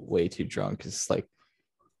like way too drunk is like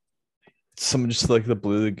some just like the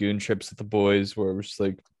Blue Lagoon trips with the boys where we're just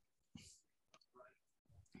like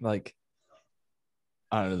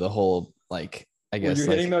I don't know, the whole like I guess you're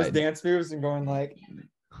like, hitting those dance moves and going like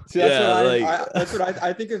See, that's Yeah, what like- that's what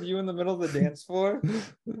I think of you in the middle of the dance floor, and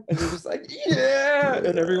you're just like, yeah,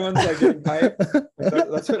 and everyone's like getting hyped. Like,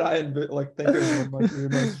 that's what I like think of when like your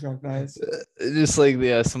most drunk nights. Just like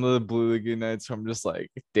some of the Blue Lagoon nights where I'm just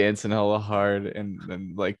like dancing hella hard, and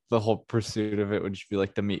then like the whole pursuit of it would just be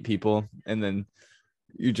like to meet people, and then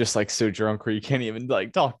you're just like so drunk where you can't even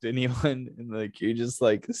like talk to anyone, and like you're just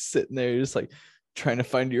like sitting there just like trying to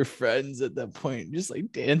find your friends at that point, just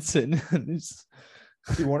like dancing. And it's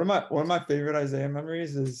See, one of my favorite Isaiah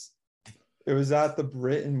memories is it was at the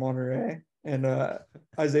Brit in Monterey, and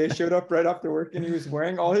Isaiah showed up right after work, and he was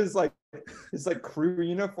wearing all his crew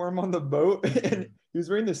uniform on the boat, and he was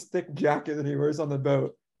wearing this thick jacket that he wears on the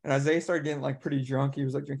boat. And Isaiah started getting like pretty drunk. He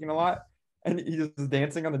was like drinking a lot, and he just was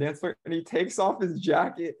dancing on the dance floor, and he takes off his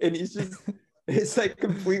jacket, and it's like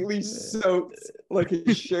completely soaked, like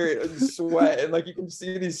his shirt and sweat, and like you can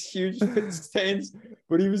see these huge pit stains,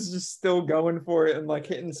 but he was just still going for it and like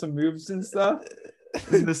hitting some moves and stuff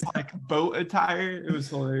in this like boat attire. It was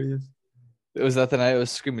hilarious. was that the night I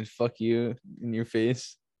was screaming "fuck you" in your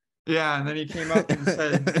face? Yeah, and then he came up and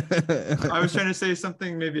said, I was trying to say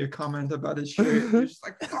something, maybe a comment about his shirt. He was just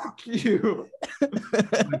like, fuck you.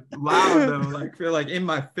 Like, loud though, like feel like in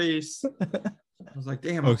my face. I was like,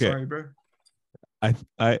 damn, I'm Okay. sorry, bro.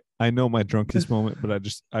 I know my drunkest moment, but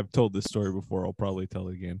I've told this story before. I'll probably tell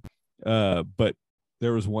it again. But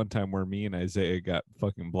there was one time where me and Isaiah got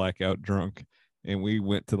fucking blackout drunk, and we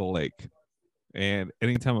went to the lake. And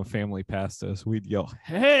anytime a family passed us, we'd yell,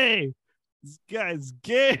 "Hey, this guy's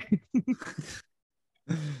gay!"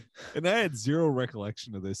 And I had zero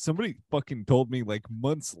recollection of this. Somebody fucking told me like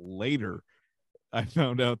months later. I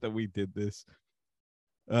found out that we did this.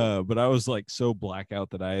 But I was like so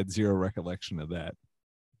blackout that I had zero recollection of that.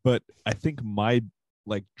 But I think my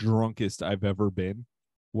like drunkest I've ever been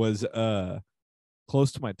was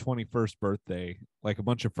close to my 21st birthday. Like a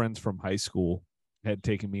bunch of friends from high school had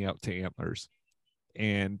taken me out to Antlers,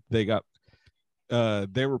 and they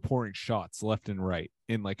were pouring shots left and right,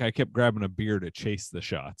 and like I kept grabbing a beer to chase the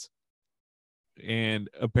shots. And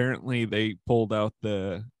apparently they pulled out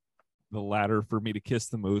the ladder for me to kiss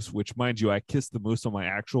the moose, which, mind you, I kissed the moose on my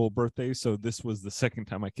actual birthday, so this was the second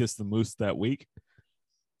time I kissed the moose that week.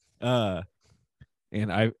 And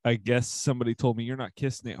I guess somebody told me, you're not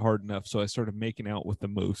kissing it hard enough, so I started making out with the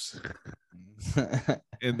moose.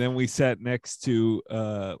 And then we sat next to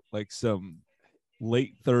like some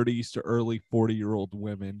late 30s to early 40-year-old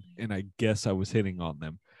women, and I guess I was hitting on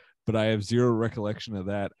them, but I have zero recollection of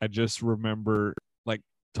that. I just remember like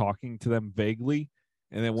talking to them vaguely,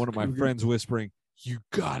 and then one of my friends whispering, "You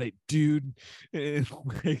got it, dude." And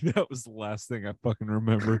like, that was the last thing I fucking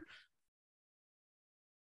remember.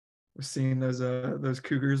 Seeing those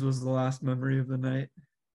cougars was the last memory of the night.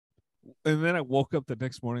 And then I woke up the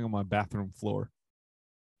next morning on my bathroom floor.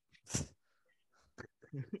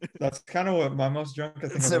 That's kind of what my most drunk I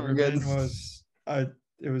think It's I've never ever good. been was.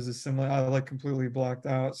 It was a similar. I like completely blacked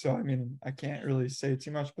out. So I mean, I can't really say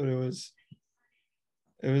too much, but it was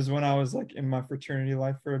when I was like in my fraternity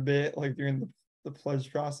life for a bit, like during the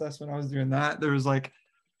pledge process. When I was doing that, there was like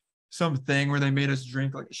some thing where they made us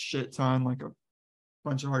drink like a shit ton, like a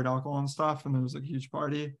bunch of hard alcohol and stuff, and there was like a huge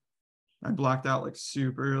party. I blacked out like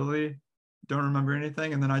super early, don't remember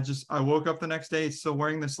anything, and then I woke up the next day still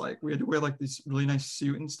wearing this, like we had to wear like this really nice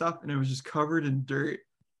suit and stuff, and it was just covered in dirt.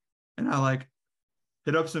 And I like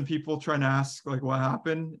hit up some people trying to ask like what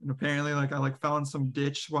happened, and apparently like I like fell in some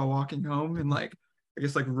ditch while walking home, and like I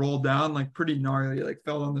guess like rolled down like pretty gnarly, like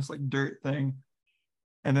fell on this like dirt thing.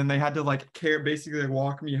 And then they had to like basically like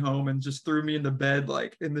walk me home, and just threw me into bed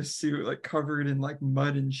like in the suit, like covered in like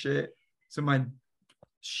mud and shit. So my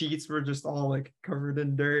sheets were just all like covered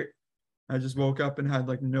in dirt. I just woke up and had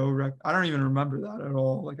like I don't even remember that at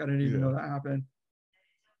all. Like I didn't even know that happened.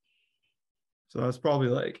 So that's probably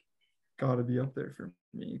like gotta be up there for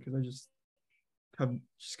me, because I just have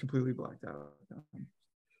just completely blacked out.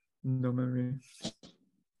 No memory.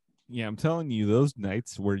 Yeah, I'm telling you, those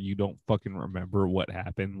nights where you don't fucking remember what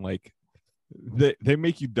happened, like they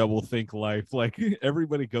make you double think life. Like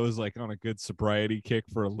everybody goes like on a good sobriety kick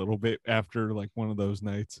for a little bit after like one of those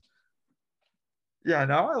nights. Yeah,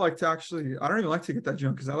 now I like to actually, I don't even like to get that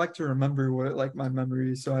drunk, because I like to remember what like my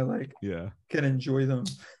memories, so I like can enjoy them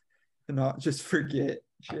and not just forget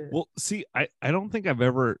shit. Well, see, I don't think I've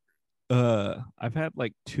ever I've had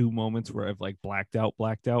like 2 moments where I've like blacked out,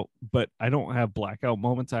 but I don't have blackout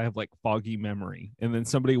moments. I have like foggy memory, and then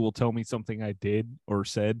somebody will tell me something I did or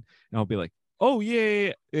said, and I'll be like, "Oh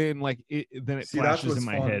yeah," and like then it flashes in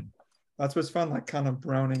my head. That's what's fun, like kind of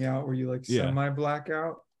browning out, where you like semi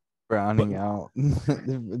blackout, Browning out.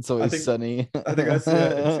 It's I always think- sunny. I think that's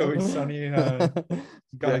it. It's always sunny. Gotta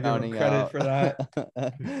give him Browning credit out. for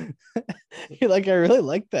that. You're like, I really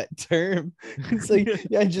like that term. It's like,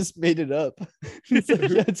 yeah, I just made it up. It's like,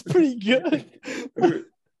 yeah, it's pretty good.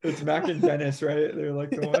 It's Mac and Dennis, right? They're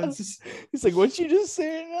like the Yeah. ones. He's like, what you just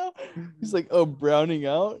saying now? He's like, oh, browning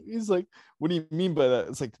out. He's like, what do you mean by that?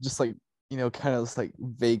 It's like, just like, kind of just like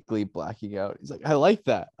vaguely blacking out. He's like, I like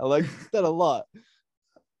that. I like that a lot.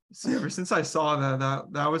 See, ever since I saw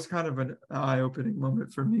that was kind of an eye-opening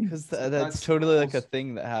moment for me. Because that's totally like a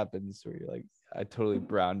thing that happens where you're like, I totally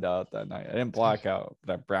browned out that night. I didn't black out,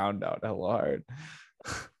 but I browned out hella hard.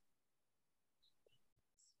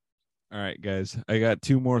 All right, guys. I got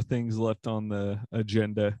 2 more things left on the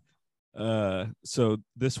agenda. So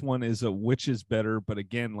this one is a which is better, but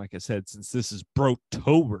again, like I said, since this is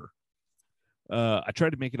Brotober, I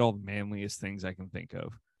tried to make it all the manliest things I can think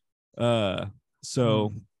of.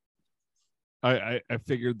 So I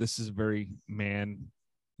figured this is very man.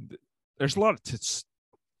 There's a lot of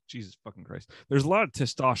Jesus fucking Christ. There's a lot of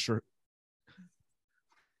testosterone.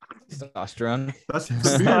 Testosterone. That's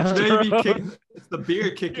the beer, baby. It's the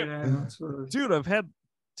beer kicking in. That's what Dude, I've had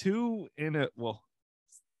 2 in a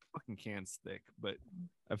fucking can's thick, but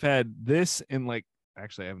I've had this in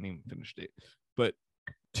actually I haven't even finished it, but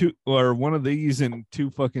 2 or one of these and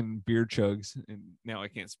 2 fucking beer chugs, and now I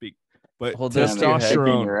can't speak. But Hold that to your head. Kicking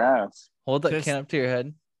testosterone. your ass. Hold that can up to your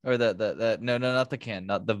head. Or that no, not the can,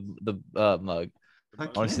 not the mug. I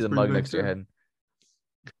want to see the mug next to your head.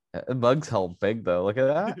 The mug's hell big though. Look at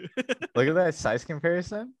that. Look at that size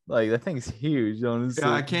comparison. Like that thing's huge. Honestly.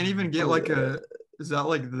 Yeah, I can't even get is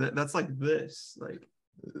that that's like this. Like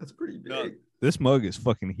that's pretty big. This mug is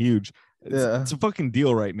fucking huge. Yeah. It's a fucking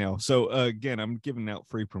deal right now. So again, I'm giving out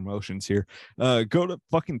free promotions here. Go to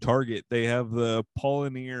fucking Target. They have the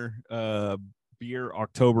Paulinier beer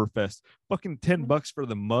Oktoberfest. Fucking $10 for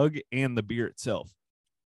the mug and the beer itself.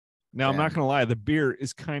 Now, I'm not gonna lie, the beer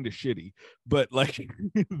is kind of shitty, but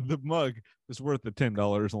the mug is worth the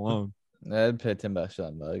 $10 alone. I'd pay $10 for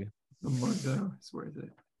that mug. The mug though, it's worth it.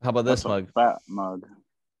 How about this That's a mug? fat mug.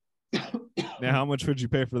 Now, how much would you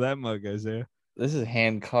pay for that mug, Isaiah? This is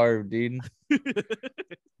hand carved, dude.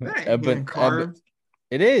 Hand carved.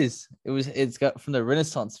 It is. It's got from the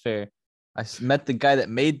Renaissance Fair. I met the guy that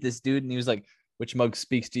made this, dude, and he was like, which mug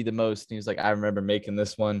speaks to you the most? And he was like, I remember making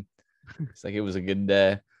this one. It's like, it was a good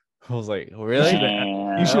day. I was like, really?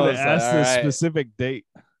 You should have asked the specific date.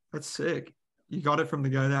 That's sick. You got it from the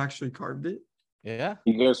guy that actually carved it? Yeah.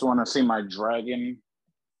 You guys want to see my dragon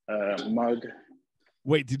mug?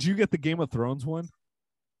 Wait, did you get the Game of Thrones one?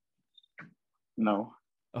 No.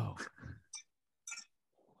 Oh.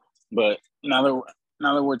 But now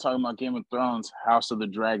that we're talking about Game of Thrones, House of the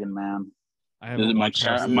Dragon, man. I haven't This is watched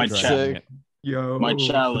House of the Dragon sick. yet. Yo, My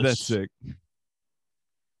chalice. That's sick.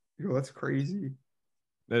 Yo, that's crazy.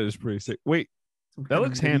 That is pretty sick. Wait, Some that kind of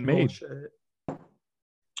looks medieval handmade. shit.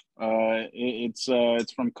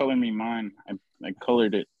 It's from Color Me Mine. I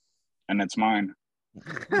colored it, and it's mine.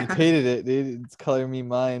 You painted it, dude. It's color me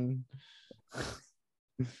mine. All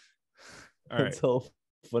right. It's so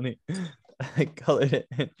funny. I colored it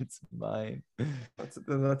and it's mine.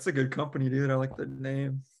 That's a good company, dude. I like the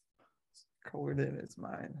name. Colored it, it's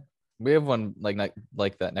mine. We have one like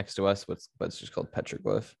that next to us, but it's just called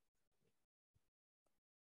Petroglyph.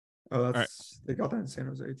 Oh, they got that in San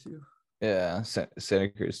Jose too. Yeah, Santa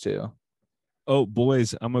Cruz too. Oh,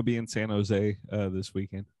 boys, I'm gonna be in San Jose this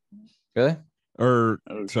weekend. Really? Or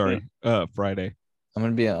Oh, sorry, Friday. I'm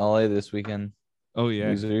gonna be in LA this weekend. Oh yeah,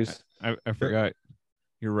 Losers. I forgot.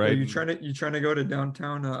 You're right. Are you trying to go to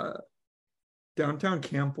downtown? Downtown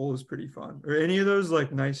Campbell is pretty fun. Or any of those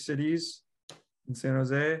like nice cities in San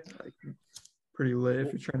Jose, like pretty lit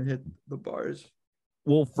if you're trying to hit the bars.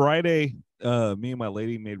 Well, Friday, me and my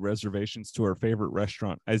lady made reservations to our favorite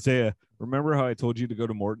restaurant. Isaiah, remember how I told you to go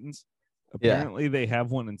to Morton's? Apparently, they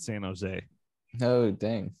have one in San Jose. Oh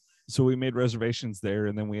dang. So we made reservations there,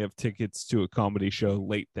 and then we have tickets to a comedy show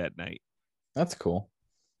late that night. That's cool.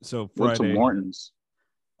 So What's Friday. Morton's?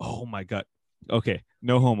 Oh my god. Okay,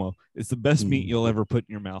 no homo. It's the best meat you'll ever put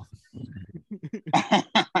in your mouth.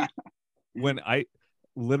 When I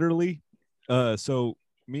literally, funny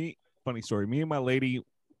story. Me and my lady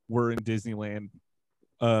were in Disneyland.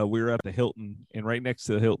 We were at the Hilton, and right next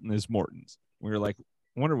to the Hilton is Morton's. We were like,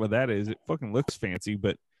 wonder what that is. It fucking looks fancy,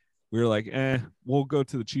 but we were like, we'll go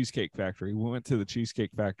to the Cheesecake Factory. We went to the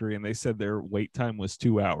Cheesecake Factory, and they said their wait time was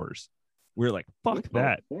 2 hours. We were like, fuck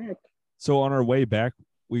that. So on our way back,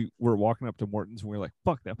 we were walking up to Morton's, and we were like,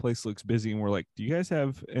 fuck, that place looks busy. And we're like, do you guys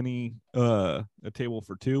have any a table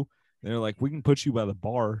for 2? They're like, we can put you by the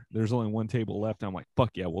bar. There's only one table left. I'm like,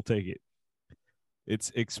 fuck yeah, we'll take it.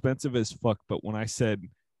 It's expensive as fuck, but when I say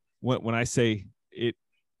it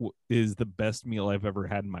is the best meal I've ever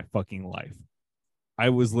had in my fucking life, I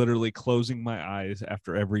was literally closing my eyes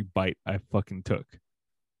after every bite I fucking took.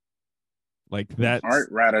 Like that. All right,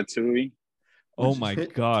 Ratatouille. Oh my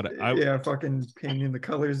god! Fucking painting the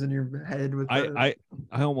colors in your head with I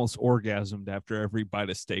almost orgasmed after every bite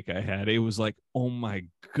of steak I had. It was like, oh my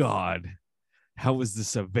god, how is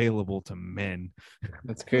this available to men?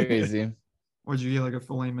 That's crazy. What'd you get, like a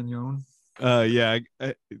filet mignon? Yeah,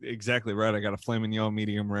 exactly right. I got a filet mignon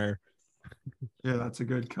medium rare. Yeah, that's a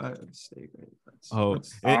good cut of steak. Right?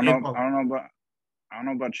 I don't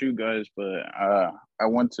know about you guys, but I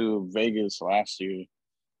went to Vegas last year,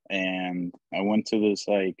 and I went to this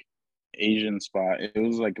like Asian spot. It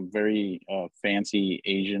was like a very fancy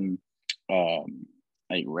Asian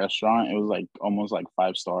like restaurant. It was like almost like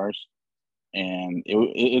 5 stars, and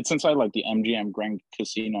it's inside like the MGM Grand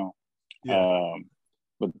Casino. Yeah.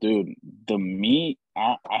 But dude, the meat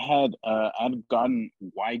I'd gotten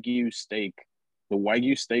Wagyu steak. The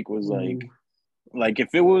Wagyu steak was like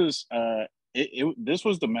if it was this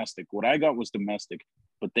was domestic. What I got was domestic,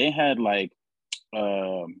 but they had like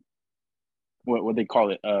what they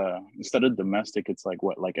call it instead of domestic, it's like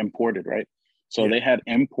what, like imported, right? So they had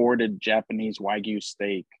imported Japanese Wagyu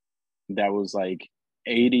steak that was like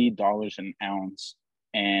 $80 an ounce,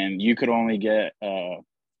 and you could only get a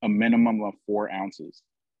minimum of 4 ounces.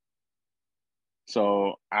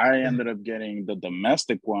 So I ended up getting the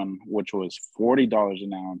domestic one, which was $40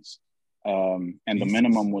 an ounce, and the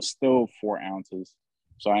minimum was still 4 ounces.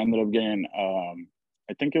 So I ended up getting, I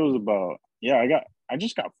think it was about, I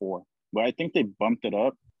just got 4, but I think they bumped it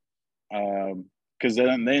up, because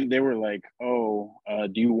then they were like, oh,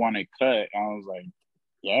 do you want it cut? And I was like,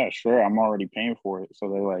 yeah, sure, I'm already paying for it. So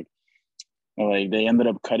they ended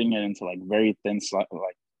up cutting it into like very thin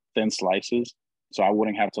slices, so I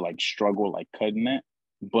wouldn't have to like struggle like cutting it.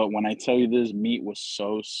 But when I tell you, this meat was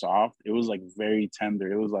so soft, it was like very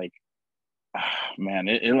tender. It was like, man,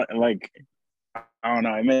 it like, I don't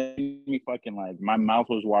know, it made me fucking like, my mouth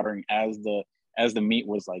was watering as the meat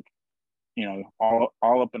was like, all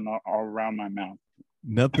up and all around my mouth.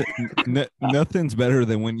 Nothing's better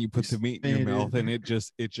than when you put the meat in your mouth and it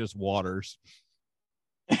just waters.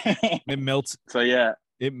 It melts. So yeah,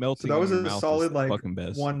 it melts. So that was a solid like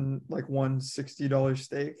 $160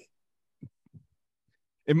 steak.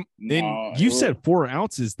 And you said 4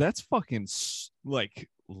 ounces. That's fucking like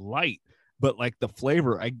light, but like the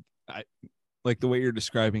flavor, I like the way you're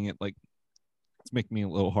describing it. Like, it's making me a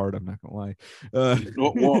little hard. I'm not gonna lie. Well,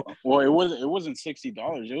 it wasn't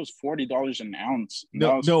 $60. It was $40 an ounce.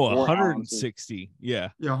 No, 160. Yeah,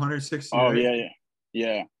 160. Oh, right?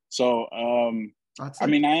 yeah. So I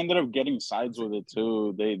mean, I ended up getting sides with it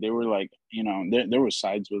too. They were like, there were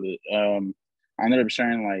sides with it. I ended up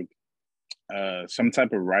sharing like some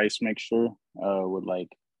type of rice mixture with like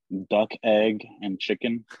duck egg and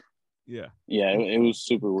chicken. Yeah, it was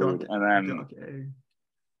super weird. And then duck egg.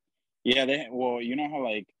 Yeah, you know how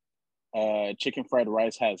like chicken fried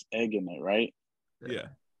rice has egg in it, right?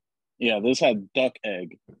 Yeah, this had duck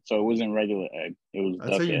egg, so it wasn't regular egg. It was That's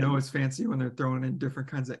duck how you egg. know it's fancy, when they're throwing in different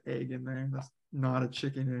kinds of egg in there. That's not a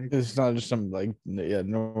chicken egg. It's not just some like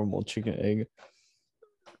normal chicken egg.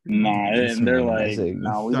 Nah, and they're like, egg.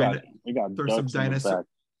 no, we got throw ducks some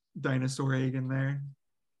dinosaur egg in there.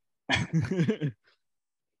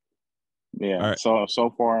 Yeah. Right. So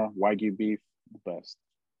far, Wagyu beef, the best.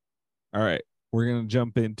 All right, we're gonna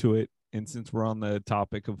jump into it, and since we're on the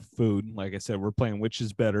topic of food, like I said, we're playing which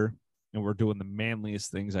is better, and we're doing the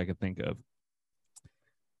manliest things I could think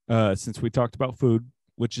of. Since we talked about food,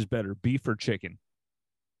 which is better, beef or chicken?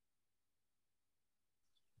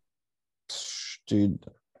 Dude,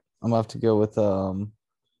 I'm gonna have to go with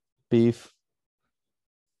beef.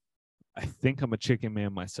 I think I'm a chicken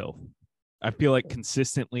man myself. I feel like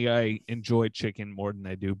consistently I enjoy chicken more than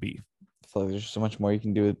I do beef. I feel like there's so much more you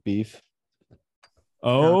can do with beef.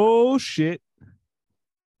 Oh, shit.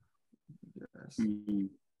 Yes. Mm-hmm.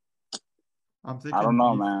 I'm thinking, I don't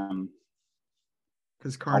know, man.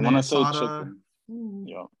 Because carne asada.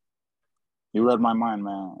 Yeah, you read my mind,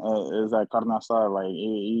 man. Is that carne asada? Like,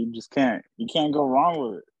 you can't go wrong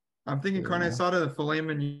with it. I'm thinking carne asada, the filet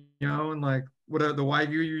mignon, like whatever the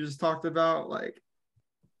Wagyu you just talked about. Like,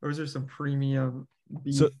 those are some premium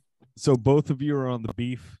beef. So both of you are on the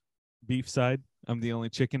beef side. I'm the only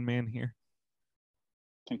chicken man here.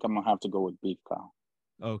 I think I'm gonna have to go with beef, Kyle.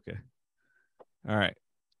 Okay. All right.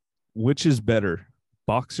 Which is better,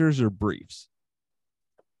 boxers or briefs?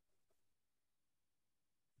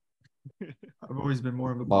 I've always been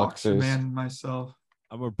more of a boxer Boxers. man myself.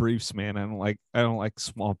 I'm a briefs man. I don't like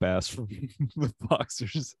small bass from the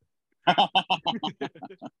boxers. I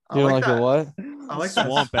You don't like that. a what? I like that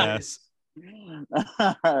Swamp space.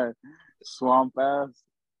 ass. Swamp ass.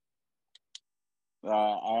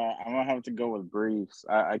 I'm gonna have to go with briefs.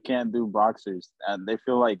 I can't do boxers, and they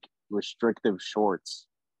feel like restrictive shorts.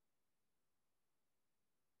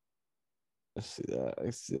 I see that. I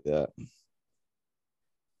see that.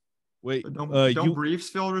 Wait, But don't you briefs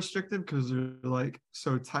feel restricted because they're like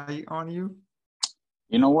so tight on you?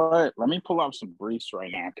 You know what? Let me pull out some briefs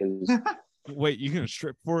right now because wait, you gonna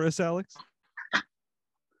strip for us, Alex?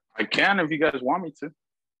 I can if you guys want me to.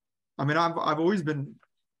 I mean, I've always been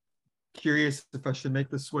curious if I should make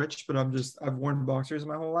the switch, but I've worn boxers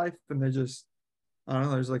my whole life, and they just, I don't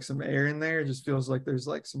know. There's like some air in there. It just feels like there's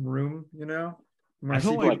like some room, you know. When I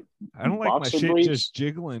don't like people- I don't like my boxer shit briefs? just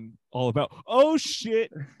jiggling all about. Oh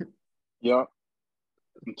shit! Yeah,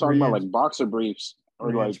 I'm talking about Ranch- like boxer briefs or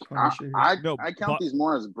like ranch punishers. No, I count these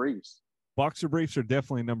more as briefs. Boxer briefs are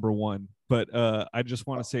definitely number one, but I just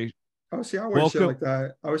want to say Oh, see, I wear shit Welcome- like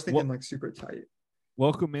that. I was thinking like super tight.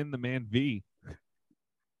 welcome in the man V.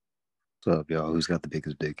 What's up, y'all? Who's got the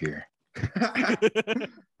biggest dick here?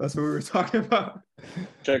 That's what we were talking about.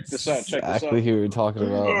 Check this out. Check Exactly this who we were talking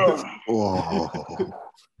about. out. Whoa.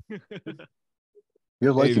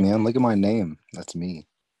 You're lucky, Hey. man. Look at my name. That's me.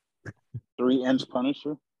 3-inch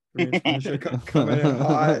Punisher. Ranch punisher coming in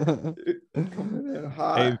hot. Coming in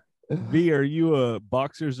hot. Hey, V, are you a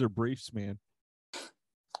boxers or briefs man?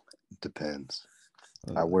 Depends.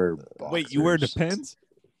 I wear boxers. Wait, you wear depends?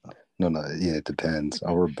 No, yeah, it depends.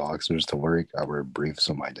 I wear boxers to work. I wear briefs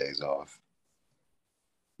on my days off.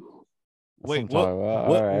 Wait, That's what I'm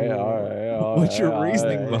talking about. All right. what's your all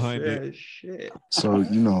reasoning right. behind it? Shit. So,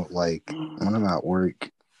 like when I'm at work,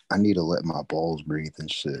 I need to let my balls breathe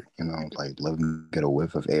and shit, like let them get a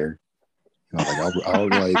whiff of air. Like I'll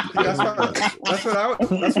like That's what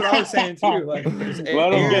I was saying too. Like, there's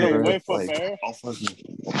Let 'em air. get a Or, whiff of like, air. I'll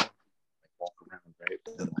fucking walk around, right?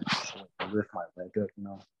 And then, I lift my leg up,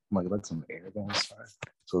 I'm like, let some air go inside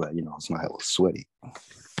so that, it's not hella sweaty.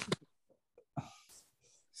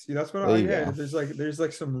 See, that's what There I you had. go. There's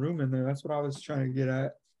like some room in there. That's what I was trying to get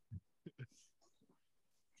at.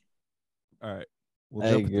 All right. I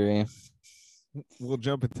agree. We'll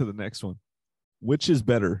jump into the next one. Which is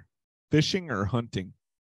better, fishing or hunting?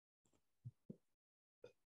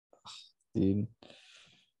 Dude.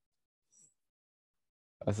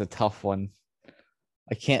 That's a tough one.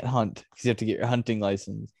 I can't hunt because you have to get your hunting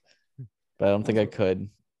license. But I don't think I could.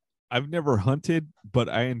 I've never hunted, but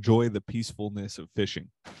I enjoy the peacefulness of fishing.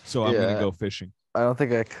 So I'm gonna Yeah. go fishing. I don't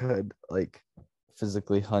think I could like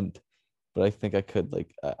physically hunt, but I think I could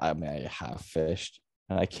I mean I have fished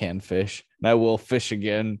and I can fish and I will fish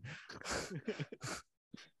again. I've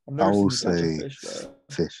I never will seen you catch a say fish, though.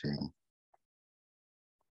 fishing.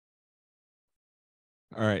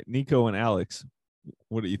 All right, Nico and Alex,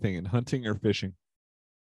 what are you thinking? Hunting or fishing?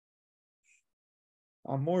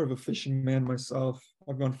 I'm more of a fishing man myself.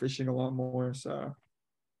 I've gone fishing a lot more, so.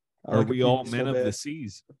 I Are like a we all peaceful men of day. the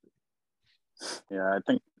seas? Yeah, I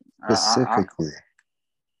think Specifically.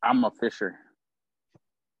 I'm a fisher.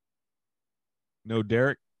 No,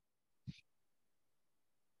 Derek.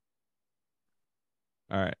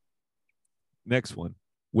 All right. Next one.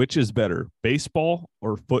 Which is better, baseball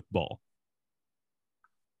or football?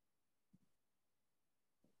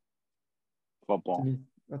 Football.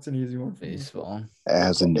 That's an easy one for me. Baseball.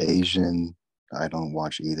 As an Asian, I don't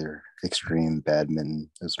watch either. Extreme badminton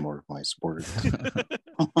is more of my sport. That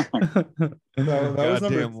was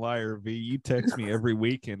number Goddamn liar, V. You text me every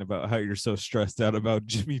weekend about how you're so stressed out about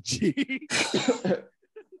Jimmy G.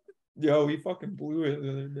 Yo, we fucking blew it the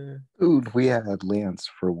other day. Dude, we had Lance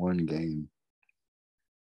for one game,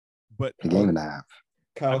 But a game and a half.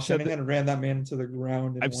 Kyle I've said Shanahan ran that man into the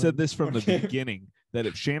ground. in I've said one- this from one the game. beginning that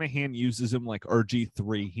if Shanahan uses him like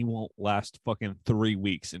RG3, he won't last fucking 3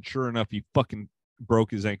 weeks. And sure enough, he fucking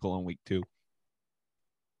broke his ankle on week 2.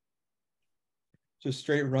 Just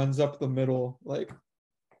straight runs up the middle like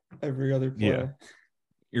every other play. Yeah.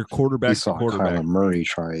 Your He quarterback's the saw quarterback. Kyler Murray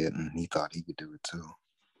try it, and he thought he could do it too.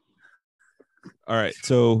 All right.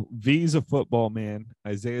 So V's a football man.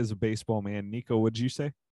 Isaiah's a baseball man. Nico, what'd you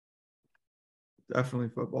say? Definitely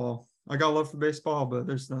football. I got love for baseball, but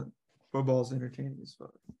there's not football's entertaining as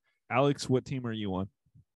fuck. Alex, what team are you on?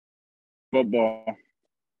 Football.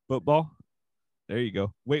 Football? There you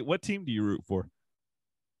go. Wait, what team do you root for?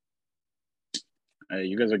 Hey,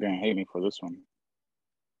 you guys are gonna hate me for this one.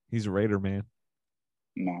 He's a Raider man.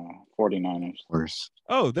 No, 49ers. Worse.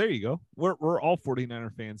 Oh, there you go. We're all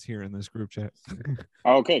 49er fans here in this group chat.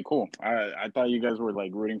 Okay, cool. I thought you guys were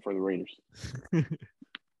like rooting for the Raiders.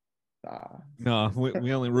 No,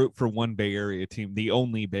 we only root for one Bay Area team, the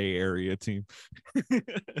only Bay Area team.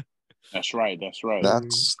 That's right. That's right.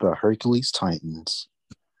 That's the Hercules Titans.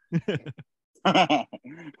 Huh?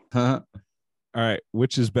 All right,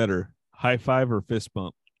 which is better, high five or fist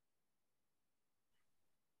bump?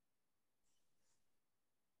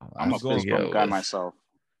 I'm a fist bump guy myself.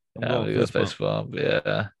 I'm Yeah, going we go fist bump.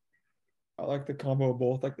 Yeah. I like the combo of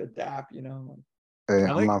both, like the dap, you know. Hey,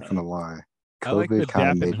 I like- I'm not gonna lie. I like the COVID kind dap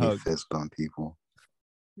of and made me hug. fist bump people.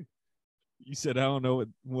 You said I don't know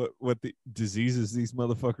what the diseases these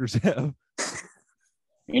motherfuckers have.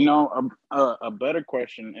 You know, a better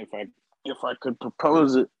question, if I could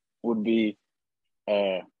propose it, would be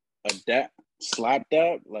a dap, slap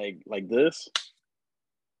dap like this,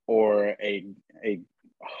 or a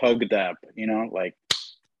hug dap. You know, like,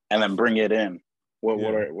 and then bring it in. What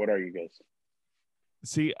are you guys?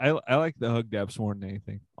 See, I like the hug daps more than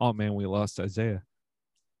anything. Oh man, we lost Isaiah.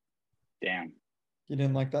 Damn. He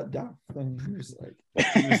didn't like that dap thing. He was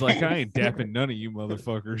like, He was like, I ain't dapping none of you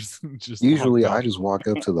motherfuckers. Just Usually, hugged I off. just walk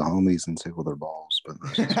up to the homies and tickle their balls, but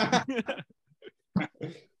that's just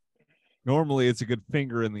me. Normally, it's a good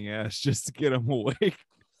finger in the ass just to get them awake.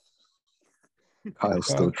 Kyle's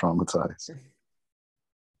still traumatized.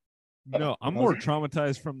 No, I'm more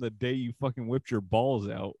traumatized from the day you fucking whipped your balls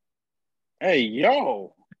out. Hey,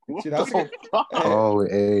 yo. What See, that's the a- fuck? Oh,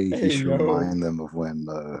 hey, Hey, you should yo. remind them of when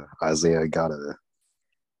Isaiah got a.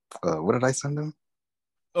 What did I send him?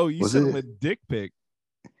 Oh, you Was sent him it- a dick pic.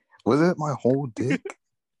 Was it my whole dick?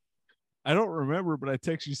 I don't remember, but I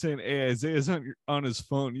text you saying, "Hey, Isaiah's on his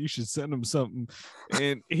phone. You should send him something."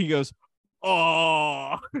 And he goes,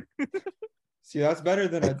 "Oh." see, that's better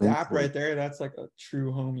than I a think dap like- right there. That's like a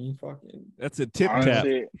true homie fucking. That's a tip tap.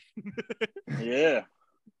 Honestly, yeah.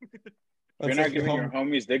 If you're That's not like giving your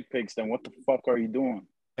homies dick pics, then what the fuck are you doing?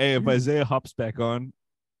 Hey, if Isaiah hops back on,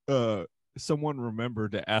 someone remember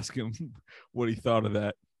to ask him what he thought of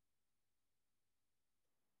that.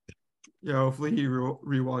 Yeah, hopefully he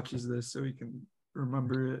rewatches this so he can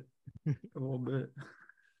remember it a little bit.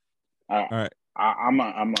 I'm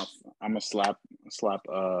a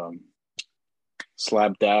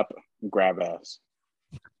slap dap, grab ass.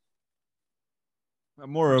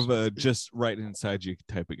 I'm more of a just right inside you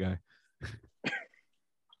type of guy.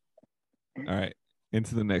 All right,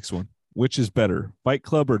 into the next one. Which is better, Fight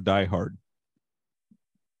Club or Die Hard?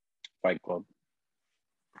 Fight Club.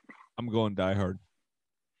 I'm going Die Hard.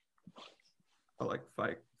 I like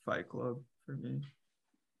Fight Club for me.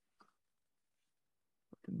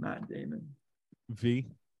 Fucking Matt Damon. V.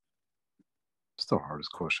 It's the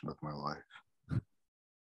hardest question of my life. I'm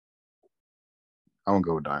gonna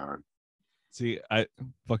go with Die Hard. See, I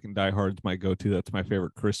fucking Die Hard's my go-to. That's my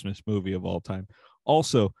favorite Christmas movie of all time.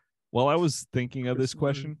 Also, while I was thinking of this Christmas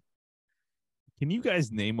question, can you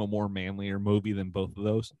guys name a more manlier movie than both of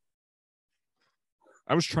those?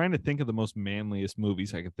 I was trying to think of the most manliest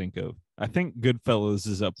movies I could think of. I think Goodfellas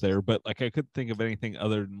is up there, but like I couldn't think of anything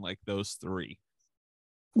other than like those three.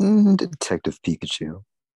 Detective Pikachu.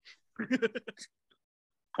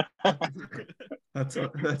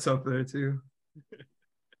 That's up there too.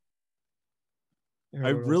 Yeah,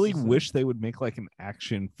 I what else really is there? wish they would make like an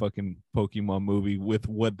action fucking Pokemon movie with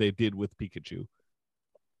what they did with Pikachu.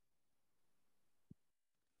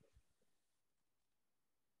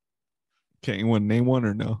 Okay, you want to name one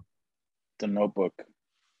or no? The Notebook.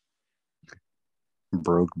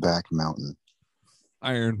 Brokeback Mountain.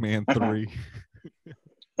 Iron Man 3.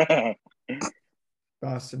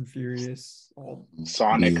 Fast and Furious. All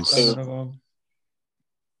Sonic Yes. 7 2. of them.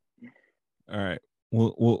 All right.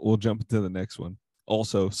 We'll jump into the next one.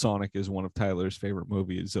 Also, Sonic is one of Tyler's favorite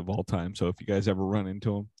movies of all time. So if you guys ever run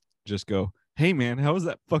into him, just go, "Hey man, how was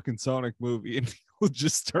that fucking Sonic movie?" And he'll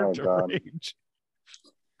just start Oh, to God. rage.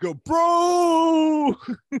 Go, bro.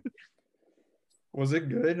 Was it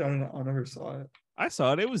good? I never saw it. I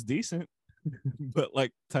saw it. It was decent. But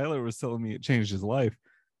like Tyler was telling me it changed his life.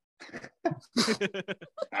 I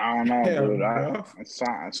don't know, Damn, dude. bro.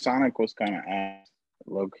 Sonic was kind of ass,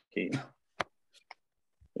 low key.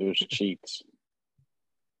 It was cheeks.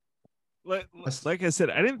 Like I said,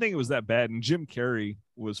 I didn't think it was that bad, and Jim Carrey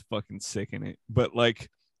was fucking sick in it. But like,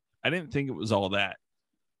 I didn't think it was all that.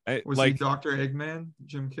 Was he Dr. Eggman,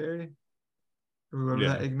 Jim Carrey? Or whoever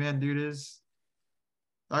Yeah. that Eggman dude is.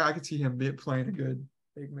 I could see him playing a good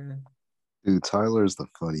Eggman. Dude, Tyler's the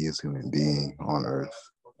funniest human being on earth.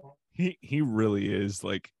 He really is.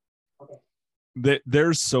 Like,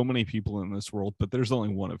 there's so many people in this world, but there's only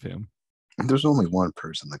one of him. There's only one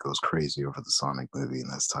person that goes crazy over the Sonic movie, and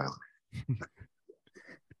that's Tyler.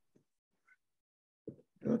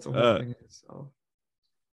 That's a whole thing in itself.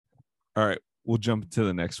 All right, we'll jump to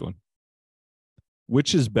the next one.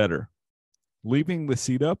 Which is better, leaving the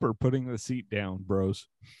seat up or putting the seat down, bros?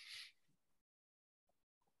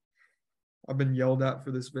 I've been yelled at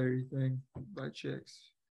for this very thing by chicks.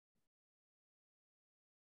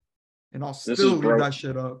 And I'll This still is leave broke. that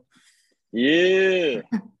shit up. Yeah.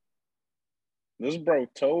 This bro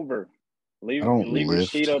Tober. I Leave don't your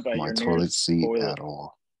lift seat up at my your toilet nearest seat toilet. at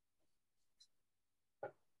all.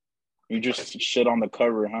 You just shit on the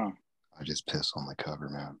cover, huh? I just piss on the cover,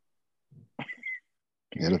 man.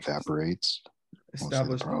 It evaporates.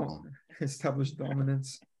 Established, problem. established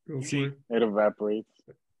dominance. Real See, quick. It evaporates.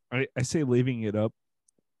 I say leaving it up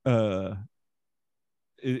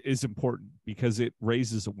is important because it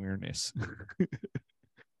raises awareness.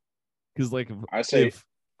 Because like I say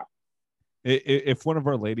if one of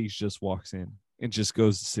our ladies just walks in and just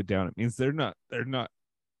goes to sit down, it means they're not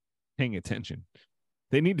paying attention.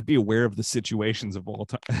 They need to be aware of the situations of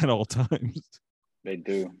at all times. they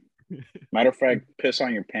do. Matter of fact, piss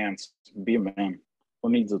on your pants. Be a man. Who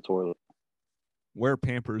needs a toilet? Wear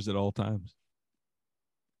Pampers at all times.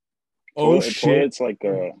 Toilet's like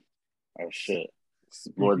oh shit.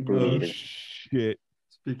 Lord Speaking Oh of, Booty. shit.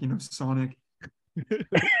 speaking of Sonic,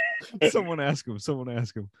 Someone ask him.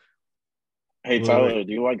 Hey Wait, Tyler,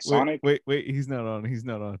 do you like Sonic? Wait, he's not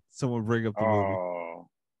on. Someone bring up the movie. Oh,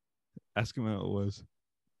 Ask him how it was.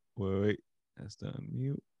 Wait. That's done.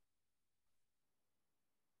 Mute.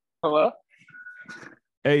 Hello?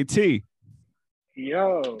 Hey, T.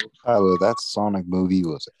 Yo. Tyler, that Sonic movie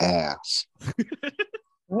was ass.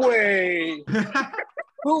 Wait.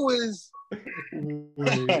 Who is wait,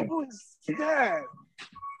 that?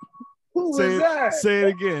 Who was that? Say it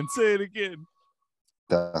again.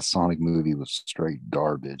 That Sonic movie was straight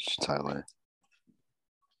garbage, Tyler.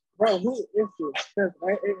 Bro, who is this?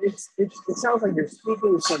 'Cause it sounds like you're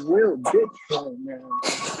speaking some real bitch right now.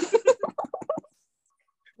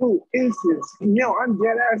 Who is this? No, I'm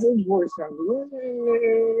dead ass. His voice sounds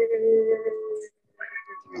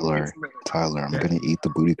Tyler, I'm gonna eat the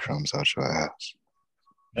booty crumbs out your ass.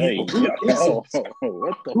 hey, Who is yo, this?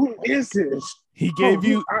 what the? Who is this? He gave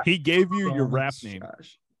you Sonic's your rap name.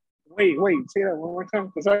 trash. Wait, say that one more time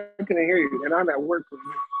because I couldn't hear you and I'm at work right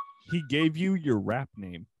now. He gave you your rap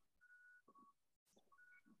name.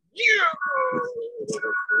 Yeah.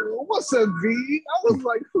 What's up, V? I was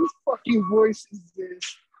like, whose fucking voice is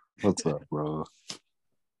this? What's up, bro?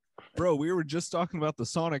 Bro, we were just talking about the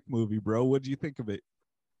Sonic movie, bro. What'd you think of it?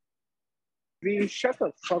 V, shut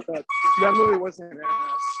the fuck up. That movie wasn't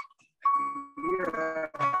ass. Yeah.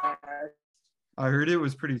 I heard it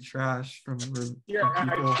was pretty trash from Yeah,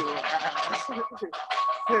 people.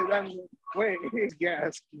 wait,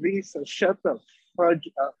 gas. V, so shut the fudge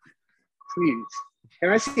up, please.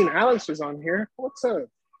 And I seen Alex was on here. What's up?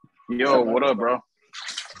 Yo, what up, bro?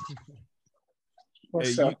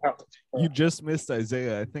 What's Hey, up, Alex? You just missed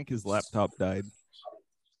Isaiah. I think his laptop died.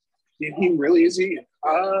 Did he really? Is he?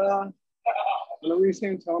 Whenever you see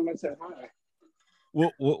him, tell him I said hi.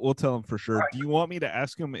 We'll tell him for sure. Do you want me to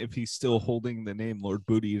ask him if he's still holding the name Lord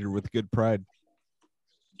Booty Eater with good pride?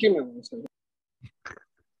 Give me one second.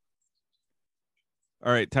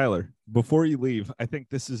 All right, Tyler, before you leave, I think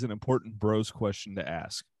this is an important bros question to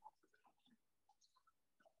ask.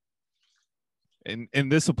 And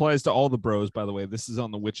this applies to all the bros, by the way. This is on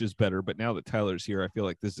the which is better, but now that Tyler's here, I feel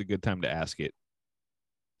like this is a good time to ask it.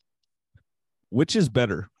 Which is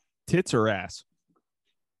better, tits or ass?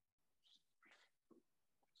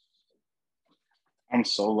 I'm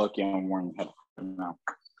so lucky I'm wearing headphones now.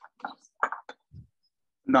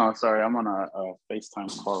 No, sorry, I'm on a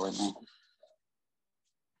FaceTime call right now.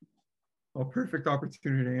 A perfect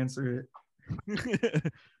opportunity to answer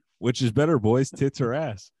it. Which is better, boys, tits or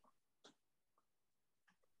ass?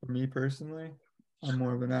 For me personally, I'm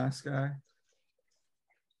more of an ass guy.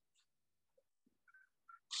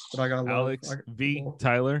 But I got Alex, V,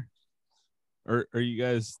 Tyler, are you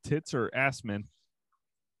guys tits or ass men?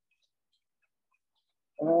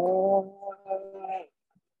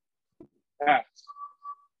 Ass.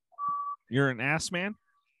 You're an ass man?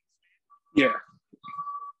 Yeah.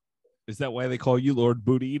 Is that why they call you Lord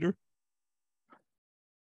Booty Eater?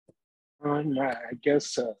 I guess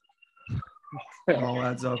so. It all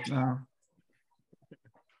adds up now.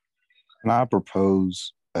 Can I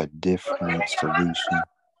propose a different solution?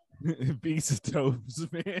 Piece of toes,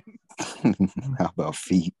 man. How about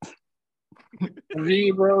feet?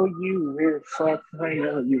 V, bro, you weird fuck. I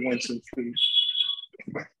know you want some food.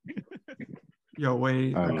 Yo,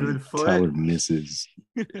 wait, a good foot. Tyler misses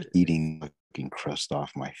eating fucking crust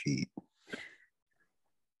off my feet.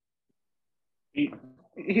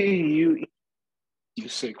 You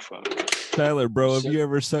sick fuck. Tyler, bro, have you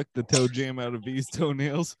ever sucked the toe jam out of V's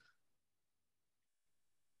toenails?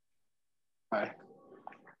 Hi.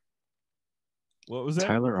 What was that?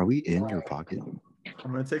 Tyler, are we in your pocket?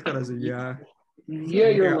 I'm gonna take that as a yeah. Yeah,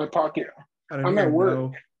 you're in my pocket. I'm at work.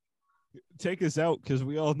 Know. Take us out because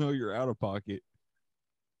we all know you're out of pocket.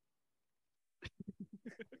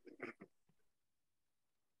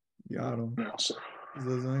 Got him. No, sir.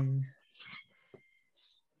 Zizzing.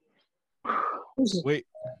 Wait,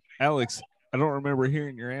 Alex, I don't remember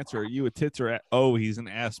hearing your answer. Are you a tits or oh, he's an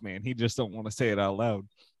ass man. He just don't want to say it out loud.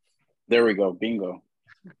 There we go. Bingo.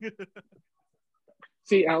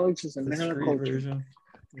 See, Alex is a The street nanoculture. version.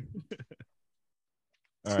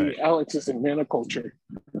 All See, right. Alex is a nanoculture.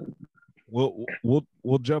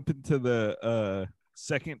 We'll jump into the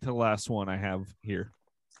second to last one I have here.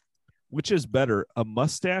 Which is better, a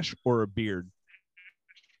mustache or a beard?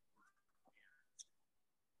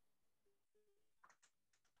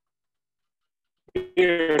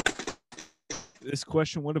 This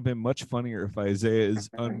question would have been much funnier if Isaiah's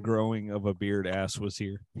ungrowing of a beard ass was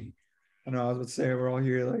here. I know. I was about to say we're all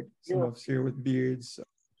here, like some of us here with beards. So.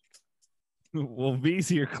 Well, V's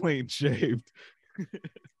here clean shaved.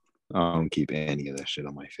 I don't keep any of that shit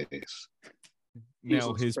on my face.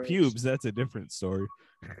 Now Jesus his Christ. pubes, that's a different story.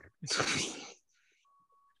 Full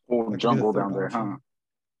That could be jungle the third down there, option. huh?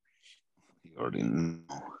 You already know.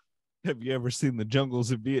 Have you ever seen the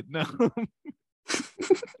jungles of Vietnam?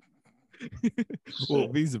 Well,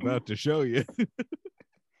 V's about to show you.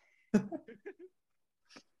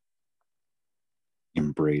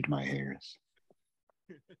 And braid my hairs.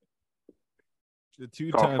 The two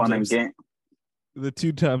It's all times fun I've and game. The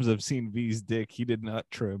two times I've seen V's dick, he did not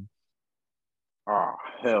trim. Oh,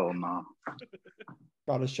 hell no.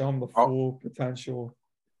 Got to show him the Oh. full potential.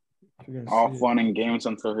 If you're gonna All see fun and games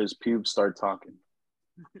until his pubes start talking.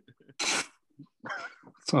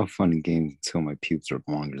 It's all fun and games until my pubes are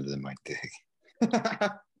longer than my dick.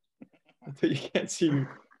 it. Until you can't see,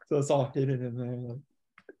 so it's all hidden in there.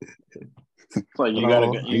 Like, It's like you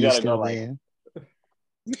Hello, gotta are you gotta still go like there?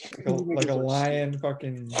 like a lion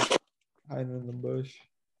fucking hiding in the bush,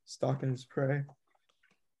 stalking his prey.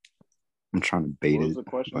 I'm trying to bait what was it the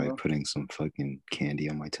question? by Though? putting some fucking candy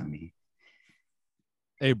on my tummy.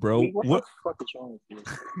 Hey, bro, Wait, what what? the fuck is wrong with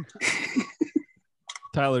you?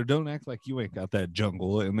 Tyler, don't act like you ain't got that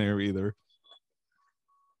jungle in there either.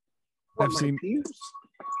 What, I've my seen- pubes?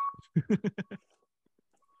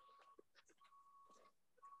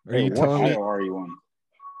 Are Hey, you what telling me? aisle are you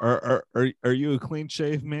on? Are you a clean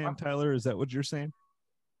shave man, Tyler? Is that what you're saying?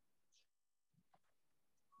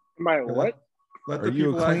 Am I what? Let Are the you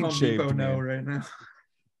a people at Home clean-shaved Depot know man? right now.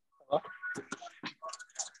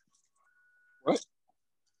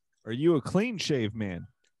 Are you a clean shave man?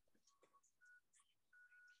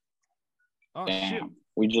 Oh shit! Damn,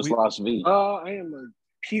 we just We- lost V. I am a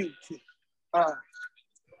pube. Did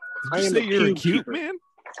I you am say a you're a pube cute keeper. man?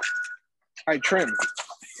 I trim.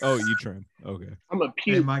 Oh, you trim. Okay. I'm a pube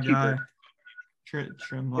Hey, my keeper. guy.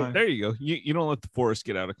 Trim life. There you go. You don't let the forest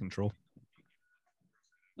get out of control.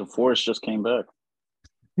 The forest just came back.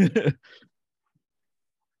 Well,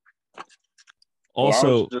 I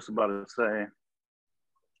Also, was just about to say.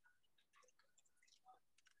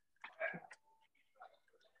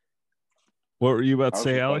 what were you about I to was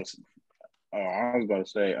say, just about Alex? to- I was about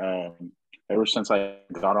to say. Ever since I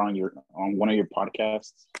got on one of your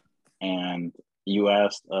podcasts, and you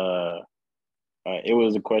asked, it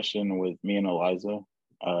was a question with me and Eliza,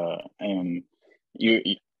 and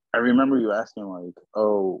I remember you asking like,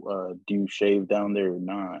 "Oh, do you shave down there or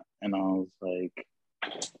not?" And I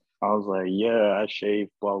was like, "Yeah, I shave,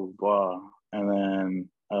 blah blah blah." And then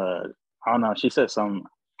I don't know. She said some.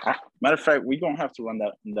 Matter of fact, we don't have to run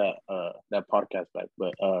that podcast back,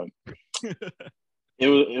 but it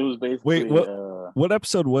was basically. Wait, what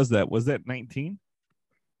episode was that? Was that 19?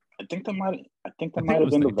 I think that might it have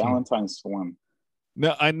was been the 19. Valentine's one.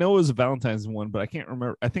 No, I know it was a Valentine's one, but I can't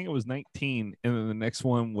remember. I think it was 19, and then the next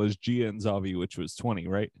one was Gia and Zavi, which was 20,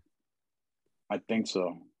 right? I think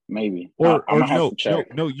so. Maybe. Or I'm gonna have no, to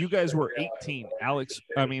check. no, you guys were 18.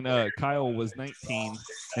 Kyle was 19,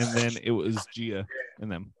 and then it was Gia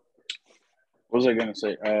and them. What was I gonna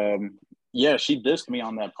say? Yeah, she dissed me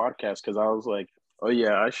on that podcast because I was like, "Oh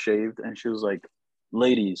yeah, I shaved," and she was like,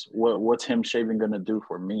 "Ladies, what's him shaving gonna do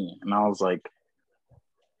for me?" And I was like,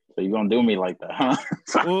 "So you gonna do me like that,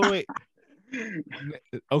 huh?" Wait.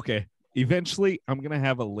 Okay. Eventually, I'm gonna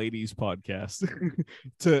have a ladies podcast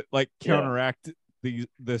to like counteract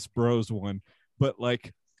this bros one. but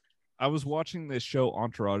like I was watching this show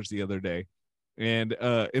Entourage the other day, and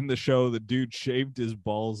in the show the dude shaved his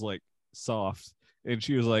balls like soft, and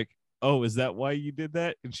she was like, "Oh, is that why you did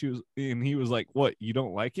that?" And he was like, "What? You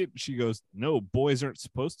don't like it?" She goes, "No, boys aren't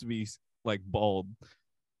supposed to be like bald."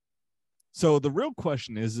 So the real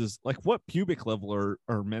question is like, what pubic level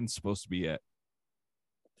are men supposed to be at?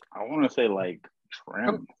 I want to say like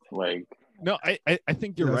trim, like No, I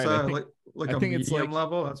think you're right. I think like I a think it's medium like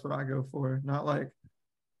level. That's what I go for. Not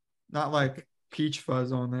like peach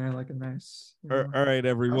fuzz on there, like a nice. all right,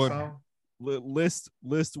 everyone. Awesome.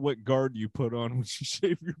 List what guard you put on when you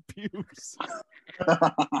shave your pubes.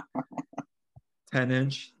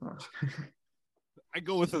 10-inch. I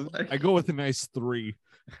go with a nice 3.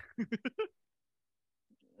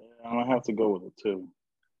 I'm gonna have to go with it too.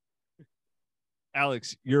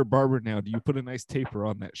 Alex, you're a barber now. Do you put a nice taper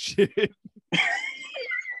on that shit?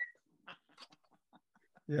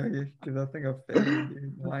 Yeah, you give that thing a fade,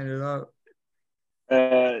 dude. Line it up.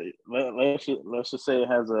 Let's just say it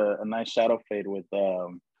has a nice shadow fade with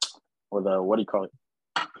what do you call it?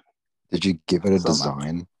 Did you give it a Something.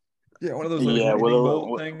 design? Yeah, one of those like Yeah, with lightning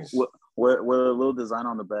bolt things. with a little design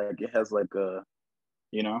on the back. It has like a,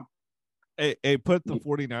 you know. Hey, put the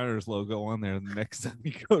 49ers logo on there the next time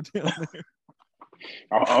you go down there.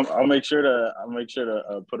 I'll make sure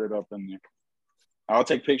to put it up in there. I'll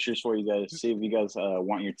take pictures for you guys. See if you guys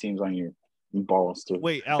want your teams on your balls too.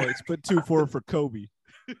 Wait, Alex, put 2-4 for Kobe.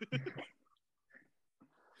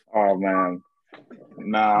 Oh man,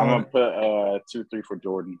 nah, I'm gonna put 2-3 for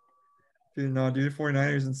Jordan. Dude, no, do the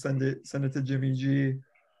 49ers and send it to Jimmy G.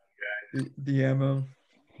 DM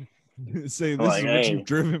him. Say, this Like, is what hey. you've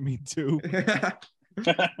driven me to. This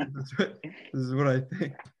is what I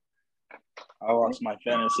think. I lost my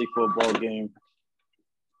fantasy football game.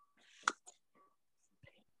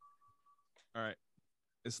 All right.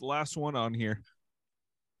 It's the last one on here.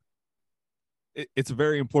 It's a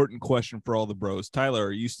very important question for all the bros. Tyler,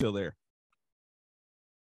 are you still there?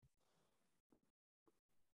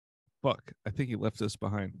 Fuck. I think he left us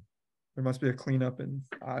behind. There must be a cleanup in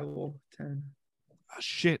aisle 10. Oh,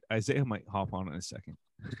 shit. Isaiah might hop on in a second.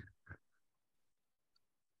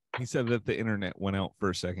 He said that the internet went out for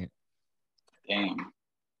a second. Damn.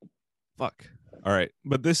 Fuck. All right.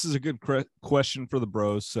 But this is a good question for the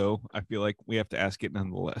bros, so I feel like we have to ask it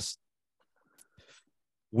nonetheless.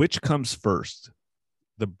 Which comes first,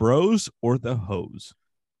 the bros or the hoes?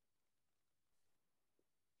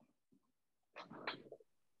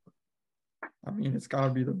 I mean, it's got to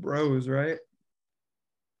be the bros, right?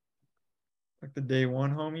 Like the day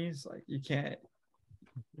one homies. Like you can't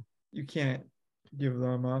give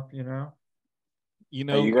them up, you know? You Hey,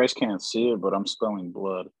 know, you guys can't see it, but I'm spelling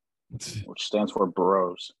blood, which stands for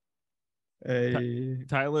bros. A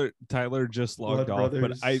Tyler just logged Blood off,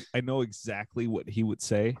 Brothers. but I know exactly what he would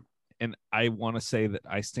say, and I want to say that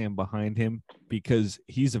I stand behind him because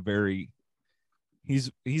he's a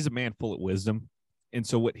man full of wisdom, and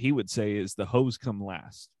so what he would say is the hoes come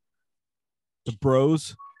last, the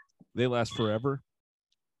bros, they last forever,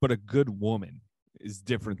 but a good woman is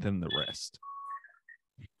different than the rest.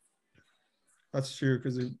 That's true,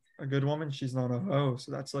 because a good woman, she's not a hoe. So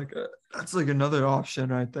that's like another option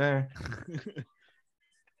right there.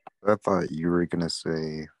 I thought you were gonna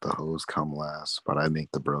say the hoes come last, but I make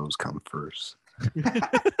the bros come first.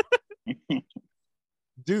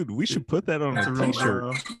 Dude, we should put that on That's a real t-shirt.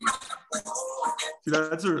 bro. See,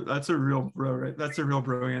 that's a real bro, right? That's a real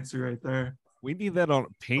bro answer right there. We need that on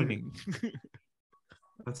a painting.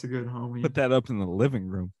 That's a good homie. Put that up in the living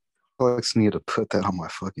room. Alex need to put that on my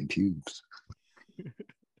fucking pubes.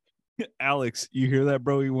 Alex, you hear that,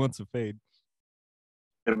 bro? He wants a fade.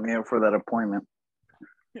 Hit me up for that appointment.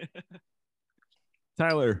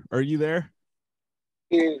 Tyler, are you there?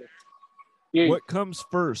 Yeah. Yeah. What comes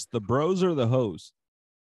first, the bros or the hoes?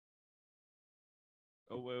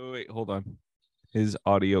 Oh, wait. Hold on. His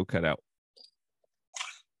audio cut out.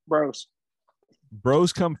 Bros.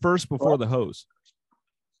 Bros come first before the hoes.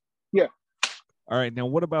 Yeah. All right. Now,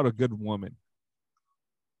 what about a good woman?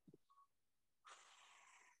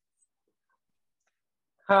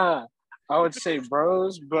 Huh. I would say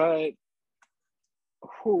bros, but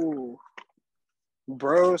who?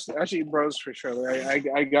 Bros. Actually, bros for sure. I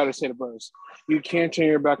gotta say the bros. You can't turn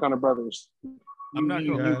your back on the brothers. I'm not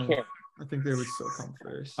You gonna- can't. I think they would still come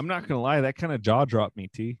first. I'm not gonna lie, that kind of jaw dropped me,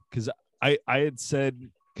 T, because I had said,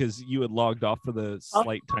 because you had logged off for the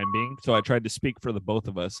slight time being, so I tried to speak for the both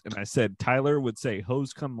of us, and I said Tyler would say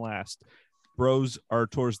hoes come last, bros are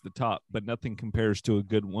towards the top, but nothing compares to a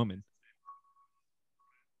good woman.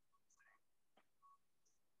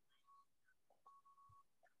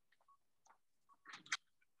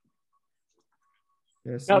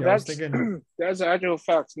 Yes, No, yeah, I was that's thinking. that's actual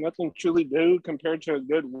facts. Nothing truly new compared to a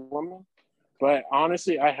good woman. But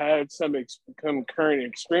honestly, I had some concurrent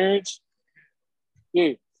experience.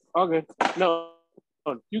 Yeah. Okay. No,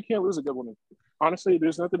 you can't lose a good woman. Honestly,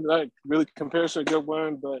 there's nothing that really compares to a good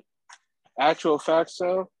woman, but actual facts,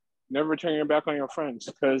 though, never turn your back on your friends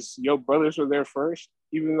because your brothers were there first,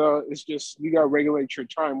 even though it's just you got to regulate your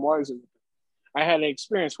time wisely. I had an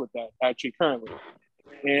experience with that actually currently.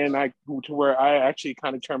 And I to where I actually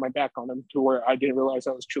kind of turned my back on them to where I didn't realize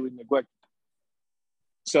I was truly neglected.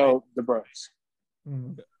 So the bros.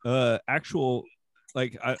 Actual,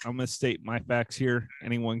 like I'm gonna state my facts here.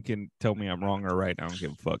 Anyone can tell me I'm wrong or right. I don't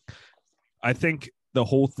give a fuck. I think the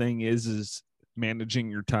whole thing is managing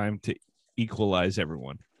your time to equalize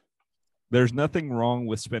everyone. There's nothing wrong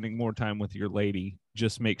with spending more time with your lady.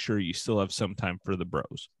 Just make sure you still have some time for the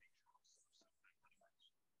bros.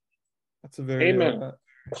 That's a very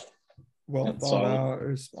well That's thought solid. out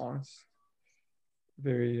response.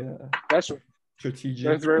 Very That's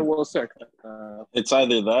strategic. very well said. It's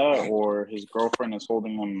either that or his girlfriend is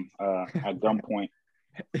holding him at gunpoint.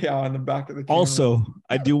 Yeah, on the back of the camera. Also,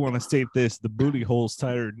 I do want to state this: the booty hole's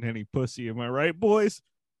tighter than any pussy. Am I right, boys?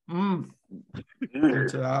 Drink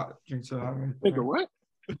to that. Drink to that. Right Nigga, there. what?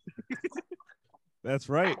 That's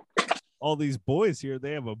right. All these boys here,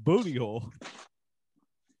 they have a booty hole.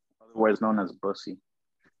 Otherwise known as bussy.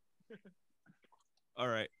 All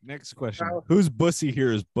right, next question. Whose bussy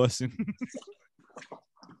here is bussing?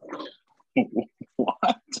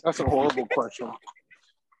 What? That's a horrible question.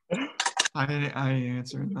 I ain't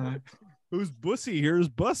answering that. Whose bussy here is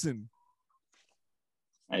bussing?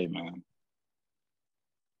 Hey, man.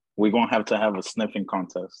 We're going to have a sniffing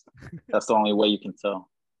contest. That's the only way you can tell.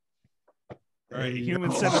 All right, Hey,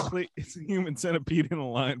 human yo. centipede. It's a human centipede in a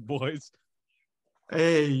line, boys.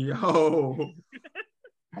 Hey, yo.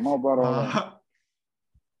 I'm all about all that.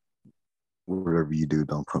 Whatever you do,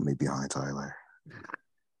 don't put me behind Tyler.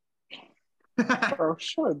 Oh,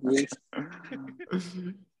 sure, dude.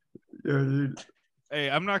 Yeah, dude. Hey,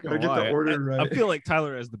 I'm not gonna Gotta get lie. the order right. I feel like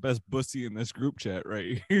Tyler has the best bussy in this group chat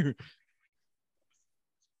right here.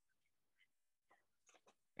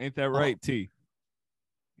 Ain't that right, T?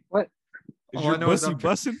 What? Is All your I know is bussy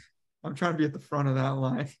bussing? I'm trying to be at the front of that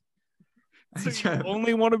line. So you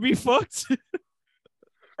only want to be fucked?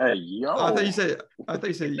 Hey, yo. I thought you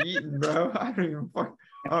said eating, bro. I don't even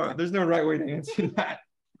fuck. There's no right way to answer that.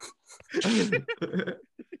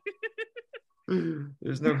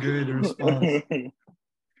 There's no good response.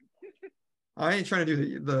 I ain't trying to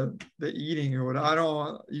do the eating or what. I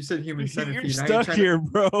don't. You said human centipede. You're stuck here,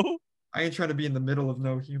 bro. I ain't trying to be in the middle of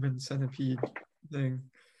no human centipede thing.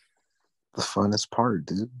 The funnest part,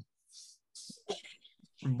 dude.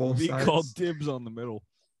 From both Be sides. called dibs on the middle.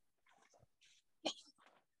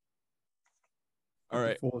 All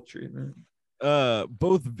right. Full treatment.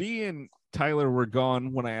 Both V and Tyler were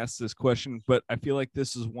gone when I asked this question, but I feel like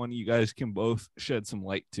this is one you guys can both shed some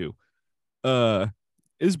light to.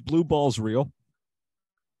 Is blue balls real?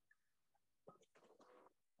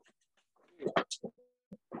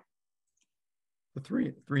 The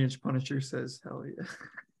 3-inch Punisher says, "Hell yeah."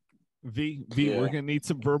 V, Yeah. we're gonna need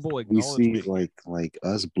some verbal We acknowledgement. see like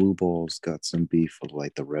us blue balls got some beef with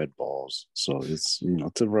like the red balls, so it's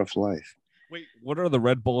it's a rough life. Wait, what are the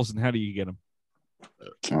red balls and how do you get them?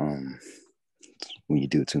 When you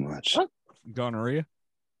do too much. What? Gonorrhea?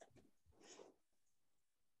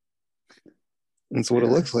 That's what it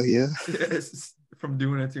looks like, yeah. Yes, from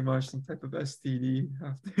doing it too much, some type of STD.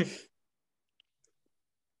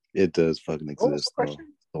 It does fucking What was exist, the though.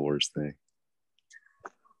 question? The worst thing.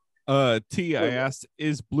 T, I asked,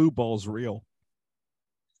 is blue balls real?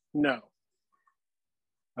 No.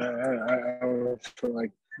 I feel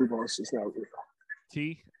like blue balls is not real.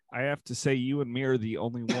 T, I have to say you and me are the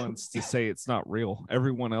only ones to say it's not real.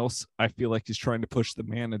 Everyone else, I feel like, is trying to push the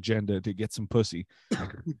man agenda to get some pussy.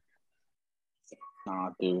 Nah,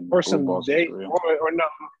 dude. Or blue some balls they is real. or no.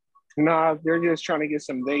 Nah, they're just trying to get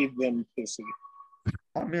some they them pussy.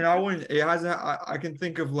 I mean, I wouldn't. It hasn't. I can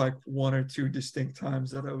think of like one or two distinct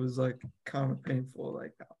times that it was like kind of painful.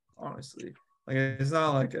 Like honestly, like it's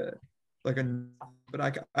not like a, but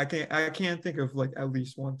I can't think of like at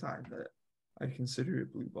least one time that I consider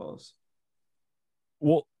it blue balls.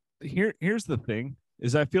 Well, here's the thing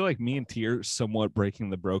is I feel like me and T are somewhat breaking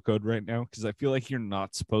the bro code right now because I feel like you're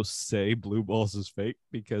not supposed to say blue balls is fake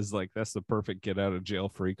because like that's the perfect get out of jail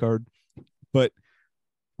free card. But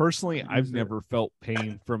personally, I've never felt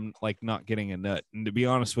pain from like not getting a nut. And to be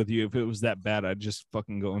honest with you, if it was that bad, I'd just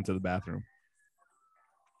fucking go into the bathroom.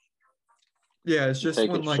 Yeah, it's just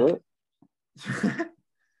Take when a like shit.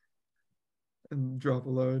 and drop a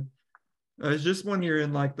load. It's just when you're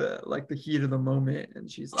in like the heat of the moment, and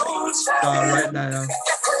she's like, right now.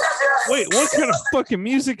 Wait, what kind of fucking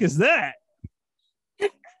music is that?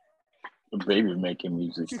 The baby making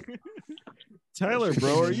music. Tyler,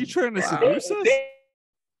 bro, are you trying to seduce us?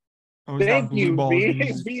 Always got Thank blue you, balls B.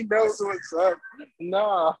 music. B knows what's up.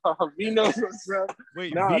 No, B knows what's up.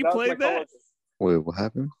 Wait, No, V that was my played that? coworker. Wait, what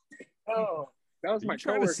happened? Oh, that was Are my you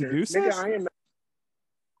trying to coworker. seduce Nigga, us? I am.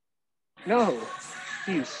 No,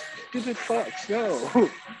 you stupid fucks. No.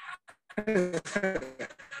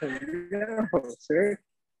 No, sir.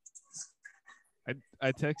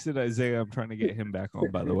 I texted Isaiah. I'm trying to get him back on,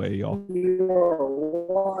 by the way, y'all. You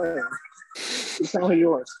sound like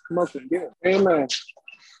you are smoking. Yeah. Amen.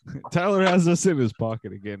 Tyler has us in his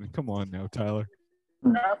pocket again. Come on now, Tyler.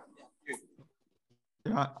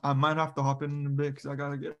 Yeah, I might have to hop in a bit because I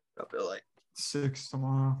gotta get up at like 6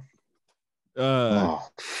 tomorrow. Oh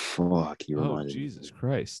fuck! You Oh, reminded Jesus me.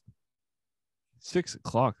 Christ. 6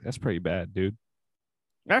 o'clock. That's pretty bad, dude.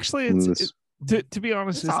 Actually, it's to be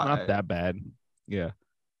honest, It's it's all not right. that bad. Yeah.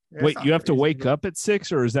 Yeah, Wait, it's you not have to crazy, wake but up at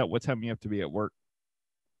 6, or is that what time you have to be at work?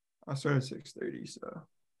 I start at 6:30, so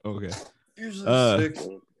Okay. usually Uh, 6.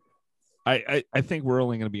 I think we're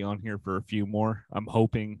only going to be on here for a few more. I'm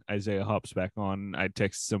hoping Isaiah hops back on. I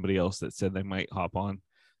texted somebody else that said they might hop on,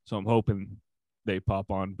 so I'm hoping they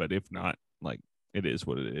pop on. But if not, like, it is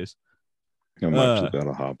what it is. I'm actually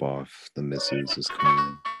gotta hop off. The missus is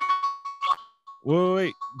coming.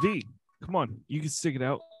 Wait, V, come on, you can stick it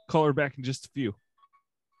out. Call her back in just a few.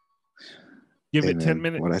 Give Hey, it man, 10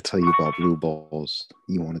 minutes. What I tell you about blue balls,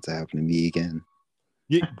 you want it to happen to me again?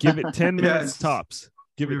 Give it 10 minutes Yes. tops.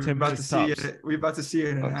 Give it 10 minutes tops. We're about to see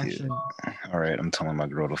it in Okay. action. All right, I'm telling my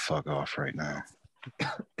girl to fuck off right now.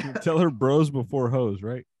 Tell her bros before hoes,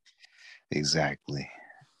 right? Exactly.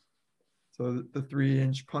 So the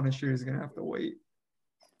 3-inch Punisher is gonna have to wait.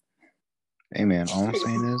 Hey man, all I'm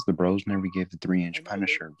saying is the bros never gave the 3-inch I know,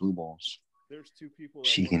 Punisher blue balls. There's two people.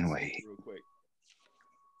 She can wait. Real quick.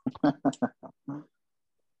 All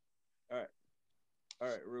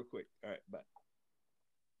right, real quick. All right, bye.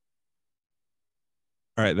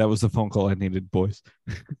 All right, that was the phone call I needed, boys.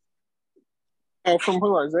 Oh, from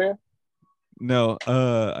who, Isaiah? No,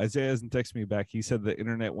 Isaiah hasn't texted me back. He said the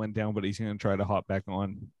internet went down, but he's going to try to hop back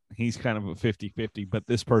on. He's kind of a 50-50, but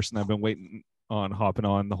this person I've been waiting on hopping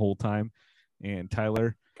on the whole time. And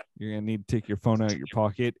Tyler, you're going to need to take your phone out of your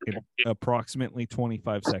pocket in approximately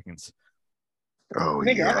 25 seconds. Oh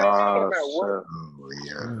Nigga, yeah. I'm at work. Oh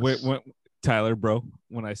yeah. Tyler, bro,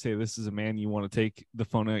 when I say this is a man you want to take the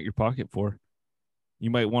phone out of your pocket for, you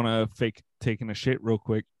might want to fake taking a shit real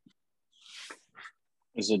quick.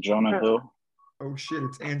 Is it Jonah Hill? Oh shit,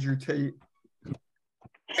 it's Andrew Tate.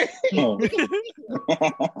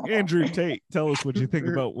 Andrew Tate, tell us what you think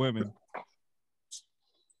about women.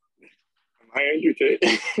 Hi, Andrew Tate.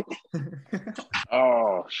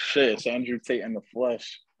 Oh shit! It's Andrew Tate in the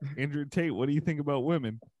flesh. Andrew Tate, what do you think about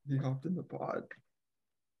women? He hopped in the pod.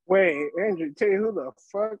 Wait, Andrew Tate, who the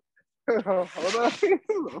fuck? Hold on.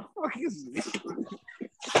 Who the fuck is this?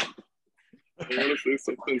 I want to say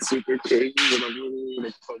something super crazy, but I'm really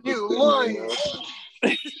gonna fucking You say it lying.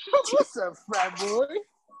 right What's up, fat boy? now.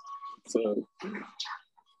 So,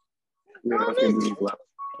 yeah, I think these last.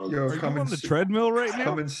 Yo, Are you on the treadmill right now?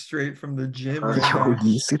 coming straight from the gym Yo, right do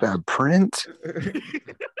you see that print?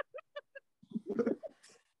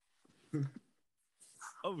 now.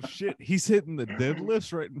 Oh shit, he's hitting the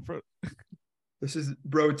deadlifts right in front. This is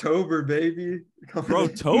Brotober, baby.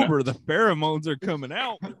 Brotober, the pheromones are coming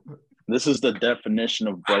out. This is the definition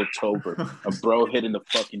of brotober. A bro hitting the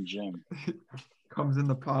fucking gym. Comes in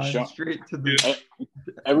the pod Show- straight to the.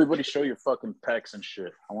 Everybody show your fucking pecs and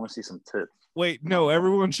shit. I want to see some tits. Wait, no,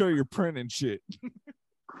 everyone show your print and shit.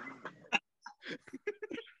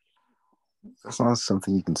 That's not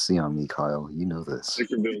something you can see on me, Kyle. You know this.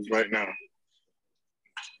 Liquor bills right now.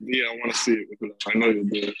 Yeah, I want to see it. I know you'll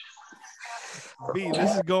do it. B,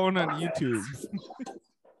 this is going on YouTube.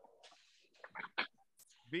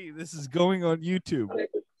 B, this is going on YouTube.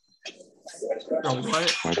 Yo,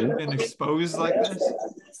 what? Pardon? Been exposed like this?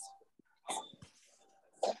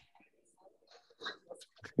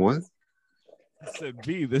 What? I said,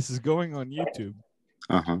 B, this is going on YouTube.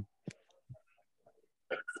 Uh-huh.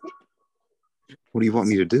 What do you want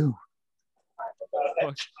me to do?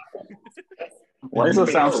 Fuck. Why does it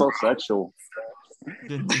sound so sexual?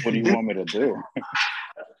 Didn't- What do you want me to do?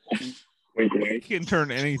 Wink, You wink. can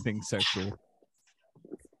turn anything sexual.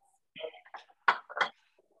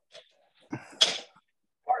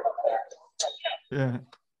 Yeah.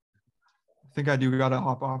 I think I do gotta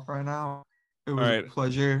hop off right now. It was right. a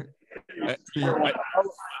pleasure. I- Be-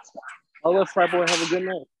 I'll let fat boy have a good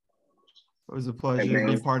night. It was a pleasure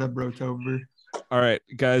to be part of Brotober. All right,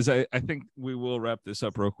 guys, I think we will wrap this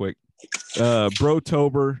up real quick.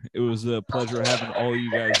 Brotober, it was a pleasure having all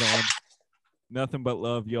you guys on. Nothing but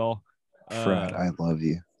love, y'all. Fred, I love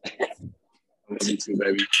you. Love you too,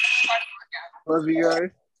 baby. Love you guys.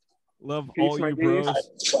 Love Peace, all my you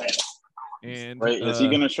dudes. bros. And Wait, is he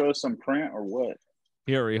gonna show us some print or what?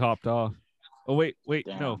 he already hopped off. Oh wait,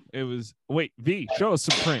 Damn. no, it was V. Show us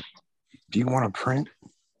some print. Do you want to print?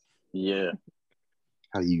 Yeah.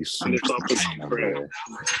 How do you switch just thought this this thing was over print. there?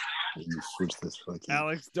 How do you switch this fucking?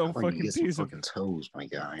 Alex, don't Oh, you fucking get some tease him. fucking toes, my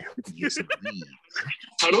guy. You get some knees.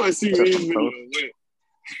 How do I see me in video? Wait.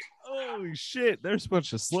 Holy shit, there's a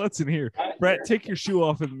bunch of sluts in here. Brett, take your shoe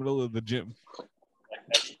off in the middle of the gym.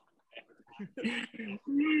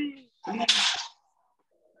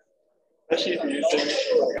 Especially if you're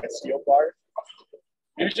using like a steel bar.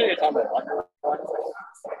 Usually it's on the under one.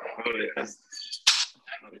 Oh, yeah.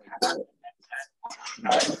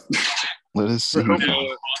 Let us see. You know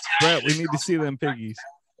what? Brett, we need to see them piggies.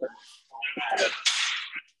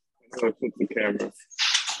 I'm gonna flip the camera.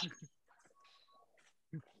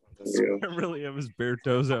 There we I go. really have his bare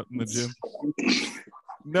toes out in the gym.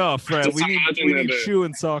 No, Fred, Just we need imagine that, shoe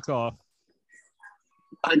and sock off.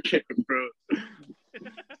 I can't, bro.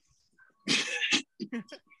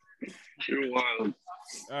 You're wild.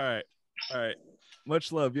 All right.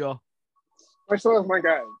 Much love, y'all. Much love, my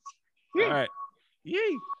guys. All right.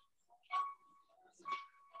 Yee.